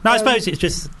 Yeah. No, I suppose it's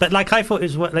just, but like I thought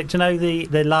it was like, do you know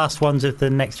the last ones of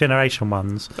the Next Generation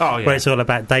ones, Oh yeah. where it's all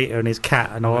about Data and his cat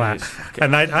and all Yeah, that. it's fucking-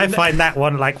 And I find that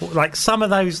one like some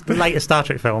of those later Star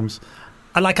Trek films.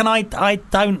 And I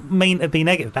don't mean to be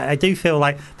negative, but I do feel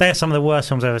like they're some of the worst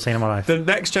films I've ever seen in my life. The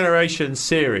Next Generation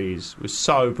series was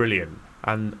so brilliant,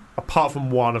 and apart from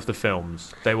one of the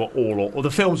films, they were all the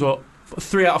films were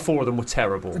 3 out of 4 of them were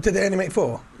terrible. Did they only make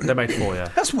 4? They made 4, yeah.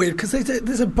 That's weird because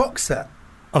there's a box set.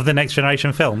 Of the Next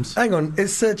Generation films. Hang on,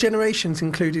 is Generations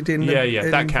included in? Yeah,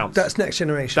 that counts. That's Next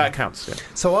Generation. That counts. Yeah.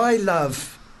 So I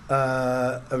love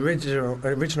original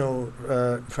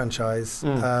franchise.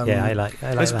 Yeah, I like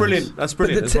That's those. brilliant. That's But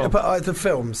brilliant as well. the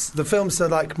films are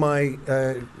like my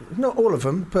not all of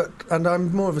them, and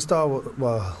I'm more of a Star Wars.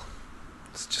 Well,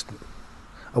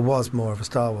 I was more of a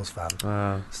Star Wars fan.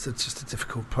 It's just a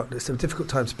difficult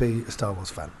time to be a Star Wars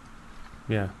fan.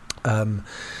 Yeah.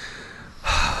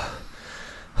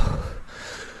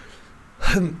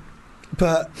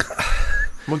 But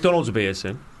McDonald's will be here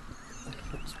soon.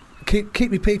 keep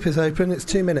your peepers open. It's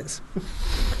 2 minutes.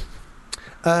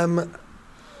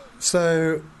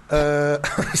 So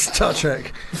Star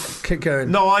Trek, keep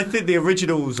going. No, I think the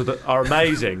originals are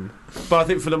amazing, but I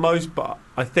think for the most part,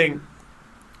 I think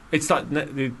it's like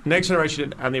the Next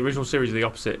Generation and the original series are the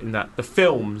opposite in that the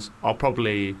films are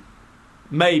probably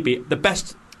maybe the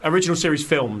best. Original series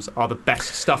films are the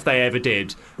best stuff they ever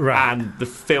did, Right. and the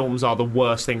films are the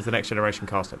worst things the Next Generation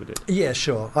cast ever did. Yeah,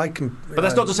 sure. I can. But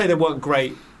that's not to say there weren't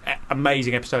great,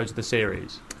 amazing episodes of the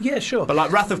series. Yeah, sure. But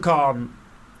like Wrath of Khan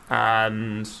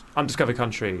and Undiscovered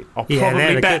Country are Yeah,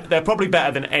 probably they're good. they're probably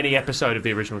better than any episode of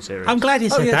the original series. I'm glad you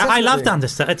said yeah, that. I definitely. loved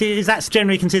Understood. Is that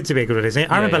generally considered to be a good one, is it?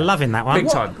 I Yeah, remember yeah. loving that one.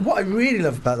 Big time. What I really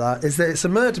love about that is that it's a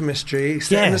murder mystery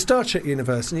set in Yeah. the Star Trek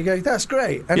universe, and you go, that's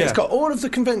great. And Yeah. it's got all of the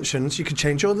conventions. You could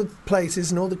change all the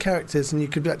places and all the characters, and you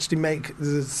could actually make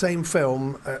the same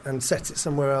film and set it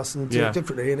somewhere else and do Yeah. it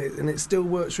differently, and it still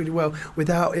works really well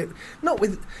without it. Not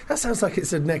with that sounds like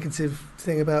it's a negative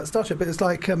thing about Star Trek, but it's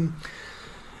like.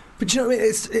 But do you know what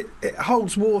I mean? It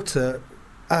holds water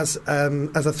as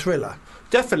a thriller.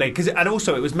 Definitely, and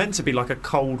also it was meant to be like a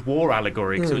Cold War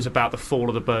allegory because it was about the fall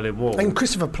of the Berlin Wall. And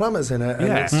Christopher Plummer's in it. And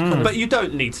yeah, it's kind of- but you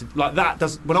don't need to like that.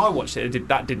 When I watched it,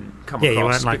 that didn't come Yeah, across. you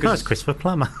weren't like, oh, because it's Christopher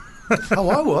Plummer. oh,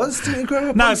 I was. Didn't you grow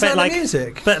up No, on but Sound like- of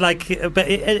Music? But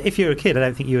if you're a kid, I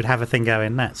don't think you would have a thing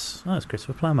going, it's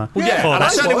Christopher Plummer. Well, yeah, Or and I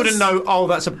that's- certainly was. wouldn't know. Oh,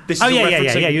 this is Oh, a yeah,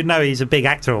 referencing. you'd know he's a big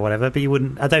actor or whatever, but you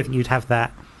wouldn't. I don't think you'd have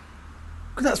that.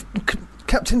 That's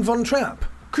Captain Von Trapp.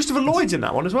 Christopher Lloyd's in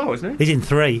that one as well, isn't he? He's in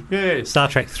 3. Yeah. Star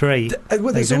Trek 3.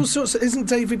 Well, there's He's in- all sorts. Isn't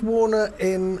David Warner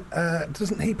in?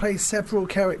 Doesn't he play several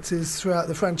characters throughout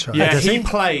the franchise? Yeah, does he he?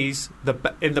 plays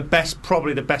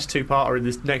probably the best two-parter in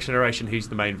this Next Generation. He's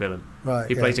the main villain. Right.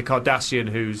 He yeah. plays a Cardassian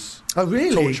who's Oh,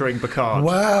 really? torturing Picard,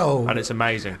 Wow. and it's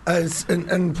amazing.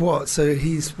 And what? So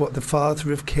he's what? The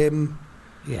father of Kim?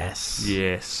 Yes.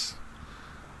 Yes.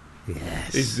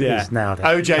 Yes. He's nailed it.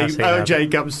 OJ Absolutely nailed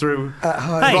it. comes through At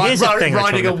high. Hey, here's the thing we're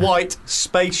riding a talking about. white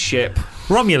spaceship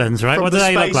Romulans, right? from What do the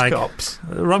they look Space like? Cops.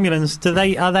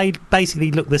 Romulans, are they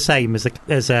basically look the same as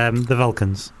the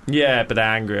Vulcans? Yeah, but they're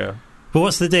angrier. But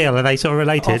what's the deal? Are they sort of Our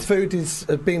related? food is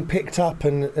being picked up,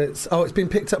 and it's been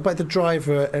picked up by the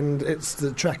driver, and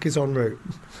the track is en route.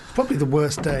 Probably the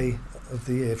worst day of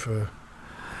the year for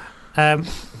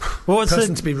What's a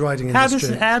person the, to be riding in how the does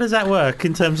street. how does that work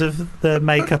in terms of the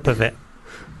makeup of it?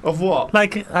 Of what?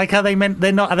 Like are they meant?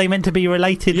 They're not. Are they meant to be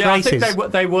related Yeah, races? I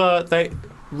think they were.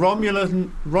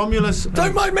 Romulus.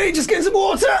 Don't mind me, just get some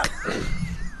water.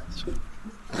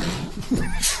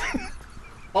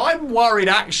 I'm worried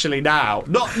actually now.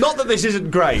 Not that this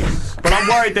isn't great, but I'm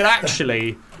worried that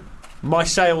actually my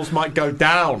sales might go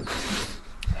down.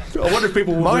 I wonder if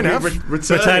people will Mine be have.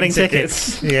 Returning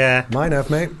tickets. Yeah. Mine have,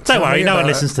 mate. Don't Tell worry, me no one about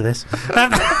listens to this.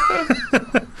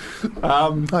 it.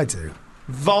 I do.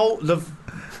 The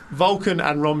Vulcan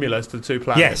and Romulus, the two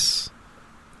planets. Yes.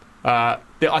 I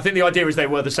think the idea is they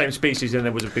were the same species, and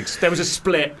there was a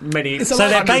split many. So they're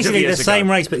hundreds of basically the years same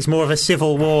ago. race, but it's more of a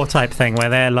civil war type thing where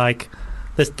they're like,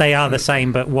 they are the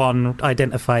same, but one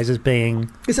identifies as being.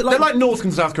 Is it They're like North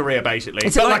and South Korea, basically.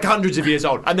 Is But it like like- hundreds of years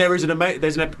old. And there's well,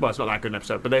 it's not that good an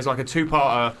episode, but there's like a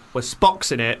two-parter where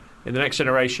Spock's in it, in The Next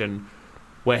Generation,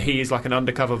 where he is like an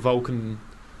undercover Vulcan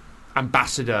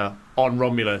ambassador on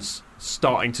Romulus,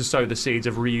 starting to sow the seeds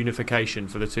of reunification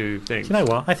for the two things. Do you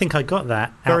know what? I think I got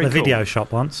that Very out of the cool. video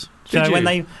shop once. Do you Did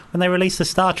know you? when they released the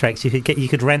Star Treks, you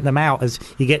could rent them out as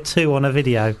you get two on a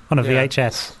video on a Yeah.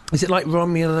 VHS. Is it like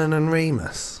Romulan and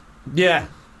Remus? Yeah.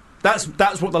 That's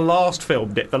what the last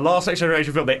film did. The last Next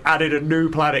Generation film, they added a new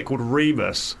planet called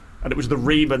Remus. And it was the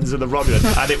Remans and the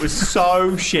Romulans. And it was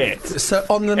so shit. So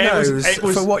on the It was- nose it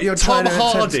was for what you're Tom trying to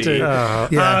attempt Hardy. to do. Oh,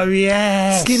 Yeah.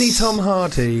 yes. Skinny Tom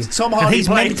Hardy, Tom And Hardy he's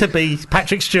played, meant to be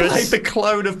Patrick Stewart. played the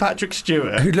clone of Patrick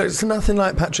Stewart. who looks nothing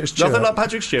like Patrick Stewart. Nothing like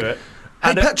Patrick Stewart. Hey,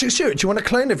 And Patrick Stewart, do you want a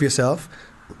clone of yourself?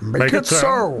 Make it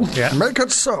so. Yeah. Make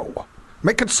it so.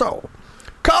 Make it so.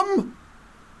 Come.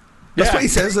 That's Yeah. what he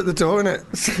says at the door, isn't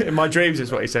it? in my dreams,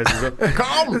 is what he says.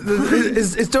 Come,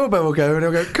 His doorbell will go and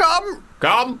he'll go, come.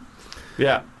 come.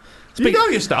 Yeah. You know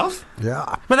your stuff.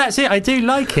 Yeah. But that's it. I do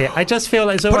like it. I just feel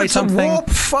there's Put always it to something. Warp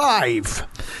 5.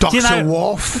 Dr. you know-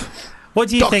 Worf. What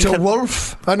do you think? Dr. Of,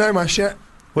 Wolf. I know my shit.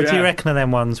 what do you Yeah. reckon of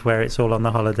them ones where it's all on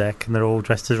the holodeck and they're all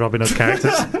dressed as Robin Hood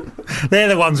characters? They're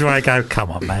the ones where I go, come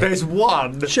on, mate. There's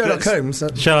one. Sherlock that's- Holmes.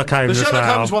 Sherlock Holmes The as Sherlock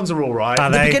well. Holmes ones are all right. Are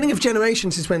The they? beginning of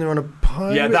Generations is when they're on a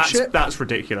pirate Yeah, ship. that's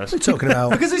ridiculous. What are you talking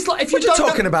about? Because it's like if What you are you don't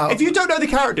talking know, about? If you don't know the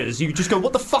characters, you just go,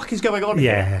 "What the fuck is going on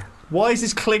Yeah. here? Why is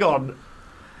this Klingon?"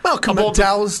 Malcolm Aboard the-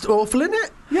 McDowell's awful, isn't it?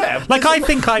 Yeah, Like I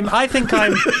think I'm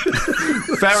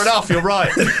fair enough. You're right.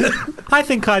 I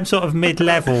think I'm sort of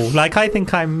mid-level. Like I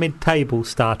think I'm mid-table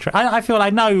Star Trek. I feel I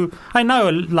know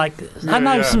like I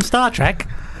know yeah. some Star Trek,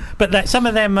 but that some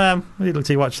of them. You look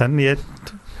to watch them. Yeah,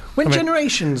 When I mean-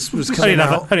 Generations was only coming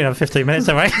out, another 15 minutes,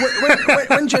 all right.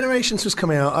 when Generations was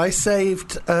coming out, I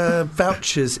saved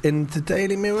vouchers in the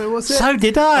Daily Mirror, was it? So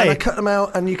did And I I. cut them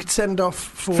out, and you could send off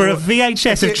For a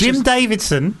VHS of Jim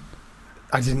Davidson.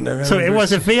 I didn't know. So it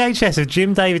was a VHS of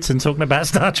Jim Davidson talking about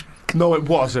Star Trek. No, it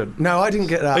wasn't. No, I didn't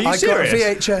get that. Are you I serious? got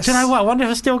a VHS. Do you know what? I wonder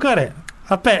if I still got it.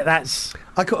 I bet that's.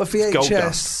 I got a gold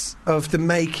VHS of the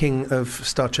making of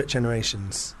Star Trek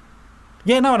Generations.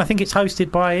 Yeah, no, and I think it's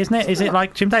hosted by, isn't it? Is it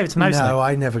like Jim Davidson hosting No,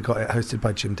 I never got it hosted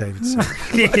by Jim Davidson.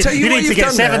 it? I tell you, what need to you've get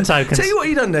done 7 there. tokens. Tell you what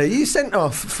you done there. You sent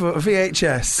off for a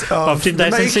VHS Of Jim the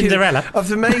Davison's making- Cinderella. of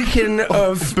the making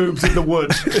of Boobs in the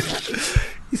wood.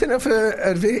 You sent off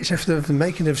a VHS of the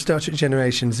making of Star Trek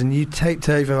Generations, and you taped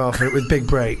over after it with Big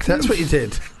Break. That's what you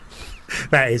did.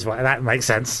 That makes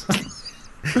sense.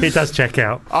 It does check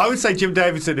out. I would say Jim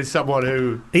Davidson is someone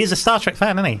who. He's a Star Trek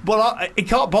fan, isn't he? Well, it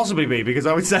can't possibly be because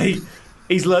I would say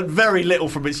he's learned very little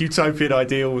from its utopian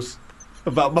ideals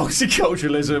about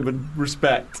multiculturalism and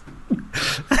respect.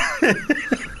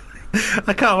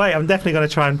 I can't wait. I'm definitely going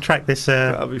to try and track this.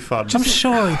 That'll be fun. I'm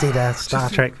sure he did a Star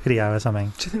Trek video or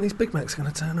something. Do you think these Big Macs are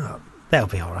going to turn up? That'll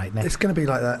be all right, Nick. It's going to be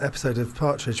like that episode of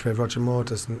Partridge where Roger Moore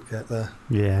doesn't get there.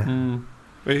 Yeah.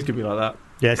 It's gonna be like that.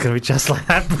 Yeah, it's going to be just like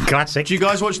that. Classic. Do you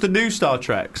guys watch the new Star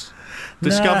Treks?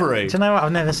 Discovery. No, do you know what?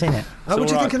 I've never seen it. Oh, what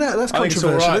do you alright. think of that? That's I think it's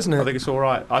controversial, alright. isn't it? I think it's all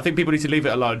right. I think people need to leave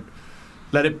it alone.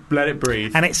 Let it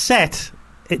breathe. And it's set.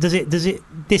 Does it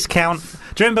discount?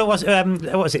 Do you remember what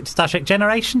was it? Star Trek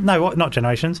Generation? No, not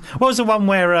Generations. What was the one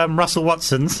where Russell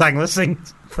Watson sang the theme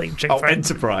tune? for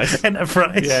Enterprise.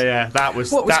 Enterprise. Yeah. That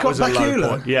was What, with that was a Scott low Bakula?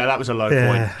 point. Yeah, that was a low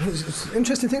Yeah. point. It's an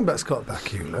interesting thing about Scott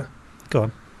Bakula. Go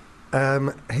on.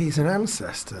 He's an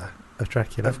ancestor Of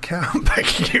Dracula. of Count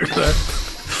Bakula.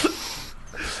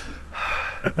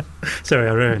 Sorry,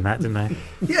 I ruined that, didn't I?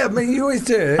 Yeah, I mean, you always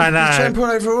do it. I know. You jump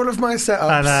all over all of my setups.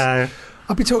 I know.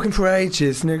 I'll be talking for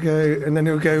ages, and then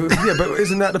he'll go, yeah, but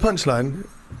isn't that the punchline?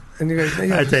 And you go,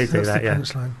 yeah, I do that's that, the yeah.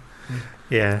 punchline.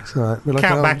 Yeah. It's all right. We're like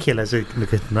Count an Bakula's a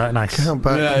good, nice. Count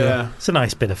Bakula. Yeah. It's a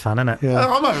nice bit of fun, isn't it? Yeah.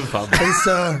 I'm having fun.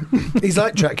 He's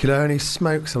like Dracula and he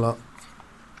smokes a lot.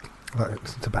 Like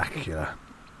tobacula.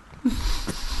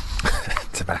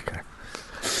 Tobacco.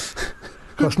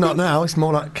 Of course, not now. It's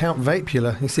more like Count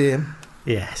Vapula. You see him?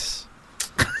 Yes.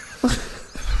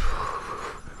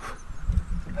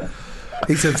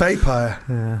 He's a vampire.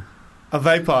 Yeah. A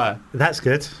vampire. That's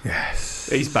good. Yes.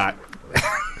 He's back.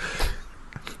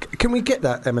 Can we get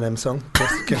that Eminem song?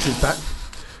 Guess who's back?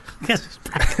 Yes.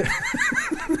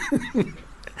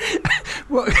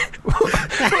 What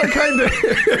kind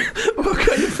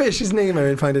of fish is Nemo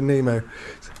in Finding Nemo?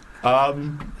 Oh, I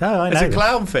know. It's a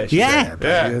clownfish. Yeah.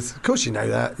 Yeah. Of course you know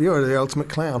that. You're the ultimate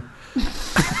clown.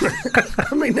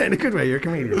 I mean that in a good way. You're a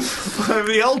comedian. I'm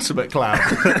the ultimate clown.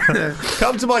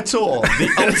 Come to my tour.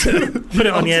 Put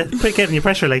it in your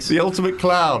press release. The ultimate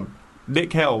clown.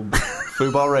 Nick Helm.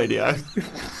 Fubar Radio.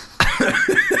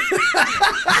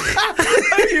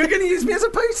 You're going to use me as a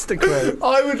poster quote.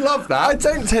 I would love that. I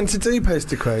don't tend to do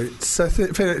poster quotes. I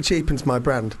feel it cheapens my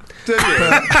brand. Do you?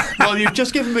 Well, you've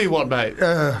just given me one, mate.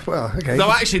 Well, okay.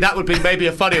 No, actually, that would be maybe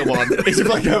a funnier one. It's if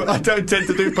I go, I don't tend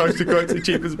to do poster quotes as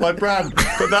cheap as my brand.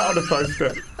 Put that on a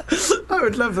poster. I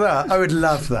would love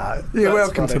that. You're That's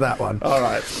welcome funny. to that one. All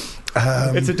right.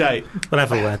 It's a date. We'll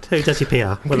have a word. Who does your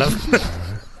PR? We'll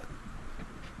have...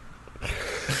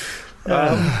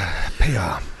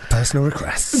 PR. Personal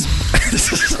requests.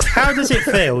 How does it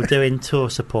feel doing tour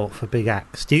support for big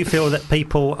acts? Do you feel that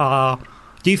people are...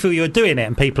 Do you feel you're doing it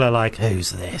and people are like,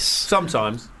 who's this?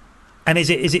 Sometimes. And is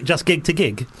it just gig to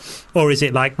gig? Or is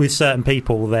it like with certain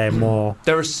people they're more...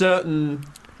 There are certain...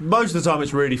 Most of the time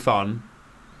it's really fun.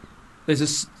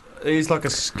 There's like a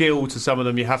skill to some of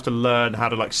them. You have to learn how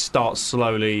to like start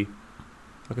slowly.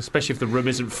 Like especially if the room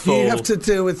isn't full. You have to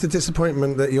deal with the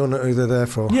disappointment that you're not who they're there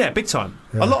for. Yeah, big time.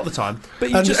 Yeah. A lot of the time. But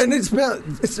you And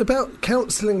it's about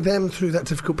counselling them through that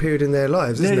difficult period in their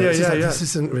lives, isn't it? It's like, this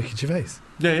isn't Ricky Gervais.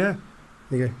 Yeah.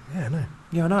 You go, yeah, no.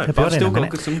 Yeah, I know. Put But I've it in still a got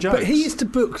minute. some jokes. But he used to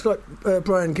book like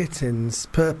Brian Gittins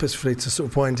purposefully to sort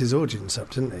of wind his audience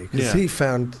up, didn't he? Because he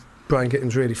found Brian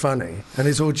Gittins really funny, and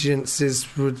his audiences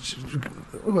would,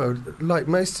 well, like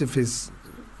most of his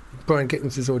Brian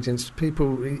Gittins' audience,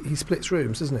 he splits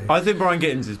rooms, doesn't he? I think Brian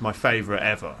Gittins is my favourite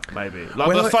ever, maybe. Like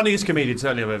When the funniest comedian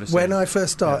certainly I've ever seen. When I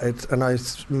first started and I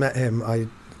met him, I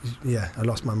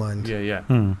lost my mind. Yeah.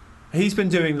 Hmm. He's been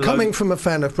doing... Coming from a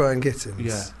fan of Brian Gittins,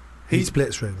 Yeah. he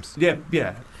splits rooms.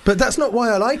 Yeah. But that's not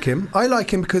why I like him. I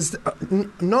like him because,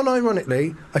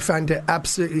 non-ironically, I find it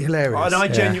absolutely hilarious. And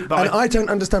I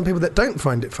don't understand people that don't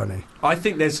find it funny. I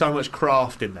think there's so much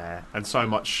craft in there and so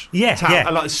much Yeah.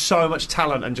 like so much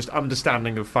talent and just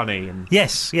understanding of funny and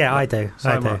Yes, yeah, I do. so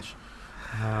I do. much.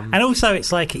 And also,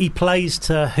 it's like he plays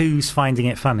to who's finding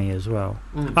it funny as well.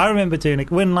 Mm. I remember doing it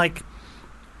when, like,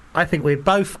 I think we're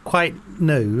both quite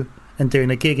new and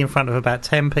doing a gig in front of about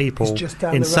 10 people It's just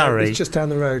down in the road. Surrey. It's just down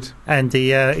the road. And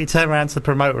he turned around to the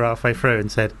promoter halfway through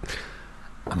and said,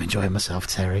 I'm enjoying myself,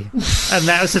 Terry. And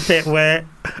that was the bit where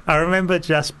I remember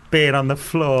just being on the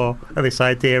floor of this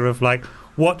idea of, like,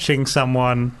 watching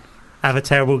someone have a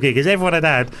terrible gig, as everyone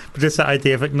had, but just that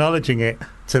idea of acknowledging it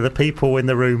to the people in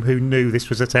the room who knew this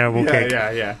was a terrible gig.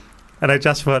 Yeah. And I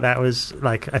just thought that was,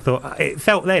 like, I thought, it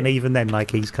felt then, even then,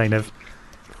 like he's kind of,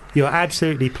 you're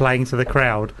absolutely playing to the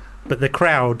crowd, but the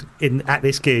crowd at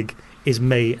this gig is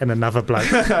me and another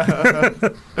bloke.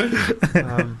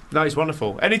 No, he's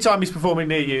wonderful. Anytime he's performing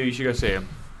near you, you should go see him.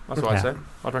 That's what I say.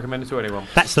 I'd recommend it to anyone.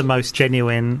 That's the most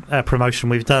genuine promotion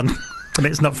we've done, and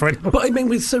it's not for anyone. But I mean,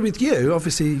 with you,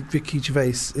 obviously, Ricky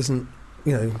Gervais isn't.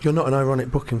 You're not an ironic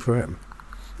booking for him.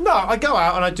 No, I go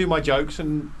out and I do my jokes,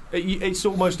 and it's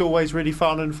almost always really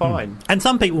fun and fine. And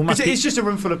some people must. It's just a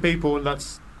room full of people, and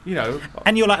that's.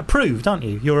 And you're like approved, aren't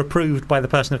you? You're approved by the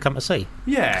person who've come to see.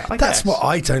 Yeah, I That's guess. what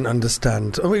I don't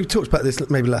understand. We talked about this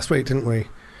maybe last week, didn't we?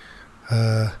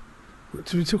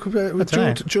 Did we talk about it with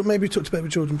Jordan? Maybe we talked about it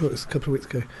with Jordan Brooks a couple of weeks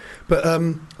ago. But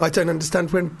I don't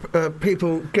understand when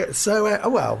people get so...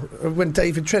 when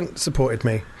David Trent supported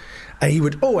me, he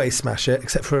would always smash it,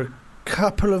 except for a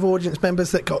couple of audience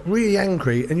members that got really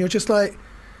angry, and you're just like...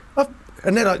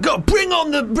 And they're like, God, bring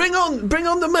on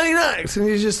the main act, and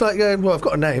you're just like going, well, I've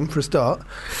got a name for a start.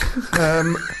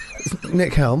 It's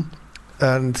Nick Helm,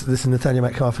 and this is Nathaniel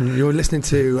Metcalf, and you're listening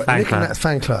to Nick and Nat's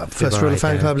Fan Club. First rule of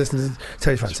Fan Club, listen to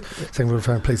Terry Fans. Second rule of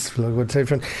Fan, please follow Terry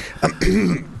Fans.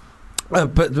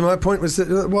 But my point was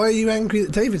that why are you angry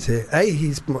that David's here? A,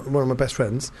 he's one of my best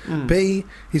friends. B,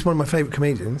 he's one of my favourite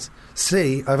comedians.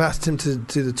 C, I've asked him to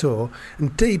do the tour.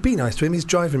 And D, be nice to him. He's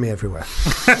driving me everywhere.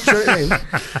 Do you know what I mean?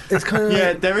 It's kind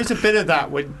of there is a bit of that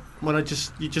when when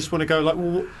you just want to go like,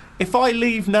 well, if I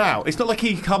leave now, it's not like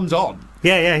he comes on.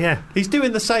 Yeah. He's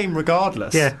doing the same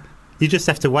regardless. Yeah. You just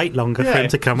have to wait longer for him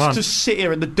to come on. Just sit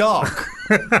here in the dark.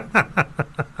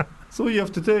 That's all you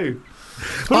have to do.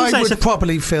 I would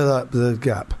probably fill up the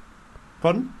gap.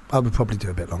 Pardon? I would probably do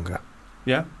a bit longer.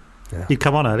 Yeah? You'd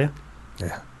come on earlier?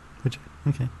 Yeah. Would you?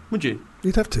 Okay. Would you?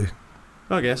 You'd have to.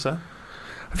 I guess so.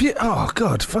 Have you? Oh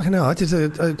God, fucking hell!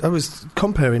 I was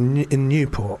comparing in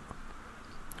Newport,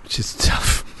 which is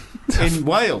tough. In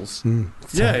Wales.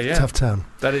 Tough town.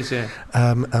 That is, yeah.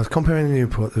 I was comparing in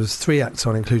Newport. There was 3 acts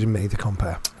on, including me. The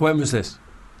compare. When was this?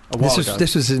 A while ago.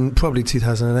 This was in probably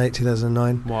 2008,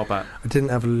 2009. A while back. I didn't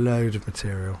have a load of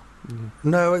material.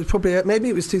 No, it was probably maybe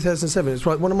it was 2007. It's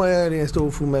like one of my earliest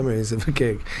awful memories of a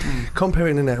gig.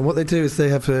 Comparing in it, and what they do is they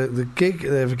have a gig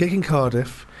in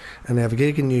Cardiff. And they have a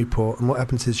gig in Newport, and what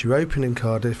happens is you open in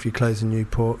Cardiff, you close in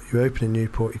Newport, you open in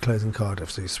Newport, you close in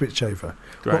Cardiff, so you switch over.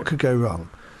 Great. What could go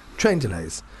wrong? Train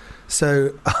delays.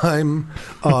 So I'm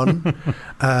on,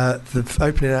 the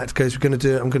opening act goes, I'm going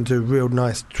to do a real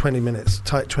nice 20 minutes,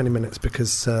 tight 20 minutes,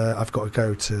 because I've got to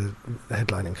go to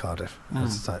headline in Cardiff. I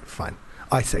was like, fine.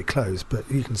 I say close, but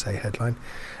you can say headline.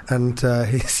 And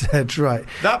he said, right.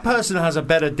 That person has a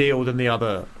better deal than the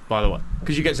other, by the way,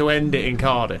 because you get to end it in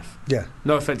Cardiff. Yeah.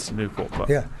 No offence to Newport, but...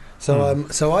 Yeah. So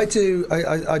so I do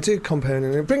comparing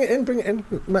and bring it in.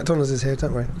 McDonald's is here,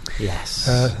 don't worry. Yes.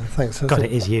 Thanks. God,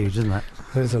 it is huge, isn't it?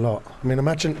 There's a lot. I mean,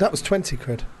 imagine that was 20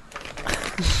 quid.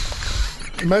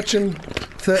 Imagine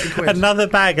 30 quid. Another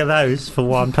bag of those for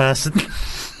one person.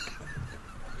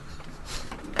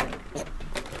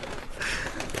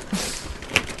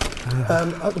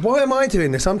 Why am I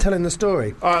doing this? I'm telling the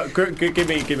story.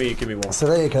 Give me one. So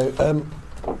there you go.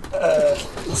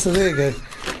 So there you go.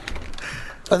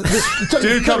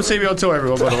 Do come see me on tour,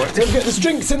 everyone. By the way, don't get, there's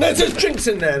drinks in there. There's drinks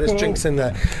in there. There's drinks in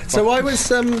there. So I was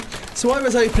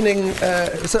opening.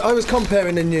 So I was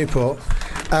comparing in Newport,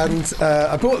 and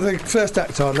I brought the first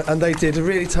act on, and they did a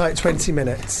really tight 20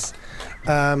 minutes.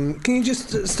 Can you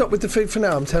just stop with the food for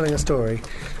now? I'm telling a story,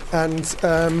 and.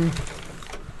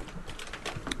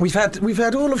 We've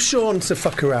had all of Sean to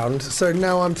fuck around, so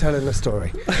now I'm telling the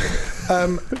story.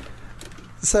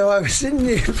 So I was in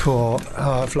Newport.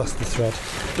 Oh, I've lost the thread.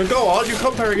 Then go on, you're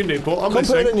comparing in Newport. I'm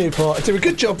comparing listening. in Newport. I do a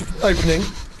good job opening.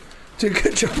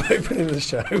 The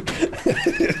show.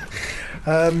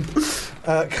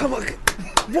 Come on.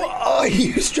 What are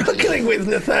you struggling with,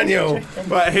 Nathaniel?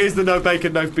 Right, here's the no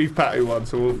bacon, no beef patty one.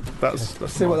 So that's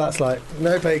see what that's like.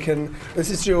 No bacon.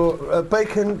 This is your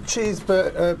bacon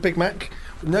cheeseburger Big Mac.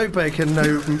 No bacon,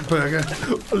 no burger.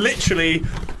 Literally,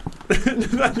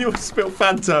 Nathaniel spilled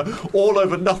Fanta all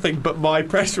over nothing but my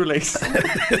press release.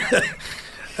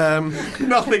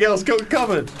 Nothing else got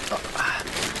covered.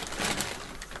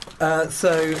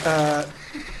 So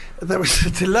there was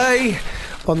a delay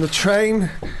on the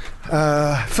train.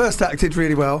 First act did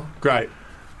really well. Great.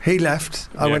 He left.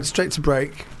 I went straight to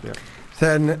break. Yeah.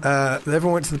 Then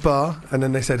everyone went to the bar, and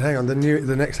then they said, hang on, the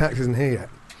next act isn't here yet.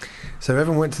 So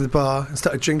everyone went to the bar and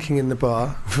started drinking in the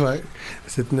bar, right? I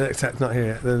said, the next act's not here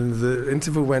yet. Then the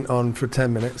interval went on for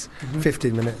 10 minutes,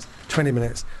 15 minutes, 20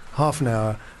 minutes, half an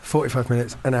hour, 45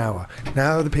 minutes, an hour.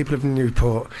 Now the people of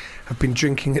Newport have been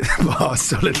drinking at the bar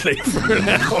solidly for an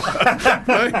hour.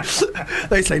 Right?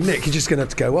 They say, Nick, you're just going to have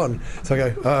to go on. So I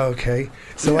go, oh, okay.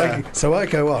 So I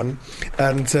go on,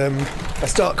 and I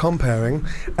start comparing,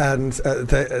 and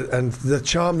the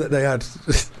charm that they had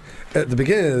at the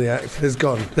beginning of the act has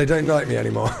gone. They don't like me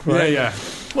anymore. Right? Yeah.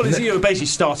 Well, you're basically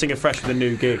starting afresh with a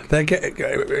new gig.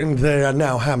 They are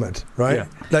now hammered, right? Yeah.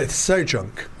 They're so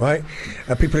drunk, right?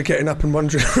 People are getting up and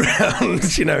wandering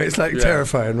around. You know, it's like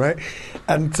terrifying, right?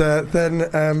 And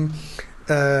then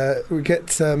we get.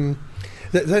 Then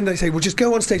they say, well, just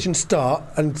go on stage and start,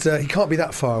 and he can't be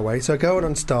that far away. So I go on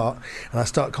and start, and I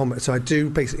start combat. So I do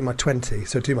basically my 20.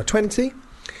 So I do my 20.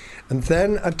 And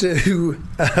then I do,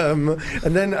 and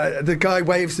then the guy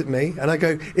waves at me, and I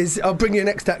go, I'll bring your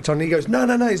next act on. And he goes, no,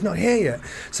 he's not here yet.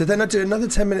 So then I do another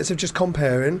 10 minutes of just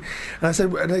comparing, and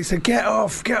they say, get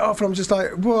off. And I'm just like,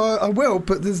 well, I will,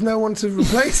 but there's no one to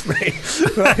replace me.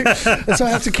 Right? And so I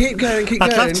have to keep going.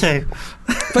 I'd love to.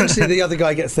 Eventually the other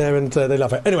guy gets there, and they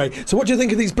love it. Anyway, so what do you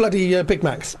think of these bloody Big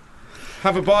Macs?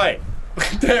 Have a bite.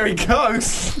 There he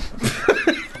goes.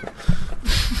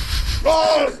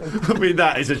 Oh! I mean,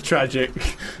 that is a tragic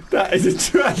box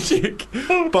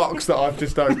that I've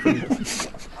just opened.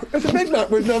 It's a Big Mac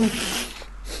with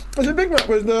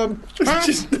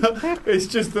It's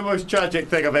just the most tragic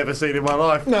thing I've ever seen in my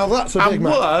life. Now that's a Big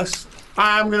Mac. And worse,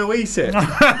 I am going to eat it.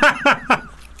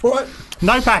 Right.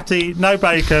 No patty, no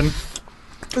bacon.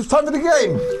 It's time for the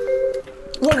game.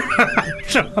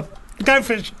 Sean, go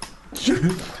for it.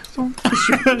 Sean.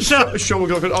 Sean will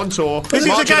go on tour. This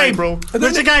is a game.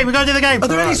 It's a game. We're going to do the game. Are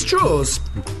there any straws?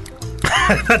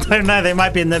 I don't know. They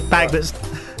might be in the bag that's.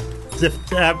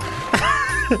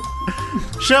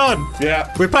 Sean.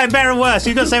 Yeah. We're playing better and worse.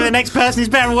 You've got to say the next person is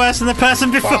better and worse than the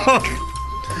person before.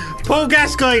 Paul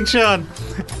Gascoigne, Sean.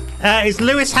 Is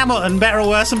Lewis Hamilton better or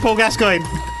worse than Paul Gascoigne?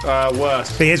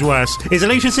 Worse. He is worse. Is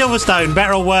Alicia Silverstone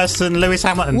better or worse than Lewis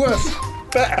Hamilton? Worse.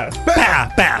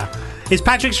 Better. Is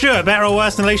Patrick Stewart better or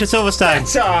worse than Alicia Silverstone?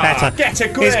 Better. Get a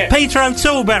grip. Is Peter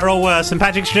O'Toole better or worse than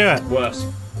Patrick Stewart? Worse.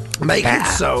 Make it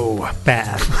so.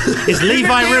 Better. Is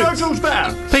Levi Peter Roots? O'Toole's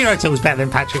better. Peter O'Toole's better than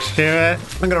Patrick Stewart.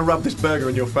 I'm going to rub this burger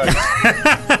in your face.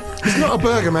 It's not a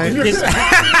burger, mate.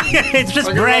 It's just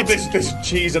I'm going bread. to rub this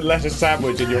cheese and lettuce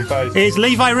sandwich in your face. Is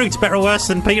Levi Roots better or worse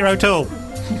than Peter O'Toole?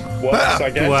 Worse, I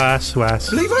guess.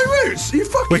 Worse. Levi Roots? Are you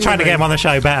fucking We're trying to get him on the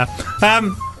show better.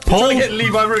 Paul. Trying to get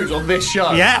Levi Roots on this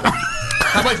show. Yeah.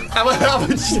 How much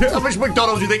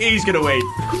McDonald's do you think he's going to eat?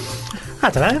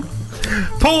 I don't know.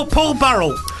 Paul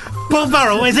Burrell. Paul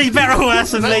Burrell, is he better or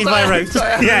worse than Levi Roots?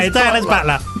 Yeah, Diana's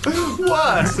Butler.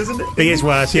 Worse, isn't it? He is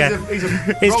worse, yeah.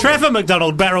 Is Trevor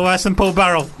McDonald better or worse than Paul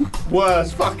Burrell?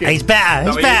 Worse, fucking. He's better.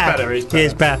 No, He's he better. is better. He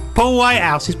is better. Paul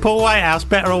Whitehouse. Is Paul Whitehouse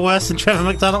better or worse than Trevor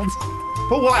McDonald?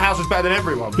 Paul Whitehouse is better than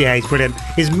everyone. Yeah, he's brilliant.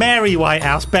 Is Mary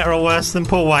Whitehouse better or worse than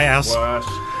Paul Whitehouse? Worse.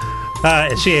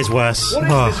 She is worse.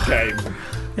 What is this game?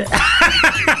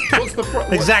 What's the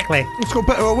Exactly. It's called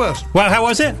better or worse. Well, how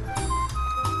was it?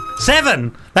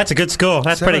 7. That's a good score.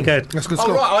 That's pretty good. That's a good Oh,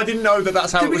 score. right, I didn't know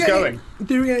that's how it was going.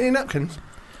 Did we get any napkins?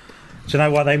 Do you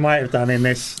know what they might have done in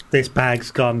this? This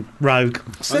bag's gone rogue.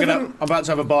 I'm about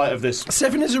to have a bite of this.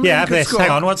 7 is a really Yeah, have good this. score.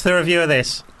 Hang on. What's the review of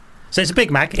this? So it's a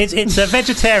Big Mac. It's a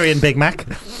vegetarian Big Mac.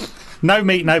 No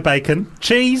meat, no bacon.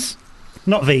 Cheese.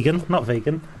 Not vegan.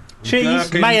 Cheese,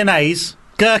 Gherkin. mayonnaise,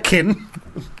 gherkin,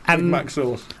 and Big Mac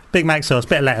sauce. Big Mac sauce.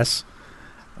 Bit of lettuce.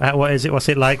 What is it? What's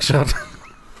it like, Sean?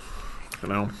 You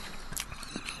know,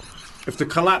 if the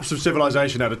collapse of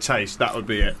civilization had a taste, that would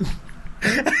be it.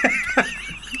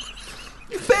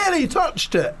 You barely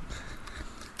touched it.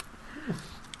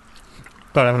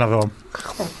 Got to have another one.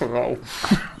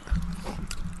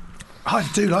 I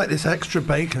do like this extra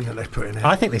bacon that they put in it.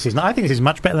 I think this is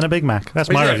much better than a Big Mac.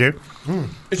 That's my it? review.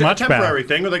 Is it Much a better. temporary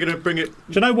thing, or are they going to bring it?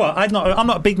 Do you know what? I'm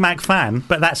not a Big Mac fan,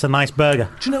 but that's a nice burger.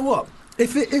 Do you know what?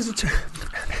 If it is a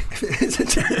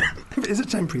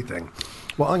temporary thing,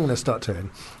 what I'm going to start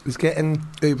doing is getting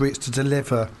Uber Eats to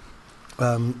deliver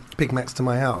Big Macs to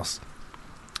my house,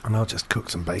 and I'll just cook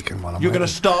some bacon while I'm. You're going to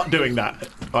waiting. start doing that,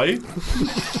 are you?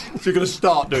 So you're going to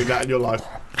start doing that in your life.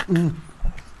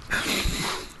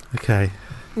 Okay.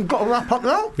 You've got to wrap up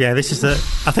now. Yeah, I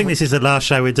think this is the last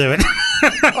show we're doing.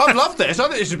 I've loved this. I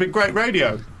think this has been great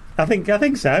radio. I think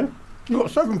so. You've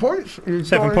got 7 points. You've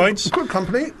 7 got points. Good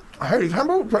company. Haley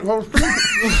Campbell, Brett Holston,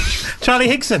 Charlie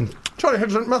Hickson. Charlie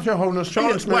Hudson, Matthew Holness,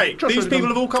 Charlie Smith. Wait, Josh these people Whittaker.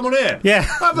 have all come on here? Yeah.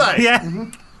 Have they? Yeah.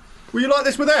 Were you like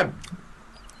this with them?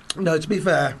 No, to be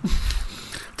fair.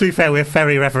 To be fair, we're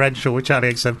very referential with Charlie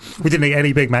Hickson. We didn't eat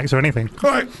any Big Macs or anything.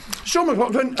 Right, Sean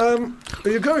McLaughlin, are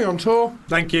you going on tour?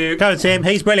 Thank you. Go to him.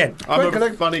 He's brilliant. I'm Great a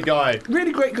guy. funny guy.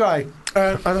 Really great guy.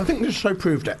 And I think this show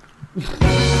proved it.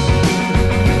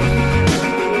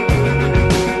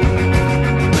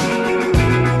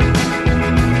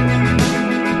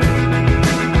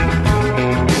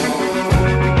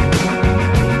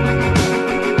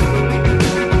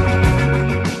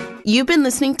 You've been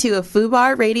listening to a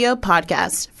FUBAR Radio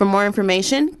podcast. For more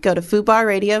information, go to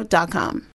FUBARradio.com.